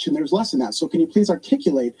for a batch, and there's less than that. So can you please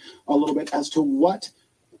articulate a little bit as to what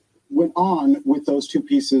went on with those two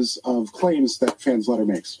pieces of claims that Fan's letter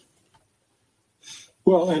makes?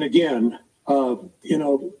 Well, and again, you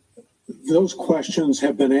know, those questions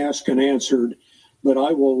have been asked and answered, but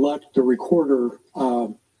I will let the recorder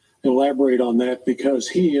elaborate on that because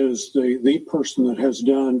he is the person that has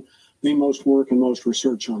done the most work and most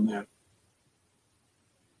research on that.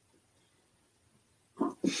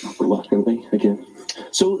 Reluctantly, again.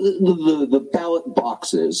 So the ballot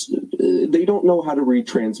boxes, they don't know how to read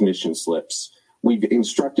transmission slips. We've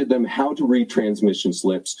instructed them how to read transmission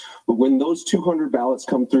slips. But when those 200 ballots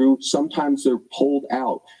come through, sometimes they're pulled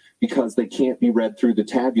out because they can't be read through the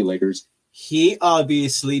tabulators. He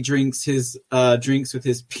obviously drinks his drinks with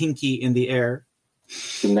his pinky in the air.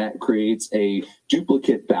 And that creates a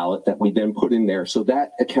duplicate ballot that we then put in there. So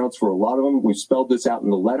that accounts for a lot of them. We've spelled this out in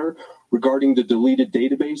the letter. Regarding the deleted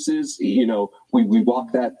databases, you know, we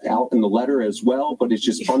walk that out in the letter as well, but it's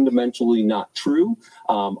just fundamentally not true.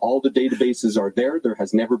 All the databases are there. There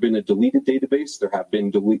has never been a deleted database. There have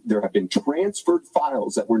been transferred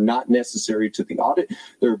files that were not necessary to the audit.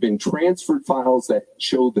 There have been transferred files that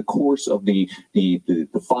show the course of the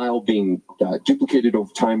file being duplicated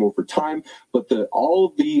over time. But all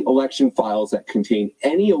of the election files that contain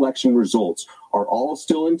any election results are all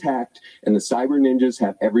still intact, and the Cyber Ninjas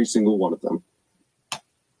have every single one of them.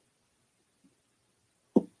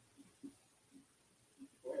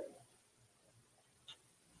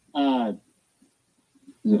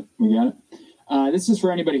 We got it. This is for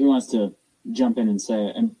anybody who wants to jump in and say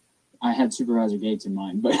it. And I had Supervisor Gates in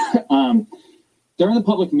mind, but during the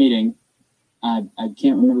public meeting, I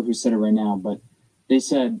can't remember who said it right now, but they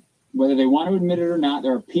said whether they want to admit it or not,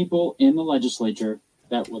 there are people in the legislature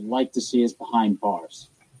that would like to see us behind bars.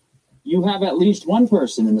 You have at least one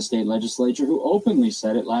person in the state legislature who openly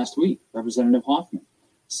said it last week. Representative Hoffman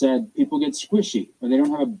said people get squishy or they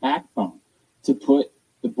don't have a backbone to put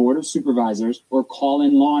the Board of Supervisors or call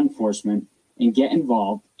in law enforcement and get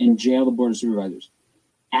involved and jail the Board of Supervisors.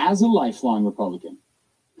 As a lifelong Republican,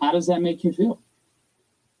 how does that make you feel?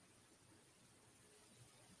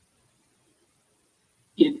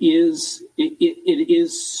 It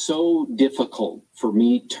is so difficult for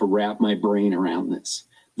me to wrap my brain around this.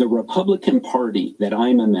 The Republican Party that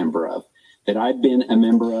I'm a member of, that I've been a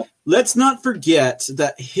member of. Let's not forget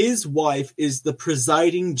that his wife is the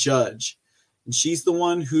presiding judge. And she's the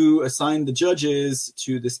one who assigned the judges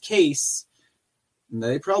to this case. And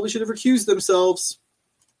they probably should have recused themselves.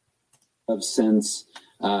 Since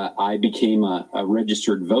I became a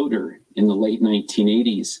registered voter in the late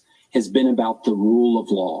 1980s, has been about the rule of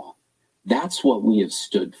law. That's what we have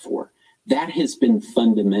stood for. That has been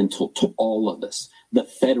fundamental to all of us, the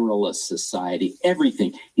Federalist Society,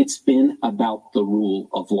 everything. It's been about the rule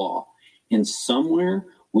of law. And somewhere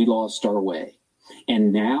we lost our way.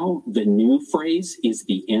 And now the new phrase is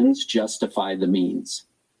the ends justify the means.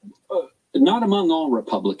 Not among all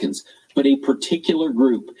Republicans, but a particular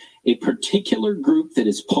group that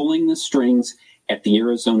is pulling the strings at the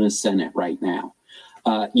Arizona Senate right now.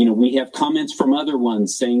 We have comments from other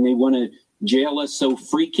ones saying they want to jail us so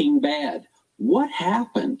freaking bad. What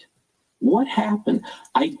happened? What happened?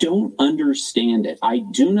 I don't understand it. I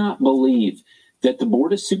do not believe that the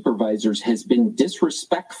Board of Supervisors has been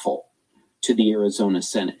disrespectful to the Arizona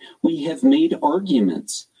Senate. We have made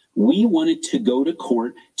arguments. We wanted to go to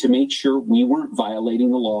court to make sure we weren't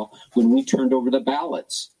violating the law when we turned over the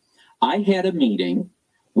ballots. I had a meeting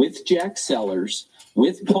with Jack Sellers,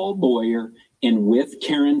 with Paul Boyer, and with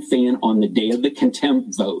Karen Fann on the day of the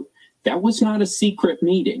contempt vote. That was not a secret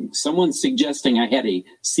meeting. Someone's suggesting I had a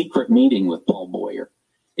secret meeting with Paul Boyer.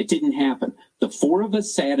 It didn't happen. The four of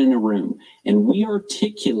us sat in a room and we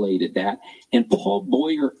articulated that, and Paul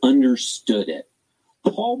Boyer understood it.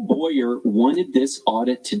 Paul Boyer wanted this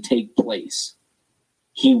audit to take place.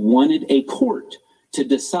 He wanted a court to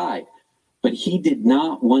decide, but he did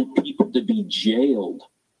not want people to be jailed,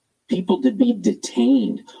 people to be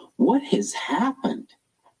detained. What has happened?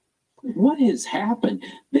 What has happened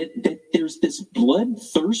that there's this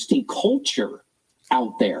bloodthirsty culture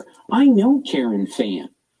out there? I know Karen Fann.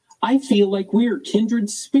 I feel like we are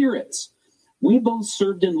kindred spirits. We both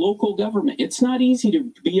served in local government. It's not easy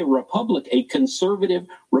to be a conservative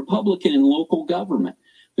Republican in local government.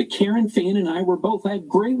 But Karen Fann and I have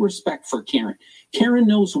great respect for Karen. Karen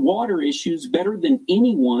knows water issues better than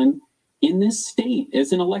anyone in this state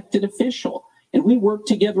as an elected official. And we worked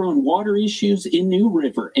together on water issues in New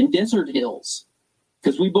River and Desert Hills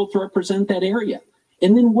because we both represent that area.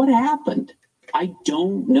 And then what happened? I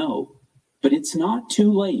don't know, but it's not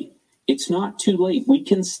too late. It's not too late. We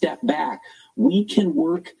can step back. We can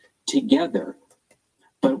work together.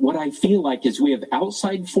 But what I feel like is we have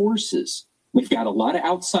outside forces. We've got a lot of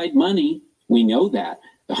outside money. We know that.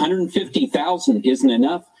 $150,000 isn't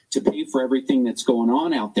enough to pay for everything that's going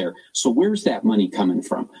on out there. So where's that money coming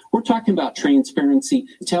from? We're talking about transparency.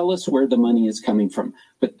 Tell us where the money is coming from.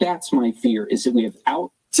 But that's my fear, is that we have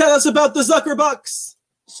Tell us about the Zuckerbucks.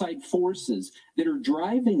 Outside forces that are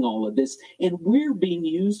driving all of this, and we're being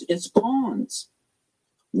used as pawns.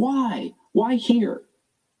 Why? Why here?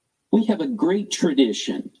 We have a great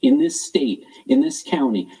tradition in this state, in this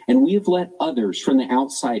county, and we have let others from the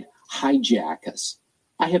outside hijack us.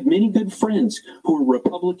 I have many good friends who are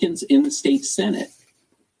Republicans in the state Senate.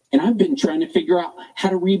 And I've been trying to figure out how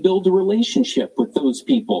to rebuild a relationship with those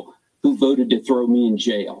people who voted to throw me in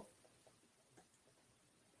jail.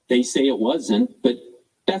 They say it wasn't, but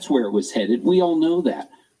that's where it was headed. We all know that.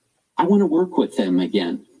 I want to work with them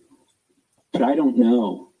again. But I don't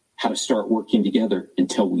know how to start working together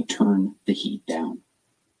until we turn the heat down.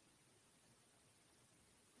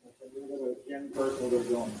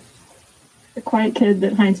 The quiet kid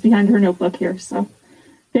that hides behind her notebook here, so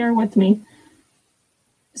bear with me.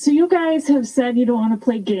 So you guys have said you don't want to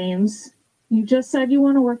play games. You just said you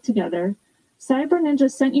want to work together. Cyber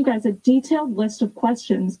Ninja sent you guys a detailed list of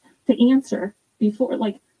questions to answer before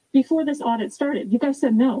this audit started. You guys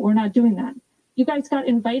said, no, we're not doing that. You guys got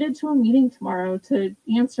invited to a meeting tomorrow to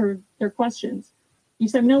answer their questions. You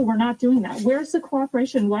said, no, we're not doing that. Where's the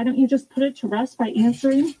cooperation? Why don't you just put it to rest by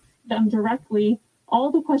answering them directly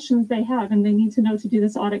all the questions they have and they need to know to do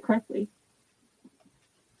this audit correctly?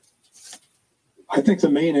 I think the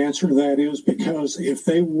main answer to that is because if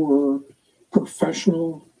they were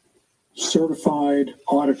professional, certified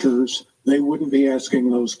auditors, they wouldn't be asking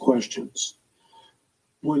those questions.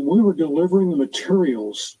 When we were delivering the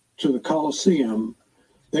materials to the Coliseum,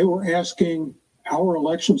 they were asking our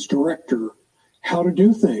elections director how to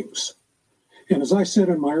do things. And as I said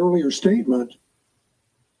in my earlier statement,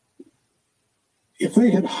 if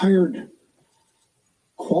they had hired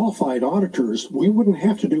qualified auditors, we wouldn't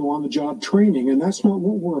have to do on-the-job training, and that's not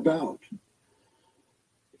what we're about.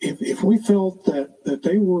 If we felt that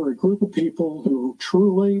they were a group of people who were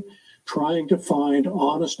truly trying to find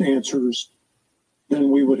honest answers,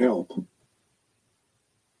 then we would help.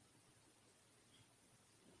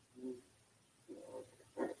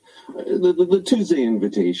 The Tuesday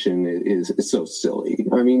invitation is so silly.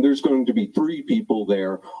 I mean, there's going to be 3 people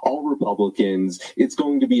there, all Republicans. It's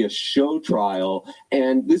going to be a show trial.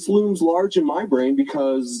 And this looms large in my brain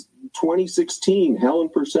because 2016, Helen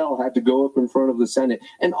Purcell had to go up in front of the Senate.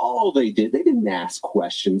 And all they didn't ask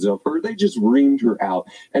questions of her. They just reamed her out.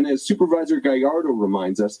 And as Supervisor Gallardo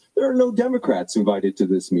reminds us, there are no Democrats invited to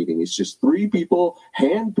this meeting. It's just 3 people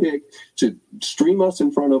handpicked to stream us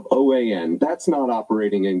in front of OAN. That's not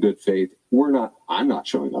operating in good faith. I'm not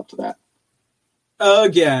showing up to that.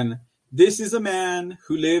 Again, this is a man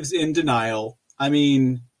who lives in denial. I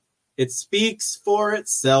mean, it speaks for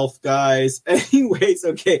itself, guys. Anyways,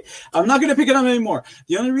 okay, I'm not going to pick it on him anymore.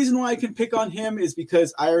 The only reason why I can pick on him is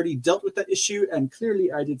because I already dealt with that issue, and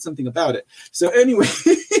clearly I did something about it. So anyway,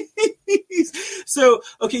 so,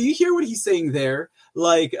 okay, you hear what he's saying there.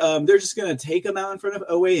 Like, they're just going to take him out in front of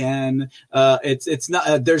OAN. It's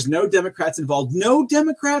not, there's no Democrats involved. No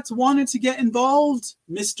Democrats wanted to get involved,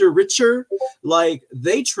 Mr. Richer. Like,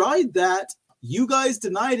 they tried that. You guys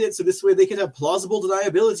denied it, so this way they could have plausible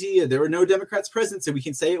deniability. There were no Democrats present, so we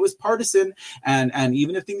can say it was partisan. And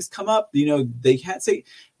even if things come up, you know, they can't say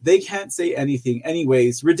anything.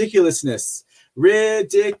 Anyways, ridiculousness,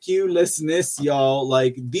 y'all.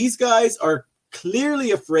 Like, these guys are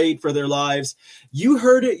clearly afraid for their lives. You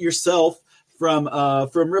heard it yourself from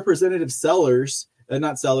Representative Sellers.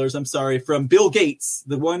 From Bill Gates,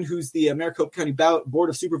 the one who's the Maricopa County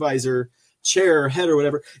Board of Supervisor chair or head or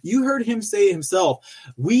whatever. You heard him say it himself.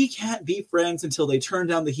 We can't be friends until they turn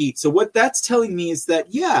down the heat. So what that's telling me is that,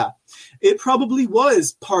 yeah, it probably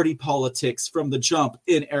was party politics from the jump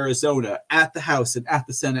in Arizona at the House and at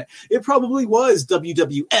the Senate. It probably was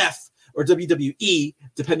WWF or WWE,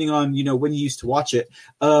 depending on, you know, when you used to watch it.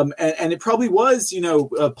 And it probably was, you know,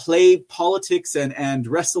 play politics and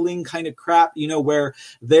wrestling kind of crap, you know, where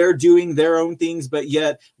they're doing their own things, but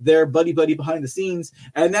yet they're buddy behind the scenes.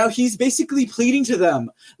 And now he's basically pleading to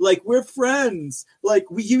them, like, we're friends.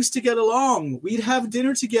 Like, we used to get along. We'd have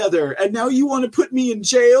dinner together. And now you want to put me in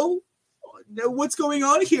jail? No, what's going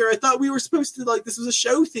on here? I thought we were supposed to, like, this was a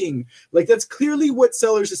show thing. Like, that's clearly what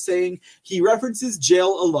Sellers is saying. He references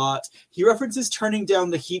jail a lot. He references turning down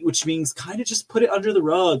the heat, which means kind of just put it under the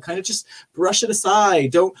rug, kind of just brush it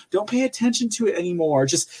aside. Don't pay attention to it anymore.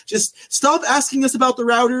 Just stop asking us about the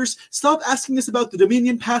routers. Stop asking us about the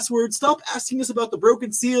Dominion password. Stop asking us about the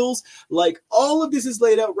broken seals. Like, all of this is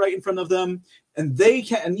laid out right in front of them. And they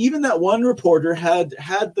can, and even that one reporter had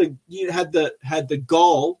the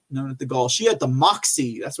gall, no, not the gall. She had the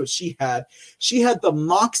moxie. That's what she had. She had the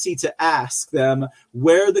moxie to ask them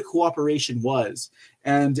where the cooperation was,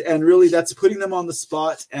 and really that's putting them on the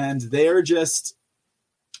spot. And they're just,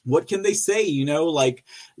 what can they say? You know, like,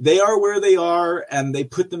 they are where they are, and they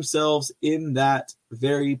put themselves in that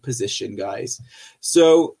very position, guys.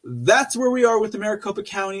 So that's where we are with the Maricopa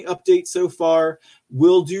County update so far.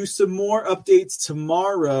 We'll do some more updates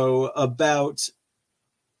tomorrow about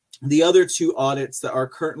the other two audits that are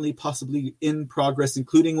currently possibly in progress,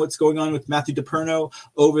 including what's going on with Matthew DePerno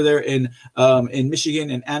over there in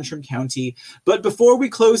Michigan and Antrim County. But before we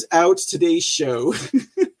close out today's show,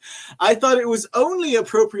 I thought it was only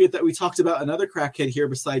appropriate that we talked about another crackhead here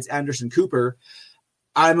besides Anderson Cooper.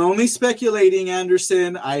 I'm only speculating,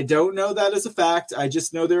 Anderson. I don't know that as a fact. I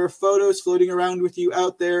just know there are photos floating around with you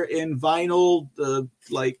out there in vinyl,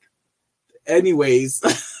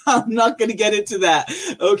 anyways. I'm not going to get into that.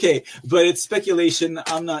 Okay, but it's speculation.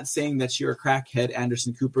 I'm not saying that you're a crackhead,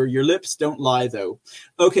 Anderson Cooper. Your lips don't lie, though.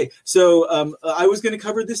 Okay, so I was going to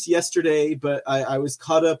cover this yesterday, but I was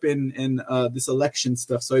caught up in this election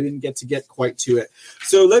stuff, so I didn't get quite to it.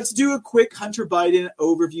 So let's do a quick Hunter Biden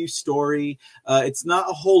overview story. It's not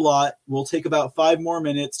a whole lot. We'll take about 5 more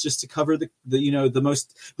minutes just to cover the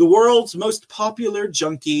world's most popular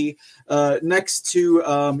junkie next to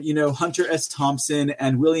Hunter S. Thompson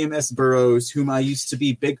and William S. Burroughs, whom I used to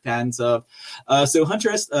be big fans of. So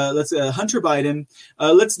Hunter Biden.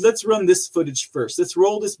 Let's run this footage first. Let's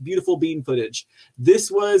roll this beautiful bean footage. This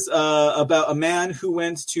was about a man who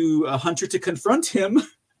went to Hunter to confront him,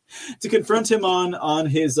 on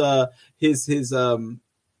his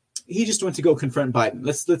he just went to go confront Biden.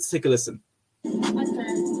 Let's take a listen.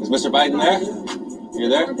 Is Mr. Biden there? You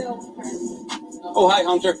there? Oh, hi,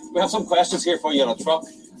 Hunter. We have some questions here for you on a truck.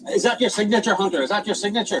 Is that your signature, Hunter? Is that your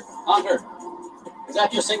signature? Hunter, is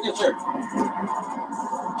that your signature?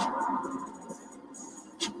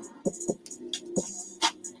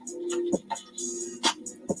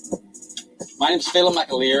 My name's Phelan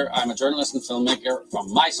McAleer. I'm a journalist and filmmaker from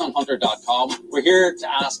mysonhunter.com. We're here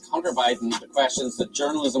to ask Hunter Biden the questions that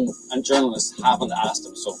journalism and journalists haven't asked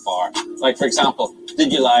him so far. Like, for example,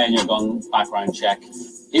 did you lie on your gun background check?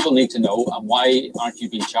 People need to know, and why aren't you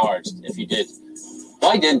being charged if you did?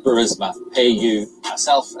 Why did Burisma pay you, a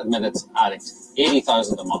self-admitted addict,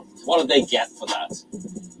 $80,000 a month? What did they get for that?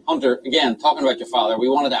 Hunter, again, talking about your father, we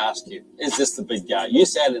wanted to ask you, is this the big guy? You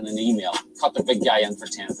said in an email, cut the big guy in for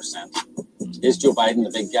 10%. Is Joe Biden the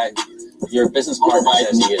big guy? Your business partner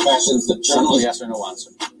says he is. Questions that simple yes or no answer.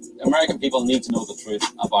 American people need to know the truth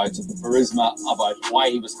about Burisma, about why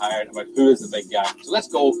he was hired, about who is the big guy. So let's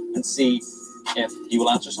go and see if he will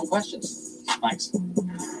answer some questions. Thanks.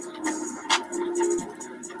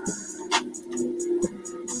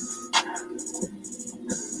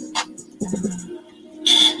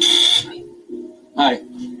 Hi.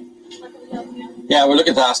 Yeah, we're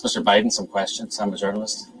looking to ask Mr. Biden some questions. I'm a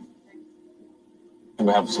journalist. And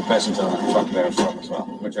we have some questions on the truck there for him as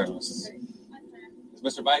well. We're journalists. Is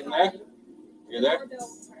Mr. Biden there? Are you there?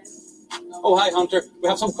 Oh, hi, Hunter. We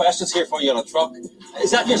have some questions here for you on a truck.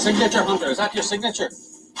 Is that your signature, Hunter? Is that your signature?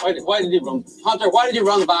 Why did you run? Hunter, why did you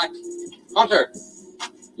run back? Hunter,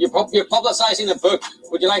 you're publicizing a book.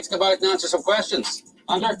 Would you like to come out and answer some questions?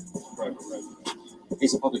 Hunter? Right.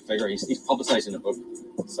 He's a public figure. He's publicizing a book.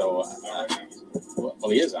 So, well,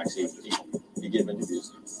 he is actually. He gave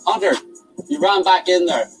interviews. Hunter, you ran back in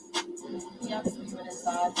there.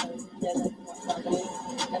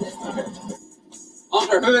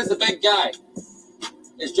 Hunter, who is the big guy?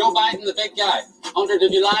 Is Joe Biden the big guy? Hunter,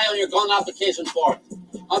 did you lie on your gun application form?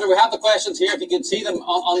 Hunter, we have the questions here. If you can see them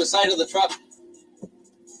on the side of the truck.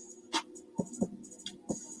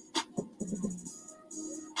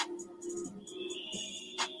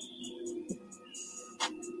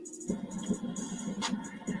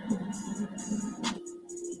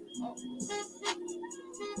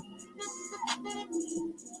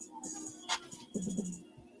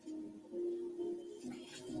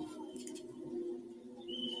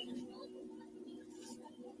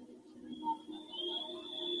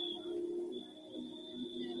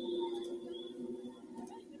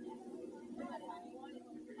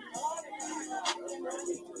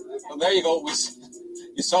 Well, there you go.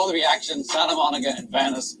 You saw the reaction. Santa Monica and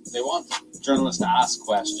Venice. They want journalists to ask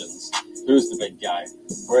questions. Who's the big guy?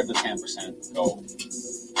 Where did the 10% go?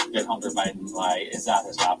 Did Hunter Biden lie? Is that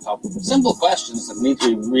his laptop? Simple questions that need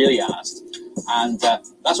to be really asked. And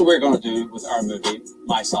that's what we're going to do with our movie,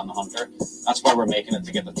 My Son Hunter. That's why we're making it,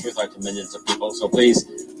 to get the truth out to millions of people. So please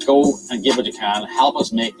go and give what you can. Help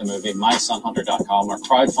us make the movie, mysonhunter.com. We're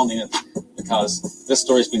crowdfunding it because this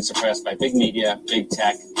story's been suppressed by big media, big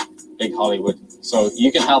tech, big Hollywood. So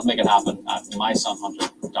you can help make it happen at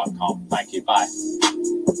mysonhunter.com. Thank you. Bye.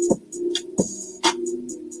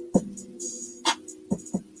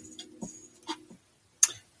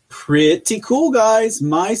 Pretty cool, guys.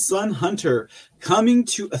 My Son Hunter, coming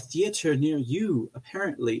to a theater near you,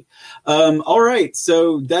 apparently. All right,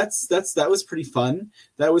 so that was pretty fun.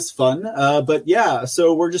 That was fun. But yeah,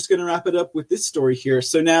 so we're just gonna wrap it up with this story here.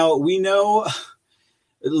 So now we know.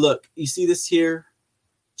 Look, you see this here?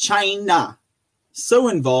 China. So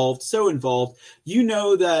involved. You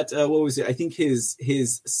know that, what was it? I think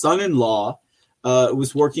his son-in-law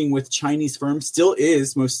was working with Chinese firms, still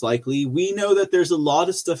is most likely. We know that there's a lot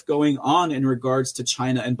of stuff going on in regards to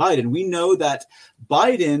China and Biden. We know that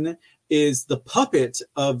Biden is the puppet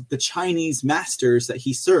of the Chinese masters that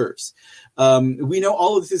he serves. We know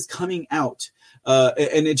all of this is coming out.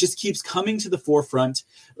 And it just keeps coming to the forefront.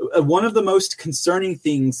 One of the most concerning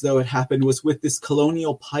things, though, it happened was with this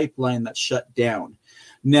Colonial Pipeline that shut down.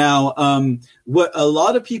 Now, what a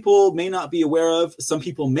lot of people may not be aware of, some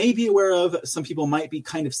people may be aware of, some people might be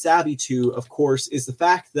kind of savvy to, of course, is the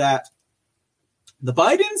fact that the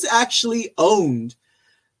Bidens actually owned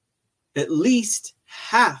at least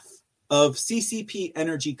half of CCP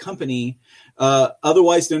Energy Company,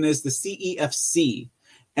 otherwise known as the CEFC.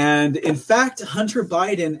 And in fact, Hunter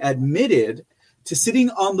Biden admitted to sitting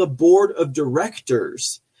on the board of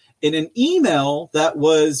directors in an email that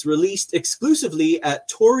was released exclusively at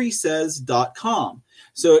TorySays.com.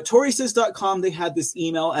 So at TorySays.com, they had this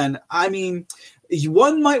email. And I mean,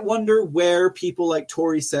 one might wonder where people like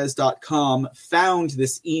TorySays.com found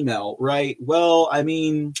this email, right? Well, I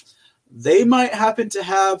mean, they might happen to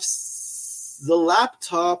have the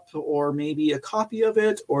laptop or maybe a copy of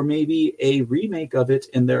it or maybe a remake of it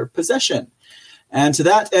in their possession. And to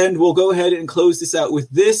that end, we'll go ahead and close this out with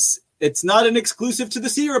this. It's not an exclusive to the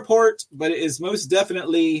C Report, but it is most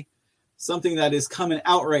definitely something that is coming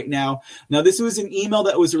out right now. Now, this was an email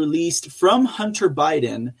that was released from Hunter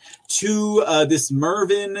Biden to this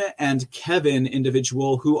Mervyn and Kevin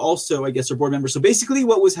individual who also, I guess, are board members. So basically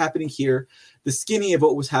what was happening here, the skinny of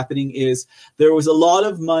what was happening is there was a lot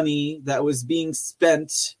of money that was being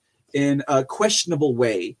spent in a questionable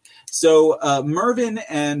way. So Mervyn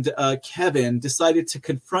and Kevin decided to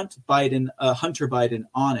confront Hunter Biden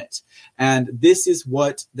on it. And this is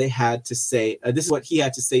what they had to say. This is what he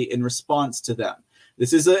had to say in response to them.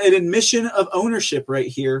 This is an admission of ownership right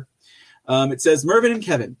here. It says, Mervyn and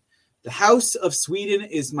Kevin, the House of Sweden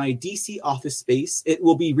is my DC office space. It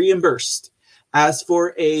will be reimbursed. As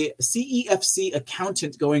for a CEFC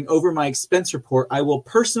accountant going over my expense report, I will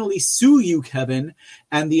personally sue you, Kevin,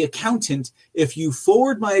 and the accountant if you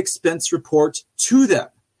forward my expense report to them.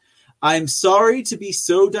 I'm sorry to be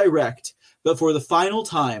so direct, but for the final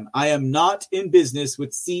time, I am not in business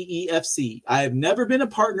with CEFC. I have never been a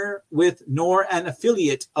partner with nor an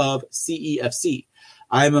affiliate of CEFC.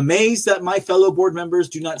 I am amazed that my fellow board members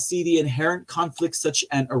do not see the inherent conflict such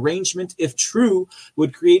an arrangement, if true,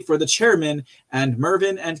 would create for the chairman and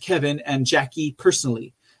Mervyn and Kevin and Jackie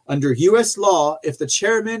personally. Under U.S. law, if the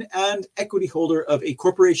chairman and equity holder of a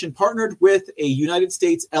corporation partnered with a United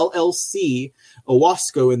States LLC,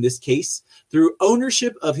 Owasco in this case, through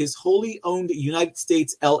ownership of his wholly owned United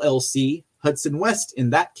States LLC, Hudson West in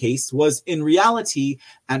that case, was in reality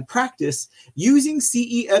and practice using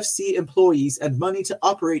CEFC employees and money to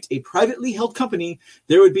operate a privately held company,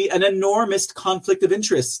 there would be an enormous conflict of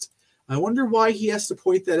interest. I wonder why he has to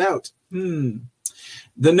point that out.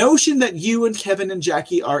 The notion that you and Kevin and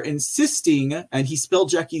Jackie are insisting, and he spelled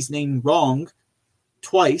Jackie's name wrong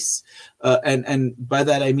twice, and by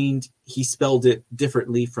that I mean he spelled it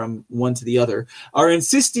differently from one to the other, are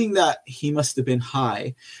insisting that he must have been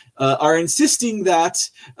high, are insisting that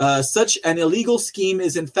such an illegal scheme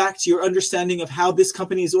is in fact your understanding of how this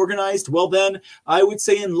company is organized. Well then, I would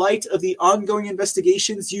say in light of the ongoing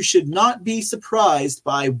investigations, you should not be surprised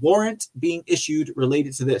by warrant being issued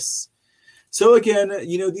related to this. So again,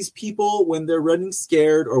 you know, these people, when they're running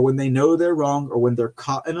scared or when they know they're wrong or when they're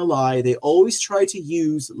caught in a lie, they always try to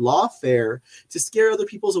use lawfare to scare other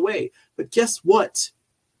people away. But guess what?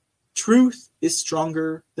 Truth is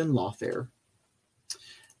stronger than lawfare.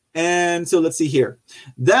 And so let's see here.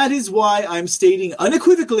 That is why I'm stating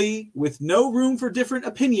unequivocally, with no room for different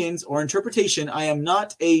opinions or interpretation, I am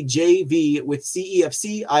not a JV with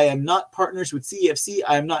CEFC. I am not partners with CEFC.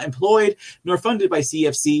 I am not employed nor funded by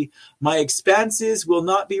CEFC. My expenses will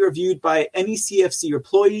not be reviewed by any CEFC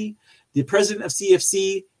employee. The president of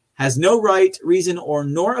CEFC has no right, reason, or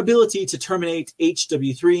nor ability to terminate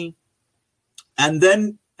HW3. And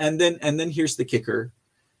then here's the kicker.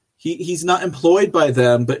 He's not employed by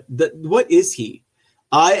them, but what is he?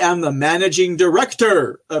 I am the managing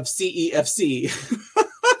director of CEFC.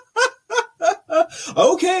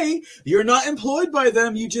 Okay, you're not employed by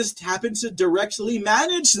them. You just happen to directly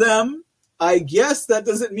manage them. I guess that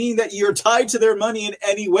doesn't mean that you're tied to their money in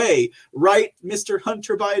any way, right, Mr.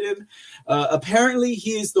 Hunter Biden? Apparently,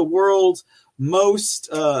 he is the world's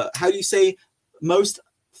most, most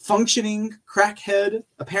functioning crackhead,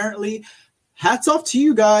 apparently. Hats off to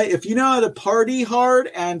you, guy. If you know how to party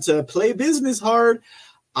hard and to play business hard,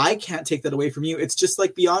 I can't take that away from you. It's just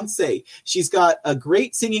like Beyonce. She's got a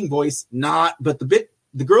great singing voice, but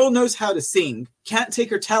the girl knows how to sing. Can't take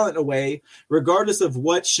her talent away, regardless of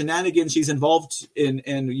what shenanigans she's involved in,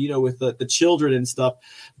 with the children and stuff.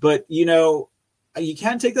 But, you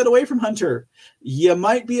can't take that away from Hunter. You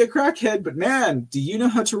might be a crackhead, but man, do you know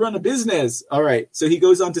how to run a business? All right. So he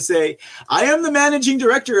goes on to say, I am the managing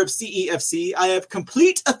director of CEFC. I have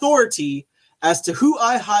complete authority as to who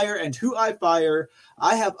I hire and who I fire.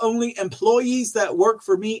 I have only employees that work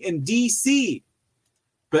for me in DC.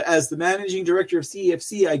 But as the managing director of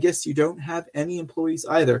CEFC, I guess you don't have any employees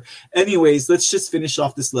either. Anyways, let's just finish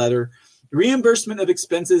off this letter. Reimbursement of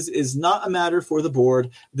expenses is not a matter for the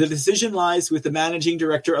board. The decision lies with the managing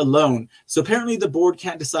director alone. So apparently the board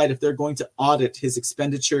can't decide if they're going to audit his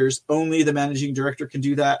expenditures. Only the managing director can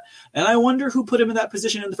do that. And I wonder who put him in that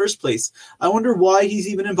position in the first place. I wonder why he's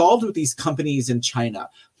even involved with these companies in China.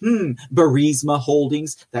 Burisma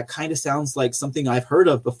Holdings. That kind of sounds like something I've heard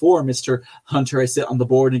of before, Mr. Hunter. I sit on the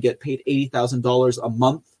board and get paid $80,000 a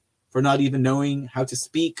month for not even knowing how to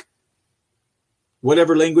speak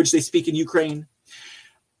whatever language they speak in Ukraine.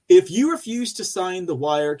 If you refuse to sign the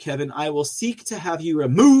wire, Kevin, I will seek to have you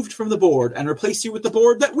removed from the board and replace you with the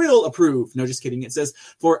board that will approve. No, just kidding. It says,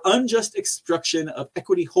 for unjust obstruction of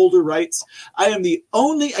equity holder rights. I am the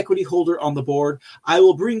only equity holder on the board. I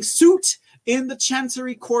will bring suit in the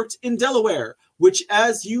Chancery Court in Delaware, which,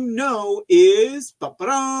 as you know, is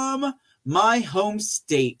my home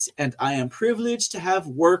state, and I am privileged to have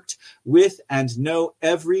worked with and know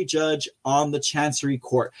every judge on the Chancery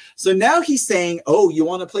Court. So now he's saying, oh, you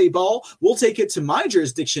want to play ball? We'll take it to my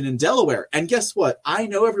jurisdiction in Delaware. And guess what? I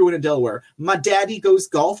know everyone in Delaware. My daddy goes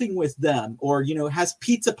golfing with them, or, has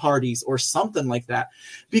pizza parties or something like that,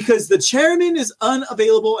 because the chairman is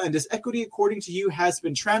unavailable and his equity, according to you, has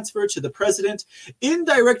been transferred to the president in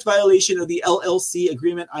direct violation of the LLC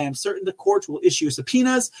agreement. I am certain the court will issue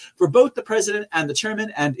subpoenas for both the president and the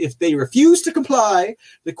chairman, and if they refuse to comply,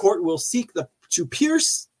 the court will seek to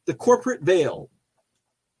pierce the corporate veil.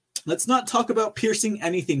 Let's not talk about piercing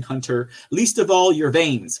anything, Hunter, least of all your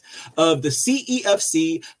veins, of the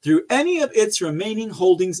CEFC through any of its remaining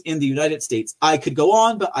holdings in the United States. I could go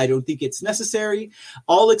on, but I don't think it's necessary.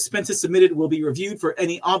 All expenses submitted will be reviewed for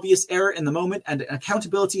any obvious error in the moment, and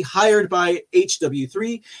accountability hired by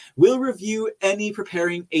HW3 will review any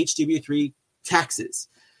preparing HW3 taxes.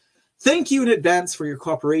 Thank you in advance for your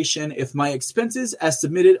cooperation. If my expenses as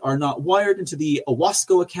submitted are not wired into the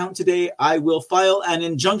Owasco account today, I will file an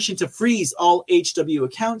injunction to freeze all HW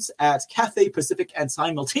accounts at Cathay Pacific and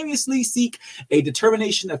simultaneously seek a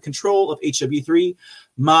determination of control of HW3.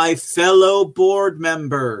 My fellow board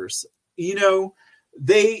members,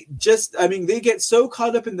 they get so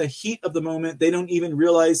caught up in the heat of the moment, they don't even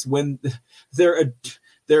realize when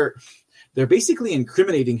they're basically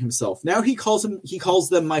incriminating himself. Now he calls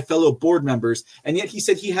them my fellow board members, and yet he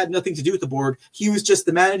said he had nothing to do with the board. He was just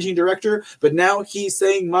the managing director, but now he's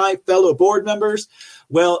saying my fellow board members.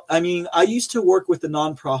 Well, I used to work with a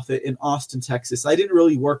nonprofit in Austin, Texas. I didn't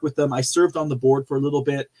really work with them. I served on the board for a little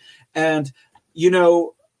bit, and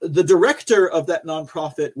the director of that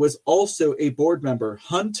nonprofit was also a board member.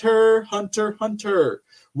 Hunter.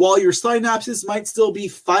 While your synapses might still be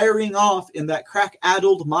firing off in that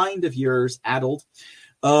crack-addled mind of yours,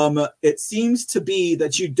 it seems to be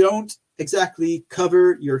that you don't exactly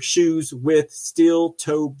cover your shoes with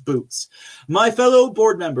steel-toe boots. My fellow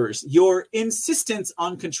board members, your insistence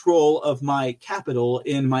on control of my capital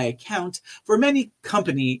in my account for my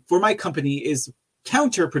company is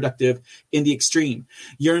counterproductive in the extreme.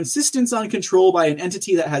 Your insistence on control by an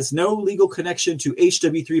entity that has no legal connection to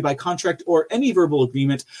HW3 by contract or any verbal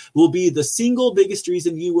agreement will be the single biggest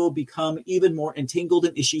reason you will become even more entangled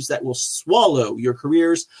in issues that will swallow your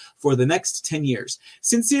careers for the next 10 years.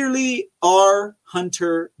 Sincerely, R.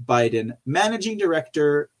 Hunter Biden, Managing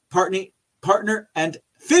Director, partner, and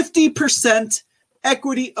 50%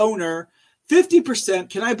 equity owner. 50%.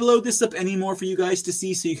 Can I blow this up any more for you guys to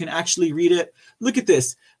see so you can actually read it? Look at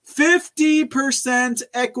this. 50%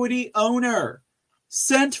 equity owner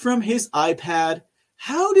sent from his iPad.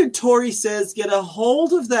 How did Tory Says get a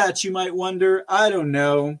hold of that, you might wonder? I don't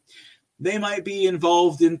know. They might be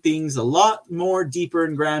involved in things a lot more deeper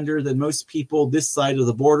and grander than most people this side of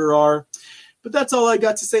the border are. But that's all I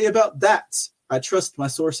got to say about that. I trust my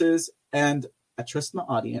sources and I trust my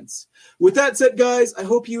audience. With that said, guys, I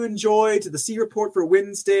hope you enjoyed the C Report for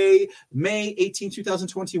Wednesday, May 18,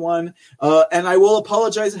 2021. And I will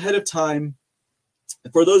apologize ahead of time.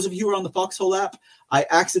 For those of you who are on the Foxhole app, I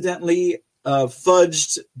accidentally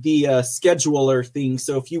fudged the scheduler thing.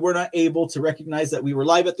 So if you were not able to recognize that we were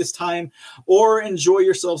live at this time or enjoy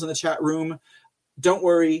yourselves in the chat room, don't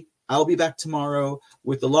worry. I'll be back tomorrow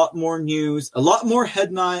with a lot more news, a lot more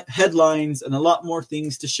headlines, and a lot more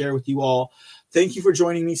things to share with you all. Thank you for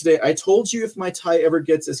joining me today. I told you if my tie ever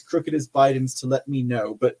gets as crooked as Biden's to let me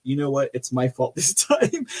know, but you know what? It's my fault this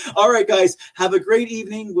time. All right, guys, have a great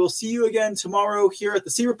evening. We'll see you again tomorrow here at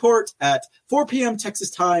the C Report at 4 p.m. Texas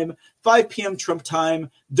time, 5 p.m. Trump time.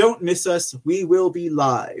 Don't miss us. We will be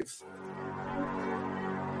live.